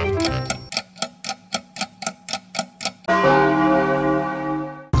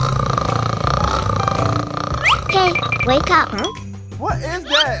 Hey, wake up. What is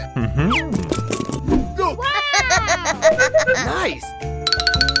that? Nice!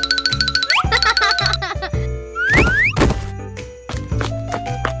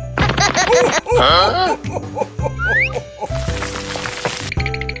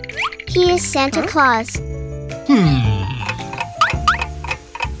 He is Santa Claus.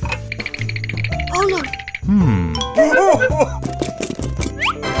 Oh no!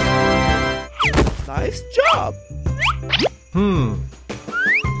 Nice job!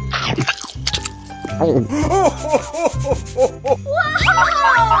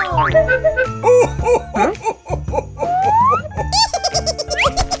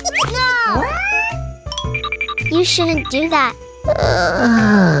 You shouldn't do that.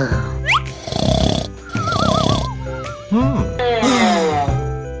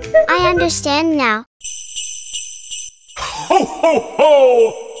 I understand now. Ho, ho,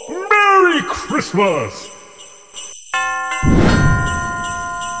 ho! Merry Christmas!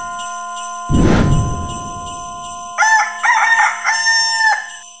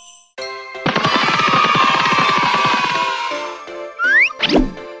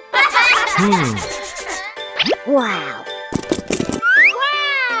 Wow!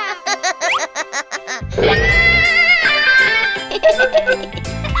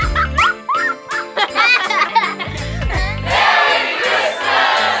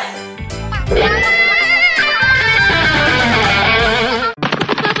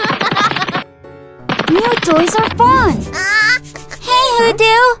 New toys are fun! Hey,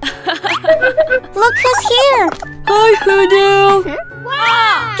 Hoodoo! Look who's here! Hi, Hoodoo!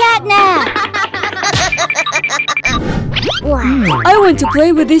 Catnap! I want to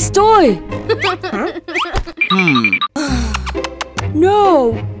play with this toy.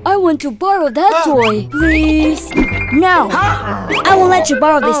 No, I want to borrow that toy, please. No! I won't let you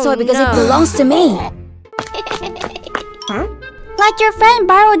borrow this toy because it belongs to me. Let your friend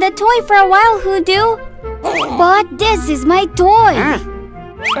borrow the toy for a while, Hoodoo. But this is my toy.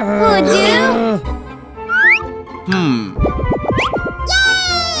 Hoodoo?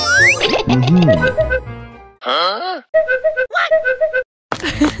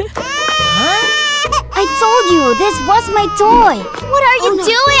 I told you this was my toy. What are you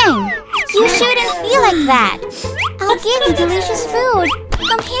doing? You shouldn't feel like that. I'll give you delicious food.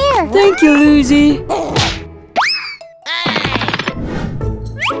 Come here. Thank you, Lucy.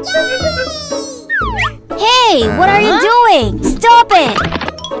 Hey, what are you doing? Stop it!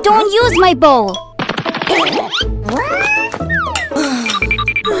 Don't use my bowl.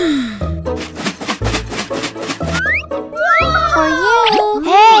 For you.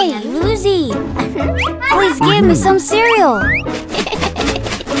 Hey, Lucy. Please give me some cereal.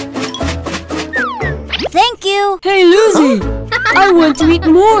 Thank you. Hey, Lucy. I want to eat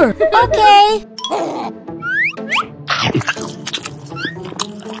more. Okay. Hey,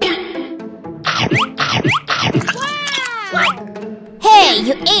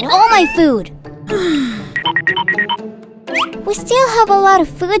 you ate all my food! We still have a lot of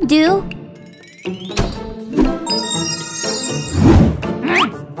food, dude.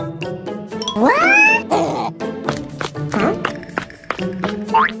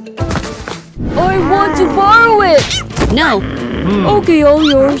 I want to borrow it! No. Okay, all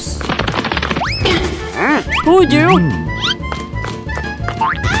yours. Who do?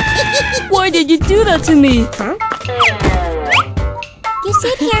 Why did you do that to me? You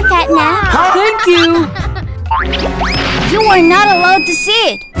sit here, Catnap. Thank you. You are not allowed to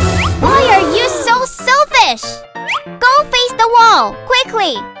sit. Why are you so selfish? Go face the wall,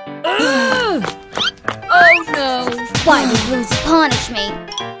 quickly. Oh no. Why did Lucy punish me?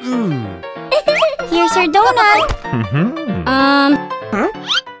 Here's your donut.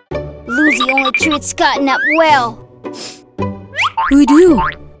 Lucy only treats Catnap well. Who do?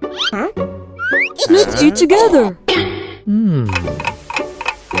 Let's eat together.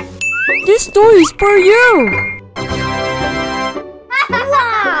 This toy is for you.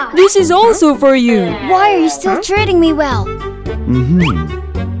 Wow. This is also for you. Why are you still treating me well?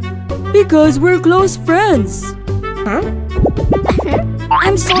 Because we're close friends.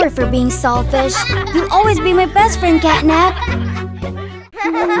 I'm sorry for being selfish. You'll always be my best friend, Catnap.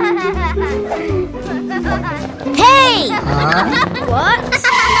 Hey! What?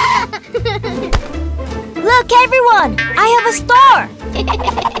 Look, everyone! I have a star!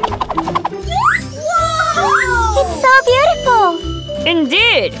 It's so beautiful!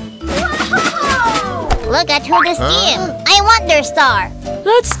 Indeed! Look at who this is! I want their star!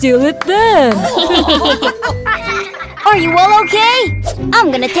 Let's steal it then. Are you all okay?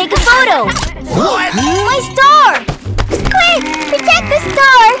 I'm gonna take a photo! What? My star! Quick! Protect the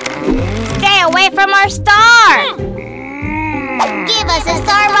star! Stay away from our star! Give us a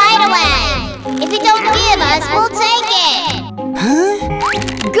star right away! If you don't give us, we'll take it!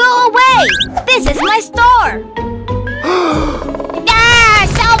 Go away! This is my star! Ah!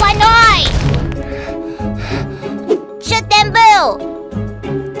 So annoying! Shoot them, Boo!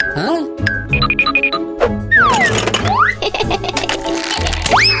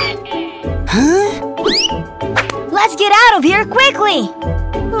 Let's get out of here quickly!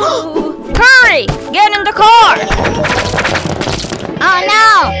 Hurry! Get in the car! Oh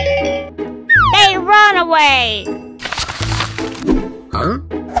no! They run away!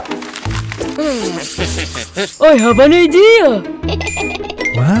 I have an idea.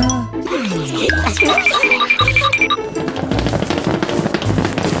 What?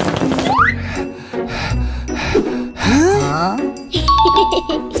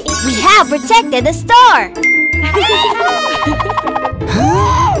 We have protected the star!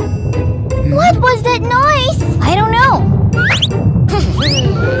 What was that noise? I don't know.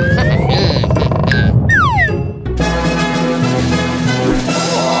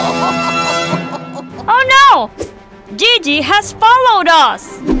 Oh no! Gigi has followed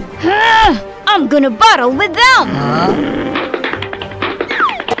us! I'm gonna battle with them!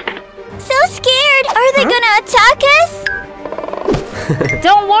 So scared! Are they gonna attack us?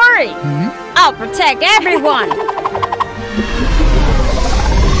 Don't worry! I'll protect everyone!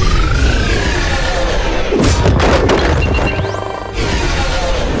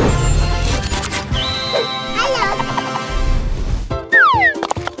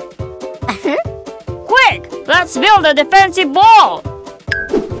 Quick! Let's build a defensive wall!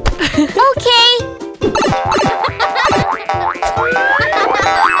 Okay!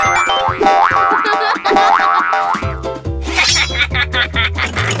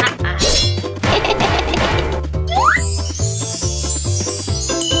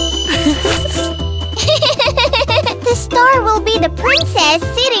 The star will be the princess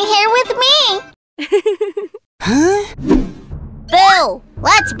sitting here with me! Boo!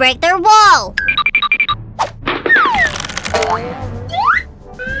 Let's break their wall!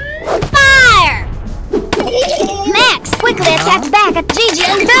 Fire! Max, quickly attack back at Gigi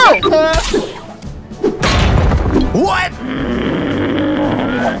and Boo! What?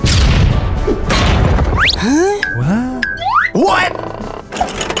 What? What?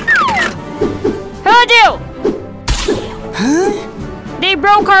 Hoodoo! They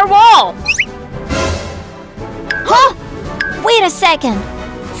broke our wall! Huh? Wait a second!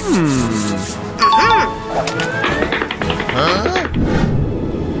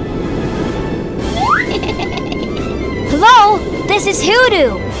 Hello? This is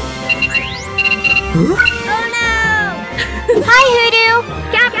Hoodoo! Oh no! Hi, Hoodoo!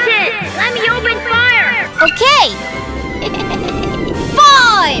 Captain! Let me open fire! Okay!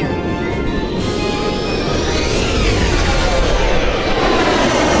 Fire!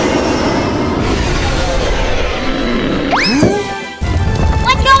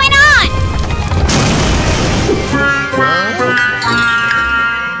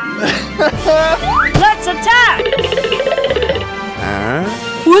 Let's attack!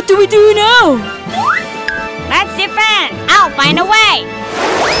 What do we do now? Let's defend! I'll find a way!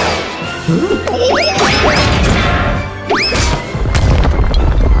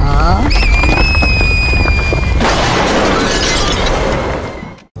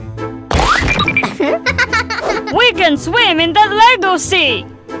 We can swim in the Lego Sea!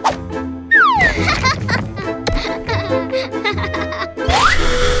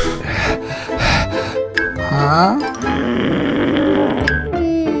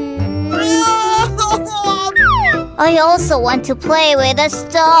 I also want to play with a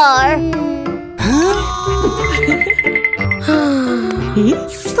star.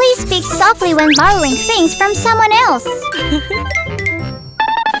 Please speak softly when borrowing things from someone else.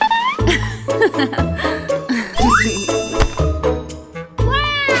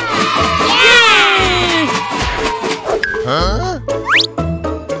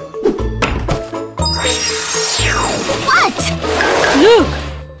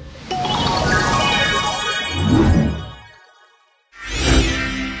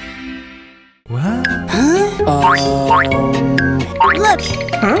 What? Look!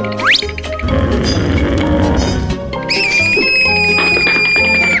 What?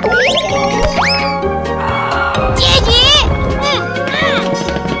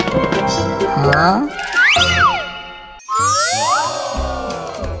 Look!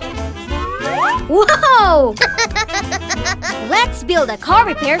 Whoa! Let's build a car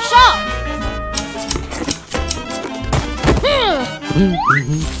repair shop. Whoa!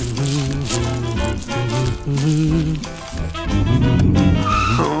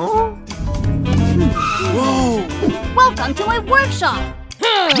 Welcome to my workshop.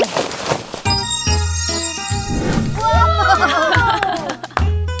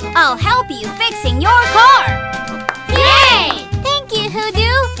 I'll help you fixing your car. Yay! Thank you,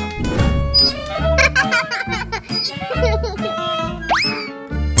 Hoodoo.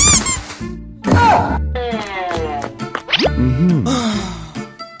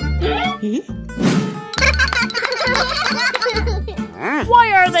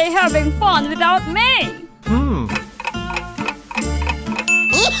 Why are they having fun without me?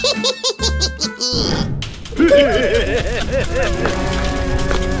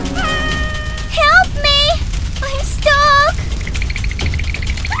 Help me! I'm stuck!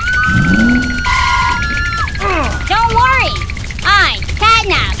 Don't worry! I,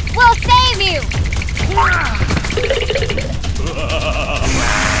 Catnap, will save you!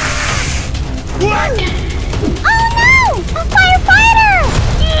 Oh no! A firefighter!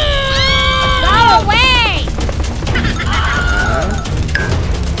 Go away!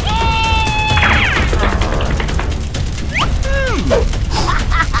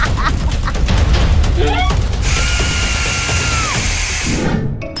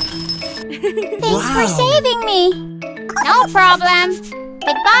 Thanks for saving me. No problem.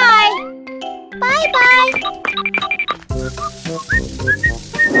 Goodbye. Bye-bye.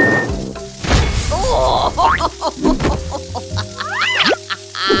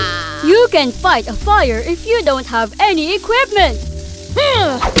 You can fight a fire if you don't have any equipment.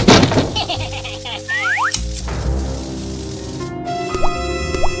 Huh?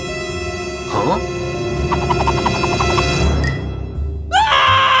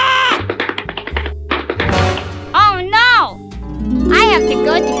 Oh no! I have to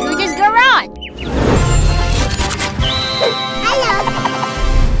go to Hoodoo's garage.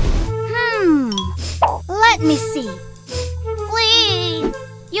 Let me see. Please,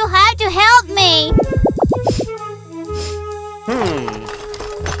 you have to help me.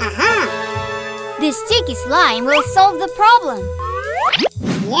 This sticky slime will solve the problem.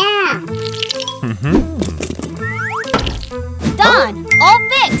 Yeah. Done. All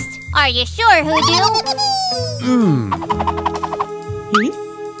fixed. Are you sure, Hoodoo?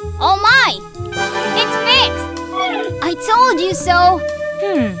 Oh my! It's fixed. I told you so.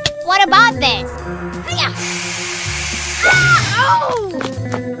 What about this?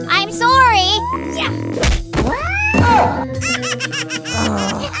 I'm sorry.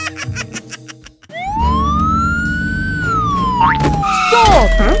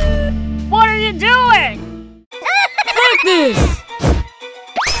 Stop! What are you doing? Take this!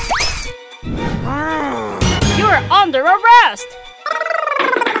 You're under arrest!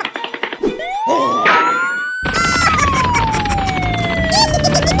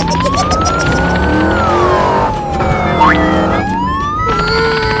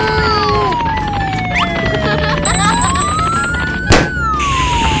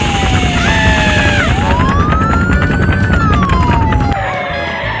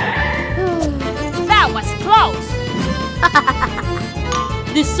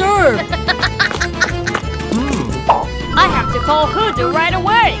 deserve. I have to call Hoodoo right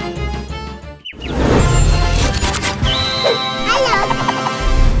away.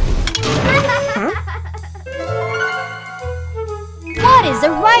 What is the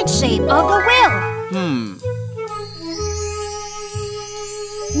right shape of the wheel?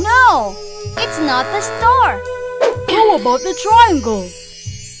 No, it's not the star. How about the triangle?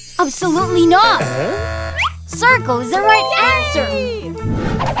 Absolutely not. Circle is the right answer.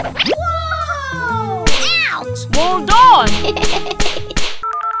 Whoa! Ouch! Well done.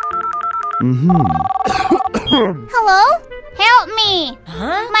 Hello? Help me.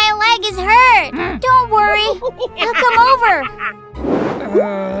 My leg is hurt. Don't worry. I'll come over.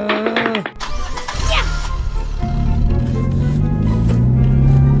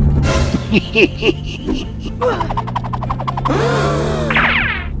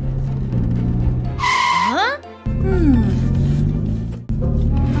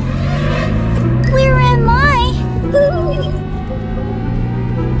 Where am I?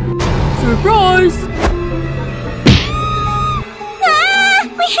 Surprise! Ah,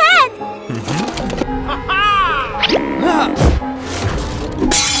 my head!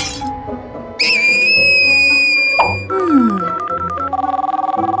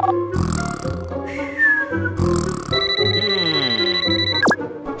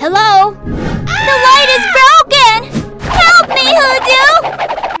 Hello? The light is broken! Help me, Hoodoo!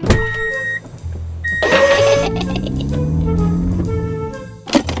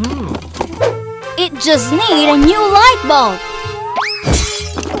 It just needs a new light bulb.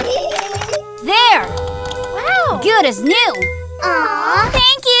 There! Wow! Good as new! Aww!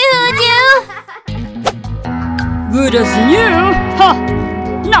 Thank you, Hoodoo! Good as new? Huh!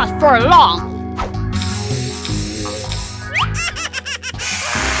 Not for long.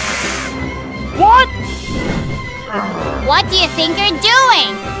 What? What do you think you're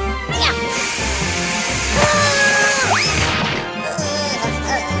doing?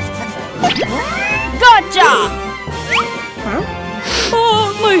 Gotcha!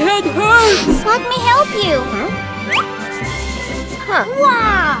 Oh, my head hurts! Let me help you.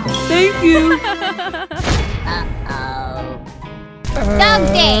 Wow! Thank you! Dog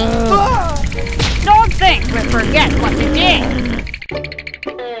day! Don't think we forget what you did.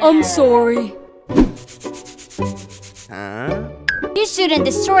 I'm sorry. You shouldn't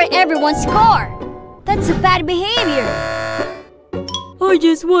destroy everyone's car. That's a bad behavior. I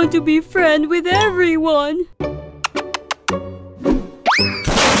just want to be friends with everyone.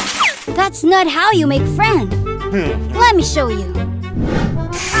 That's not how you make friends. Let me show you.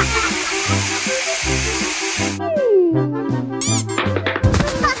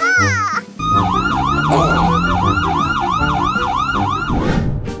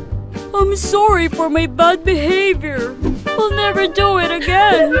 I'm sorry for my bad behavior. I'll never do it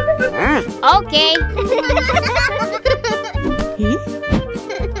again. Okay.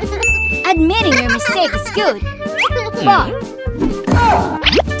 Admitting your mistake is good. But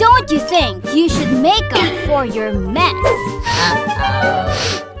don't you think you should make up for your mess?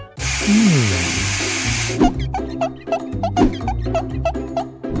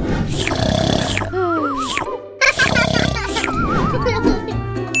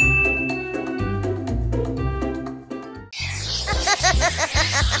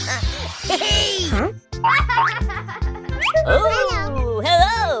 Oh,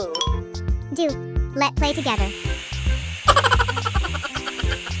 hello! Let's play together.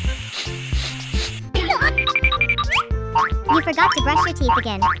 You forgot to brush your teeth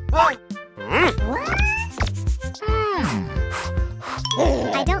again.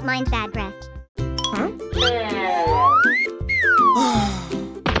 I don't mind bad breath.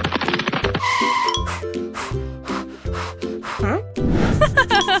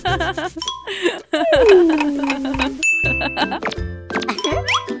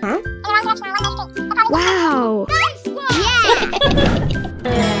 Wow! Nice one!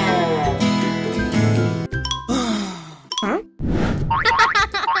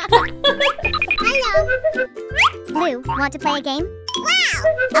 Hello. Blue, want to play a game?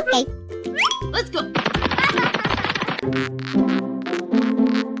 Wow! Okay. Let's go.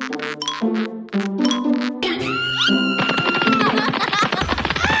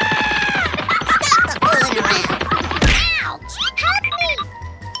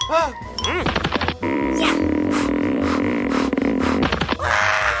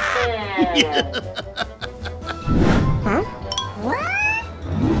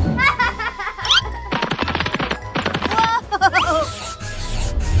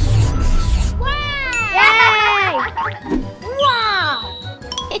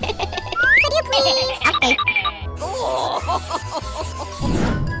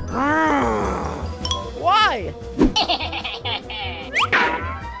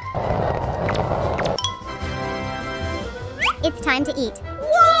 to eat.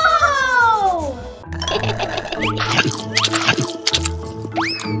 Whoa!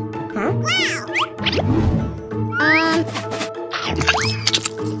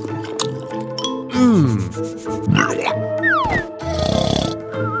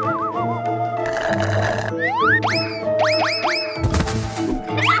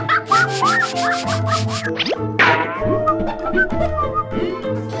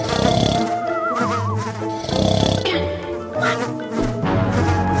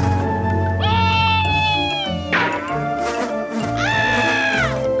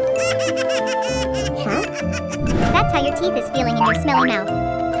 That's how your teeth is feeling in your smelly mouth.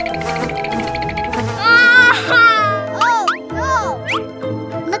 Oh, no!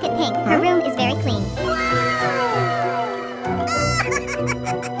 Look at Pink. Her room is very clean.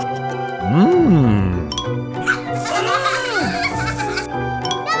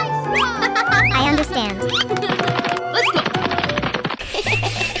 I understand. Let's go.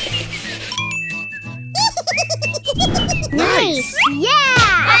 Nice! Yeah!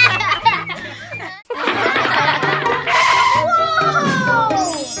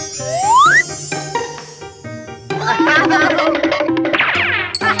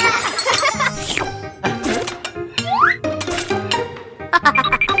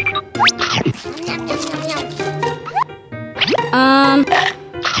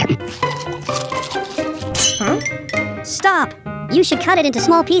 Stop! You should cut it into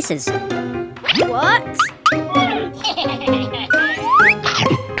small pieces. What?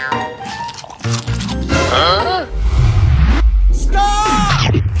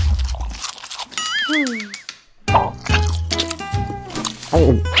 Stop!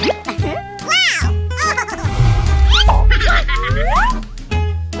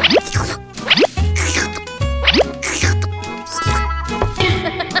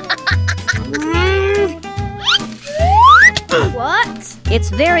 What? It's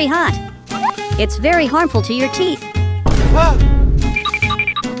very hot. It's very harmful to your teeth.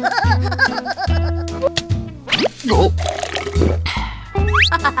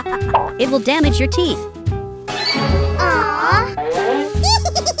 It will damage your teeth. Aww.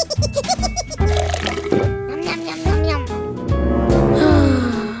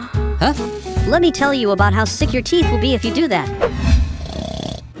 Huh? Let me tell you about how sick your teeth will be if you do that.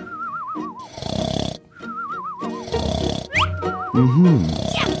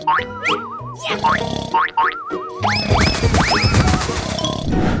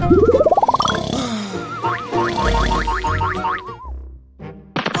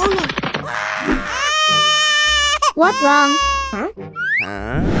 What wrong?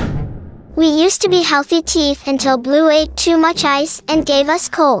 We used to be healthy teeth until Blue ate too much ice and gave us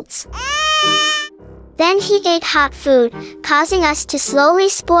colds. Then he ate hot food, causing us to slowly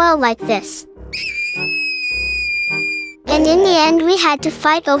spoil like this. And in the end we had to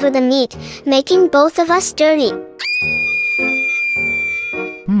fight over the meat, making both of us dirty.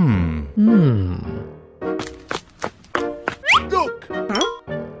 Look!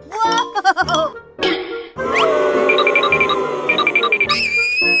 Whoa!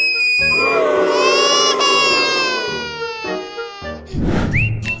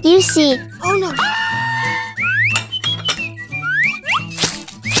 You see, Oh no!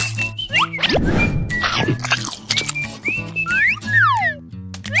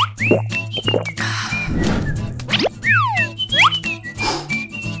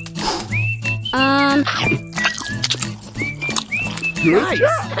 Nice!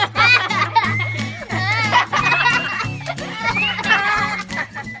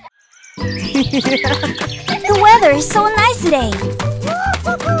 The weather is so nice today.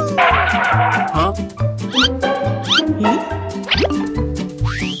 Huh?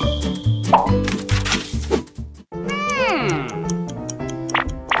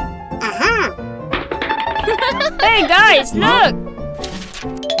 Hey guys, look!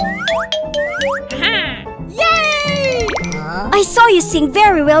 Yay! I saw you sing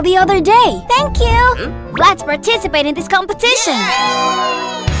very well the other day. Thank you. Let's participate in this competition.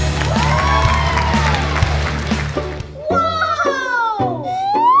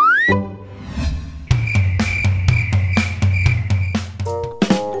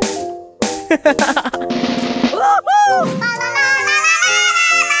 Whoa!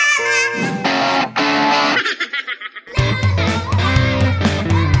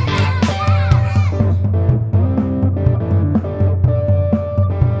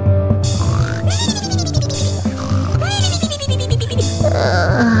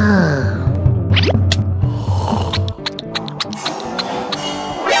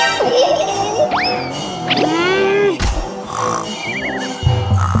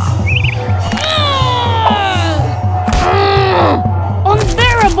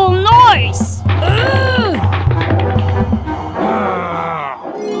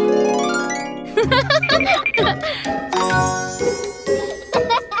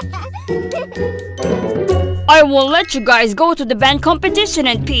 I will let you guys go to the band competition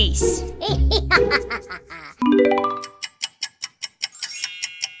in peace.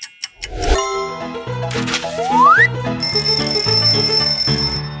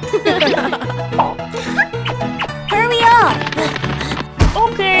 Hurry up!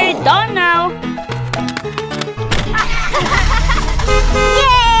 Okay, done now.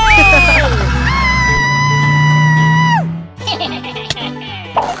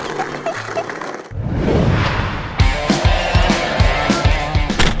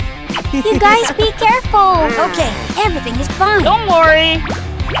 You guys be careful! Okay, everything is fine. Don't worry.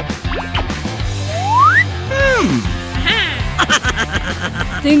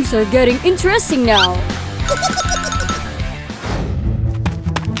 Things are getting interesting now.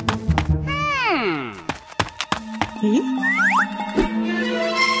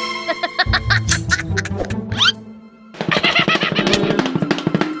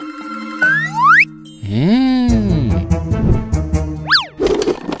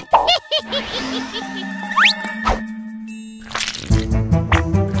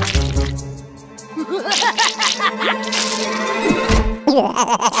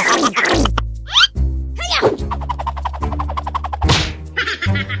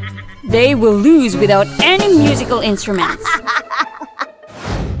 They will lose without any musical instruments.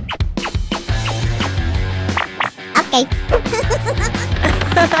 Okay.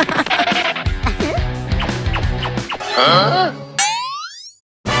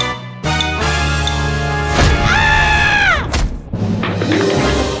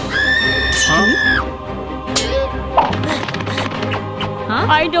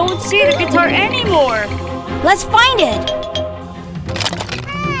 I don't see the guitar anymore. Let's find it!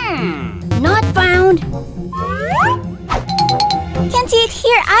 Not found. Can't see it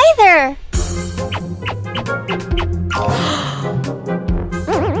here either.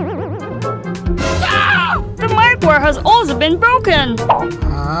 The mic wire has also been broken.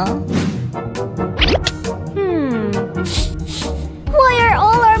 Why are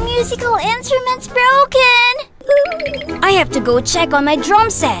all our musical instruments broken? I have to go check on my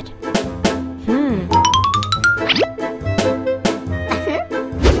drum set.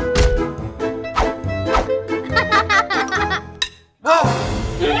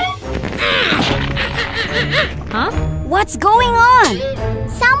 What's going on?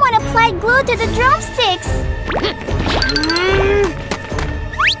 Someone applied glue to the drumsticks.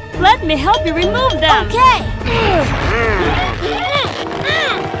 Let me help you remove them. Okay.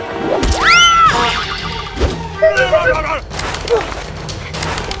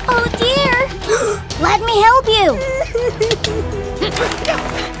 Oh dear. Let me help you.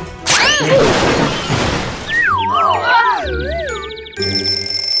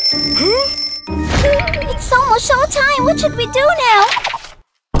 It's almost showtime. What should we do now?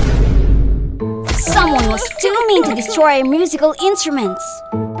 Someone was too mean to destroy our musical instruments.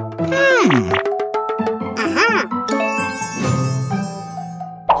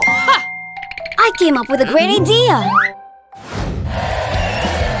 I came up with a great idea.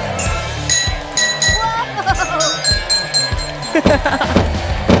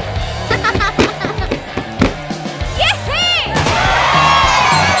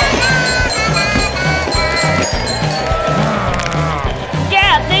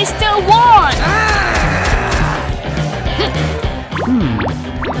 Yeah, they still won.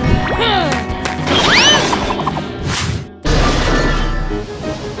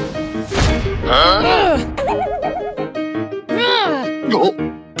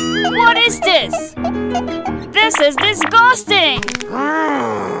 What is this? This is disgusting!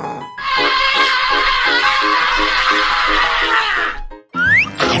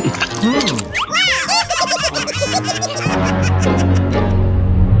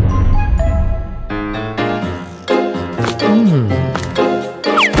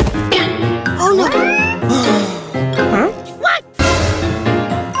 Oh no! What?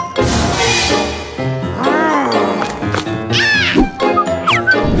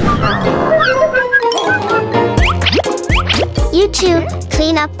 You two,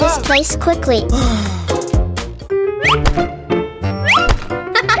 clean up this place quickly.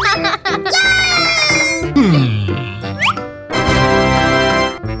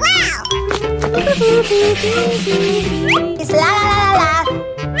 It's la la la la.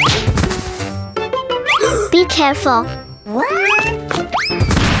 Be careful.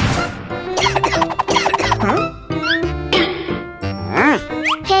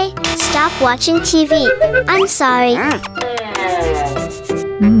 Hey, stop watching TV. I'm sorry.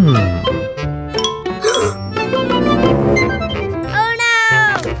 Oh no!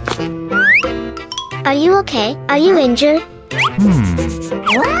 Are you okay? Are you injured?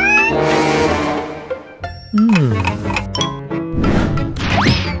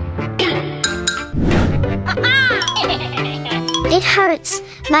 It hurts.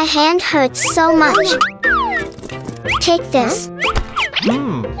 My hand hurts so much. Take this.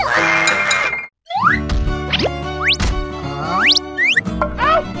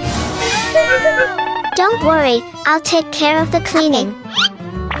 Don't worry, I'll take care of the cleaning.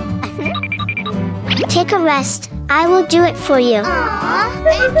 Take a rest. I will do it for you.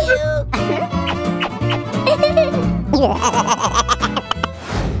 Thank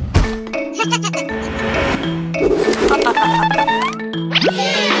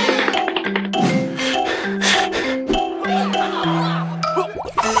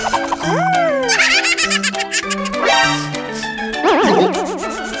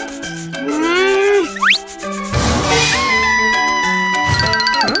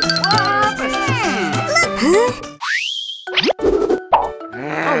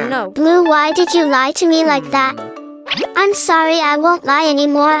Oh no. Blue, why did you lie to me like that? I'm sorry, I won't lie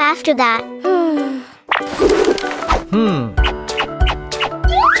anymore after that.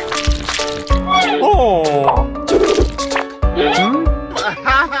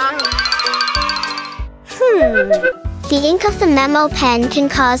 The ink of the memo pen can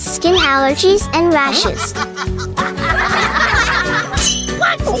cause skin allergies and rashes.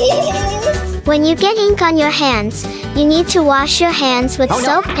 When you get ink on your hands, you need to wash your hands with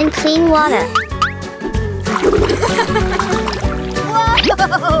soap and clean water.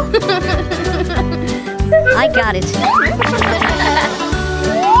 I got it.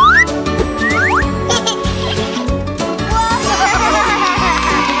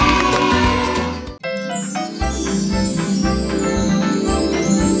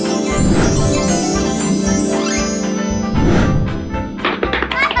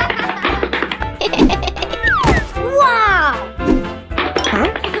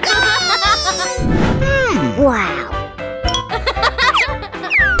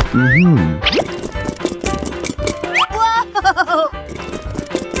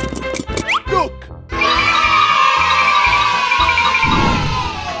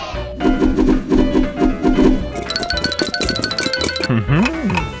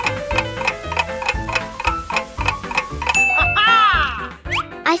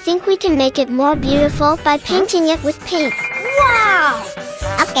 I think we can make it more beautiful by painting it with paint. Wow!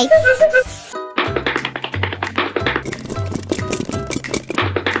 Okay.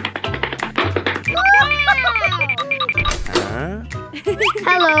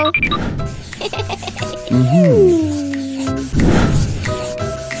 Hello.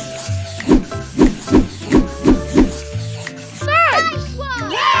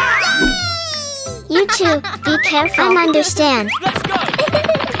 You two, be careful and understand.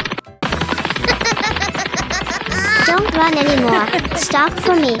 Don't run anymore. Stop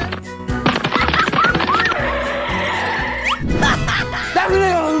for me.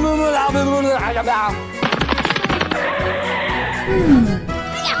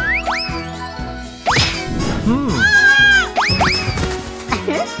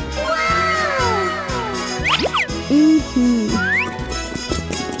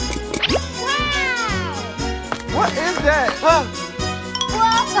 What is that? Huh?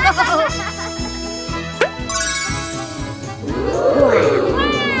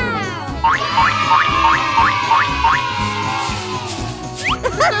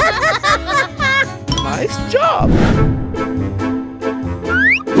 Nice job.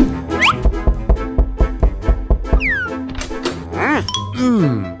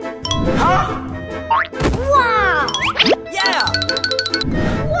 Wow! Yeah.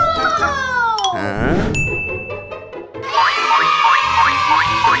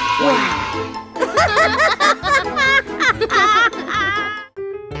 Whoa!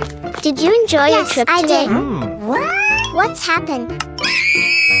 Did you enjoy your trip today? What? What's happened?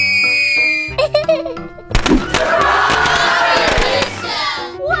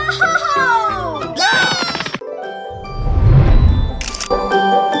 Whoa!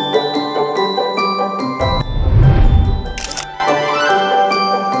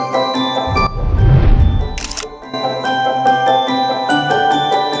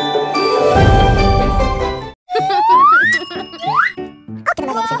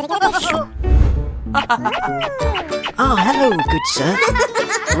 Oh, hello, good sir.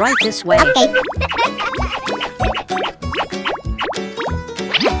 Right this way. Okay.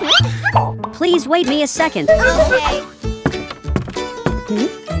 Please wait me a second. Okay.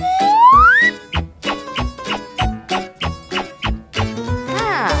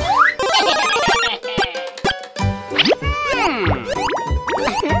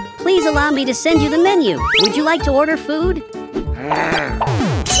 Please allow me to send you the menu. Would you like to order food?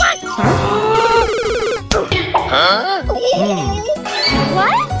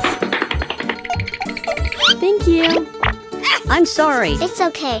 What? Thank you. I'm sorry. It's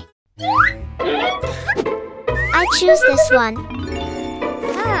okay. I choose this one.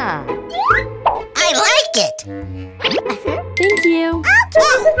 I like it. Thank you.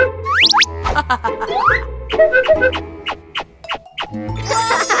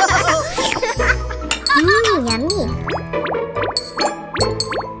 Yummy.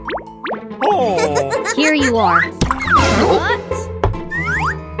 Here you are. What?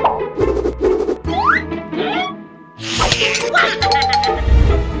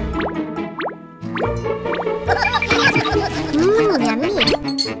 Yummy.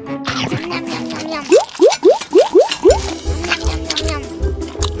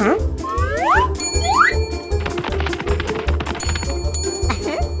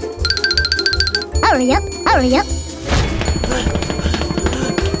 Hurry up, hurry up.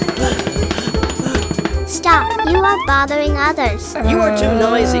 Stop, you are bothering others. You are too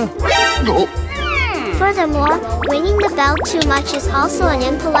noisy. Furthermore, ringing the bell too much is also an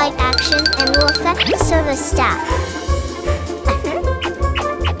impolite action and will affect the service staff.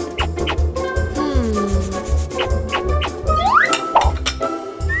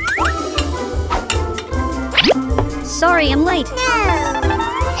 Sorry, I'm late.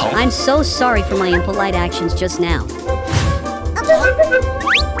 I'm so sorry for my impolite actions just now.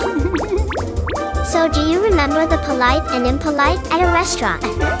 So do you remember the polite and impolite at a restaurant?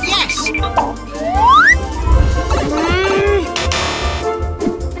 Yes.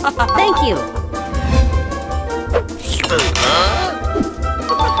 Thank you.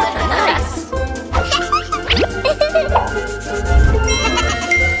 Nice.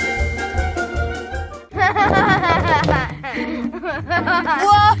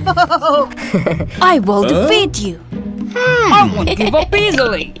 Whoa! I will defeat you. I won't give up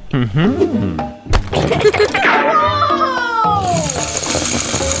easily.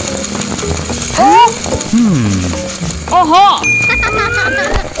 I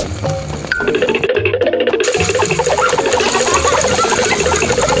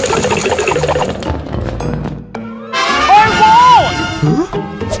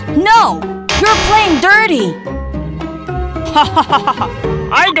won! No, you're playing dirty.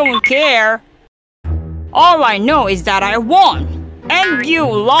 I don't care. All I know is that I won and you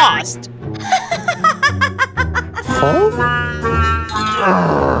lost.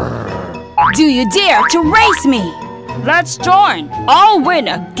 Do you dare to race me? Let's join. I'll win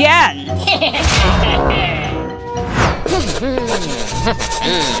again.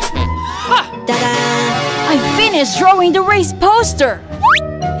 Ta-da! I finished drawing the race poster.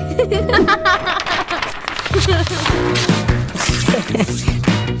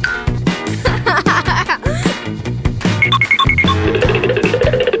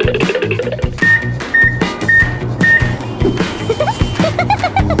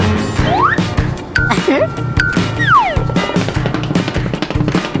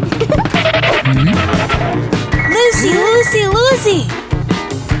 Lucy!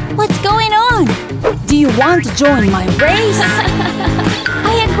 What's going on? Do you want to join my race?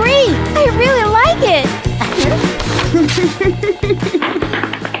 I agree! I really like it!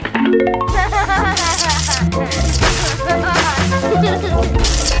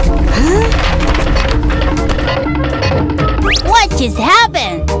 What just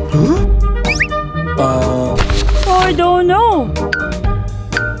happened? I don't know.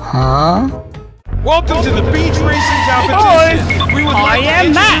 Welcome to the beach racing competition. We would like to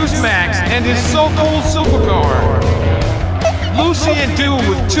introduce Max and his so-called supercar. Lucy and Dew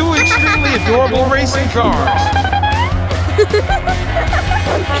with two extremely adorable racing cars.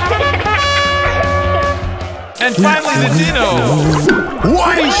 And finally the Dino.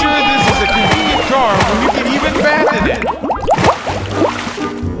 Pretty sure this is a convenient car where you can even bath in it.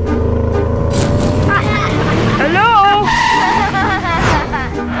 Hello?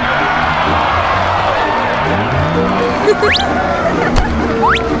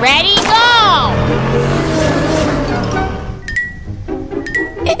 Ready, go!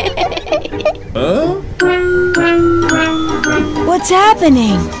 What's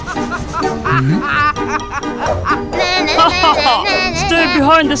happening? Stay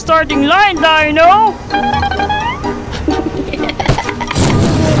behind the starting line, Dino!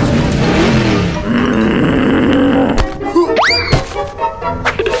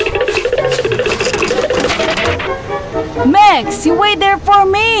 Max, you wait there for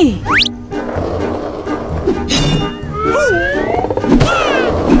me!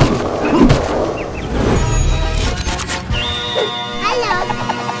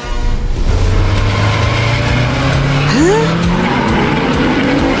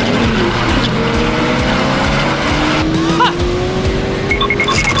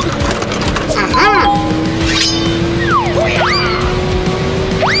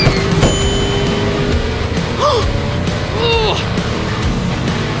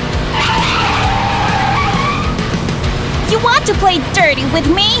 play dirty with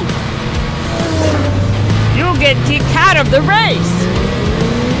me? You get kicked out of the race.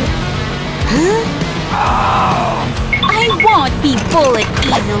 Huh? I won't be bullied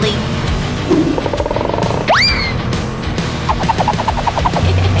easily.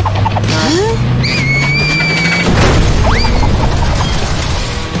 Huh?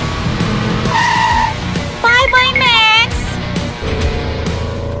 Bye-bye, Max!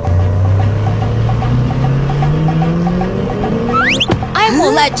 I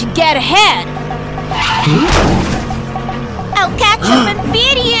will let you get ahead. I'll catch up and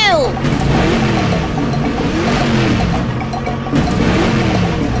beat you!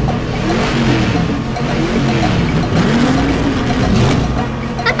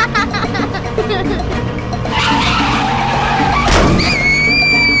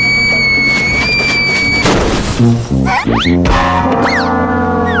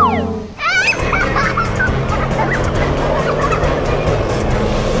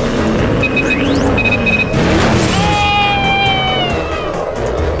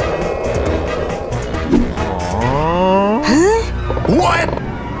 What?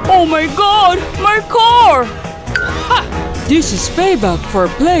 Oh my god, my car! Ha! This is payback for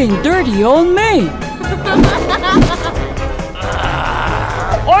playing dirty on me.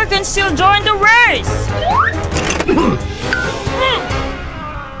 Or can still join the race.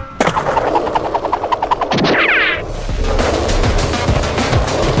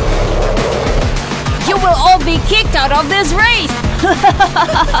 You will all be kicked out of this race.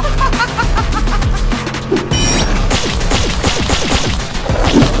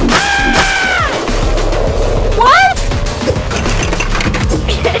 What?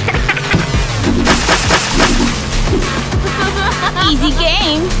 Easy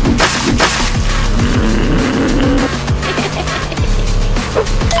game.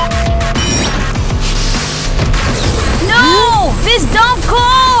 No! This dumb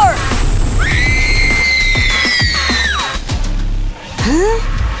car! Huh?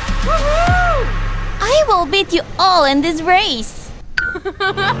 I will beat you all in this race.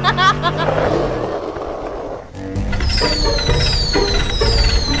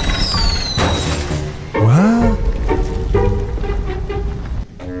 What?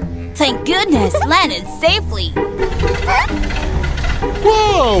 Thank goodness, landed safely.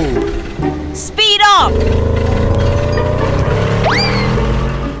 Whoa! Speed up!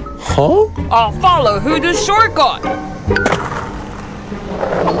 Huh? I'll follow who the shortcut.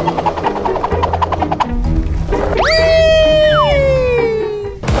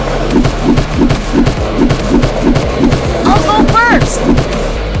 I'll go first.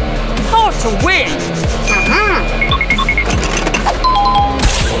 How to win?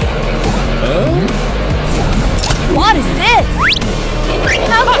 What is this?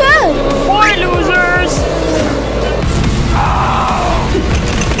 How good! Bye, losers!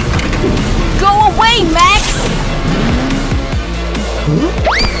 Go away, Max!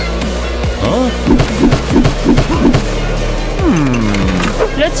 Huh?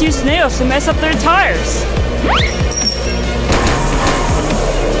 Let's use snails to mess up their tires.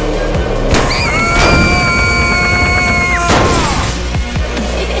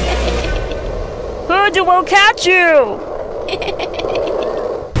 Hoodoo will catch you!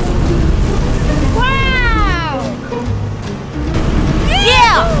 Wow!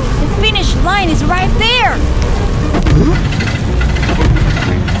 Yeah! The finish line is right there!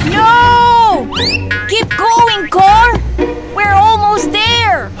 No! Keep going, car! We're almost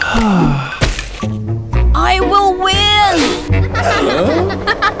there! I will win!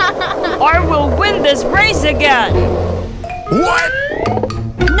 I will win this race again! What?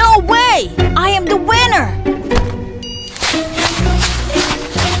 No way! I am the winner!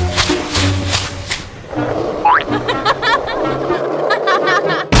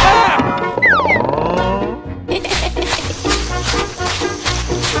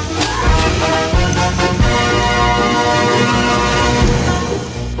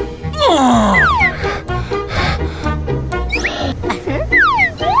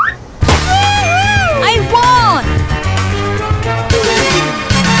 I won!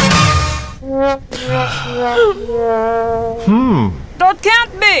 That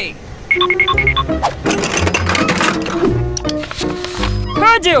can't be!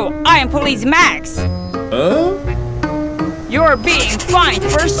 Hoodoo, I am Police Max. Huh? You're being fined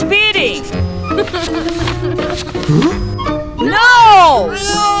for speeding. No!